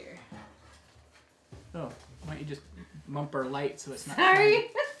right here. Oh, why don't you just bump our light so it's not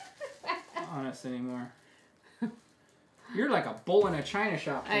Sorry. on us anymore. You're like a bull in a china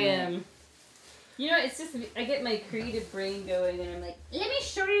shop. I am. You know, it's just, I get my creative brain going, and I'm like, let me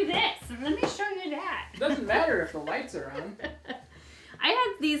show you this, and let me show you that. Doesn't matter if the lights are on. I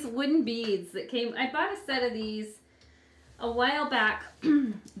had these wooden beads that came, I bought a set of these a while back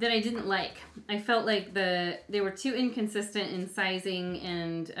that I didn't like. I felt like they were too inconsistent in sizing,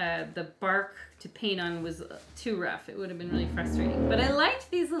 and the bark to paint on was too rough. It would have been really frustrating. But I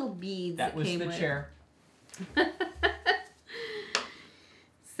liked these little beads that was came the with. chair.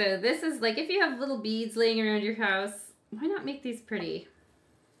 So this is like, if you have little beads laying around your house, why not make these pretty?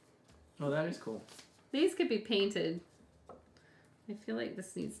 Oh, that is cool. These could be painted. I feel like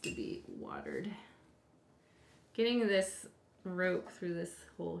this needs to be watered. Getting this rope through this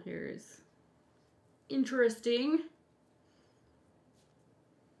hole here is interesting.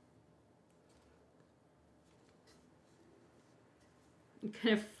 You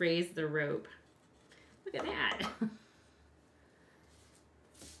kind of phrase the rope. Look at that.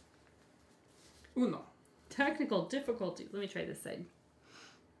 Uno. Technical difficulty. Let me try this side.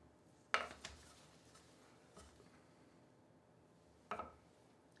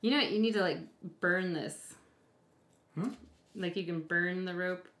 You know, you need to like burn this. Like you can burn the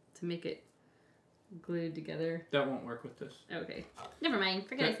rope to make it glued together. That won't work with this. Okay. Never mind.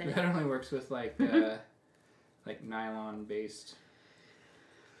 Forget I said it. That only works with like like nylon based.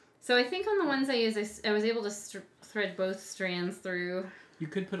 So I think on the ones I use, I was able to thread both strands through. You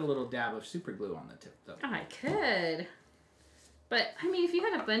could put a little dab of super glue on the tip, though. Oh, I could. But, I mean, if you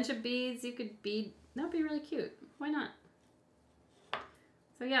had a bunch of beads, you could bead. That would be really cute. Why not?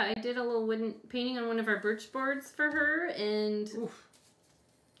 So, yeah, I did a little wooden painting on one of our birch boards for her and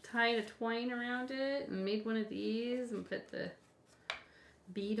tied a twine around it and made one of these and put the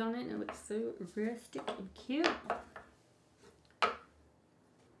bead on it. And it looks so rustic and cute.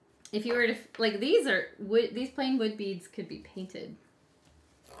 If you were to, like, these plain wood beads could be painted.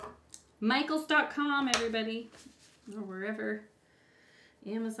 Michaels.com, everybody. Or wherever.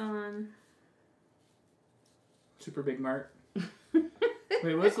 Amazon. Super Big Mart.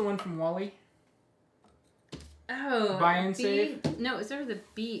 Wait, what's the one from Wally? Oh. Buy and Save? No, it's sort of the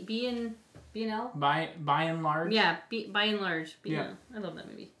B and L. By and Large? Yeah, By and Large. Yeah. I love that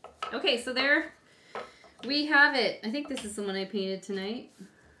movie. Okay, so there we have it. I think this is the one I painted tonight.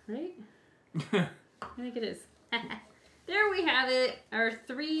 Right? I think it is. There we have it. Our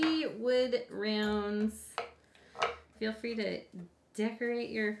 3 wood rounds. Feel free to decorate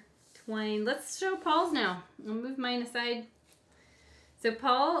your twine. Let's show Paul's now. I'll move mine aside. So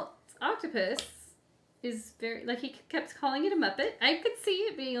Paul's octopus is very, like, he kept calling it a Muppet. I could see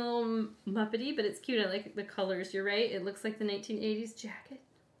it being a little Muppety, but it's cute. I like the colors. You're right. It looks like the 1980s jacket.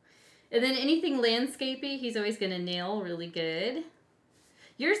 And then anything landscapey, he's always going to nail really good.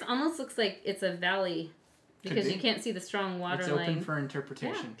 Yours almost looks like it's a valley because you can't see the strong water line. It's open for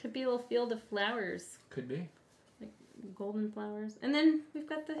interpretation. Yeah, could be a little field of flowers. Could be. Like golden flowers. And then we've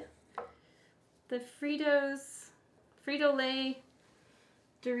got the Frito-Lay.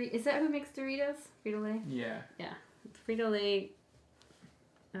 Is that who makes Doritos? Frito-Lay? Yeah. Yeah. Frito-Lay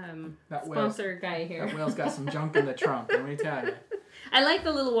that sponsor guy here. That whale's got some junk in the trunk, let me tell you. I like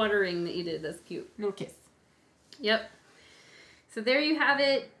the little water ring that you did. That's cute. Little kiss. Yep. So there you have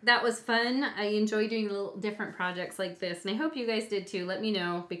it. That was fun. I enjoy doing little different projects like this, and I hope you guys did too. Let me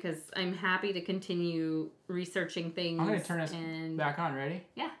know because I'm happy to continue researching things. I'm going to turn us back on. Ready?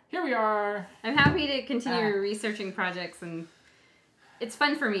 Yeah. Here we are. I'm happy to continue researching projects, and it's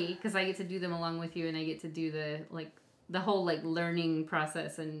fun for me because I get to do them along with you, and I get to do the whole like learning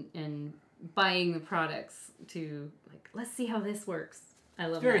process and buying the products to like, let's see how this works. I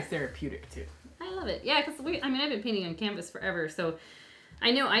love it. Very therapeutic too. I love it. Yeah, because I've been painting on canvas forever, so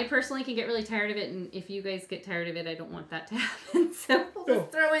I know I personally can get really tired of it, and if you guys get tired of it, I don't want that to happen. So we'll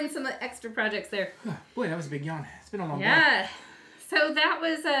just throw in some extra projects there. Boy, that was a big yawn. It's been a long day. Yeah. So that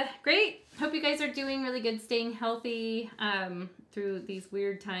was great. Hope you guys are doing really good, staying healthy through these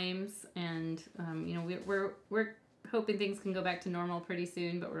weird times, and you know we're hoping things can go back to normal pretty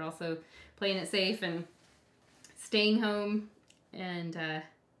soon, but we're also playing it safe and staying home and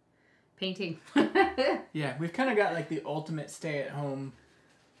Painting. Yeah, we've kind of got like the ultimate stay-at-home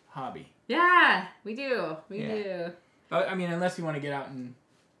hobby. Yeah, we do. We Yeah. do. I mean, unless you want to get out and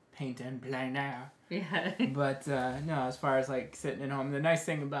paint and play now. Yeah. But no, as far as like sitting at home, the nice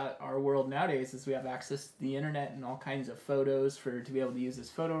thing about our world nowadays is we have access to the internet and all kinds of photos to be able to use as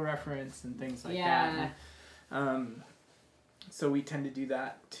photo reference and things like that. So we tend to do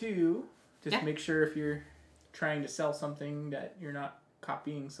that too. Just make sure if you're trying to sell something that you're not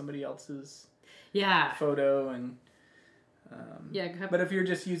copying somebody else's photo and. But if you're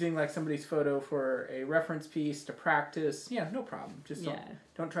just using like somebody's photo for a reference piece to practice, no problem. Just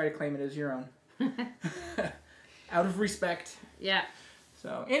don't try to claim it as your own. Out of respect. Yeah.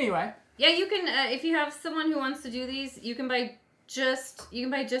 So anyway. Yeah, you can if you have someone who wants to do these, you can buy just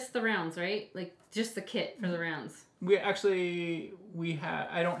the rounds, right? Like just the kit for the rounds.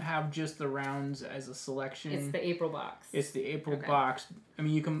 I don't have just the rounds as a selection. It's the April box. It's the April box. I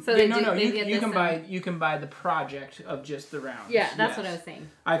mean, you can. So you can buy the project of just the rounds. Yeah, that's what I was saying.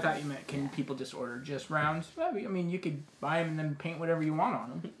 I thought you meant people just order just rounds? Well, I mean, you could buy them and then paint whatever you want on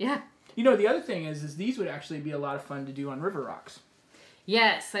them. Yeah. You know, the other thing is these would actually be a lot of fun to do on river rocks.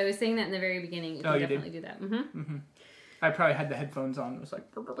 Yes, I was saying that in the very beginning. You can definitely do that. Mm-hmm. Mm-hmm. I probably had the headphones on. It was like...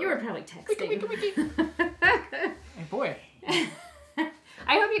 You were probably texting. Hey, boy.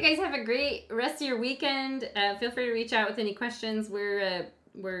 I hope you guys have a great rest of your weekend. Feel free to reach out with any questions.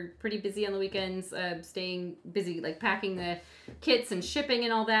 We're pretty busy on the weekends, staying busy, like packing the kits and shipping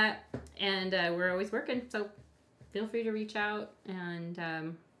and all that. And we're always working, so feel free to reach out.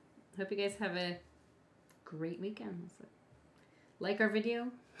 And hope you guys have a great weekend. So, like our video,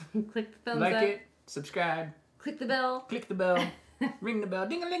 click the thumbs up. Like it, subscribe. Click the bell. Click the bell. Ring the bell.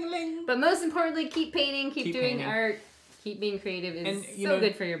 Ding-a-ling-a-ling. But most importantly, keep painting, keep doing art, keep being creative. It's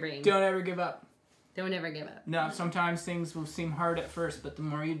good for your brain. Don't ever give up. Don't ever give up. No, sometimes things will seem hard at first, but the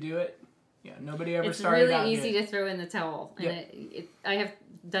more you do it, nobody ever started out It's really easy to throw in the towel. And I have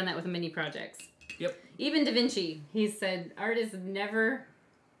done that with many projects. Yep. Even Da Vinci, he said, art is never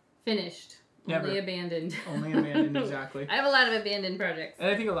finished. Never. Only abandoned. Only abandoned, exactly. I have a lot of abandoned projects. And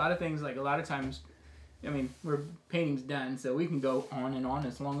I think a lot of things, like a lot of times, I mean, painting's done, so we can go on and on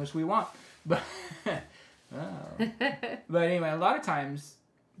as long as we want. But, but anyway, a lot of times,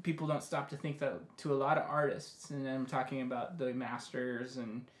 people don't stop to think that to a lot of artists, and I'm talking about the masters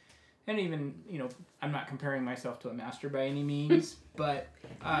and even, I'm not comparing myself to a master by any means, but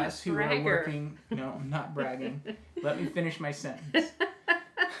us who are working, I'm not bragging. Let me finish my sentence.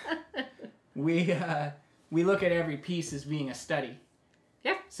 We look at every piece as being a study.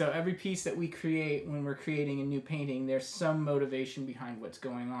 Yeah. So every piece that we create when we're creating a new painting, there's some motivation behind what's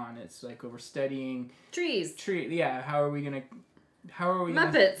going on. It's like we're studying trees. Yeah. How are we gonna?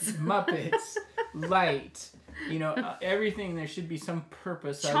 Muppets. Muppets. Light. Everything. There should be some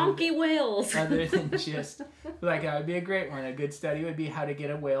purpose. Chunky whales. Other than just like that would be a great one. A good study would be how to get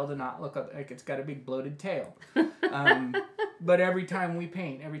a whale to not look like it's got a big bloated tail. But every time we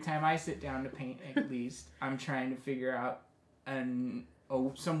paint, every time I sit down to paint, at least I'm trying to figure out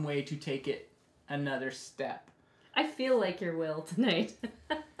some way to take it another step. I feel like your whale tonight.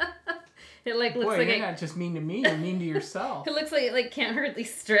 It looks Boy, like you're not just mean to me, you're mean to yourself. It looks like it can't hardly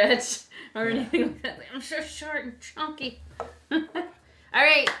stretch or anything like that. I'm so short and chunky. All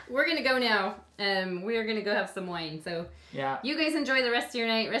right, we're gonna go now. We are gonna go have some wine. So you guys enjoy the rest of your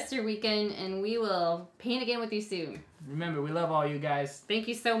night, rest of your weekend, and we will paint again with you soon. Remember, we love all you guys. Thank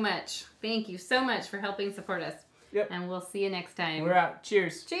you so much. Thank you so much for helping support us. Yep. And we'll see you next time. We're out.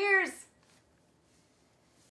 Cheers. Cheers.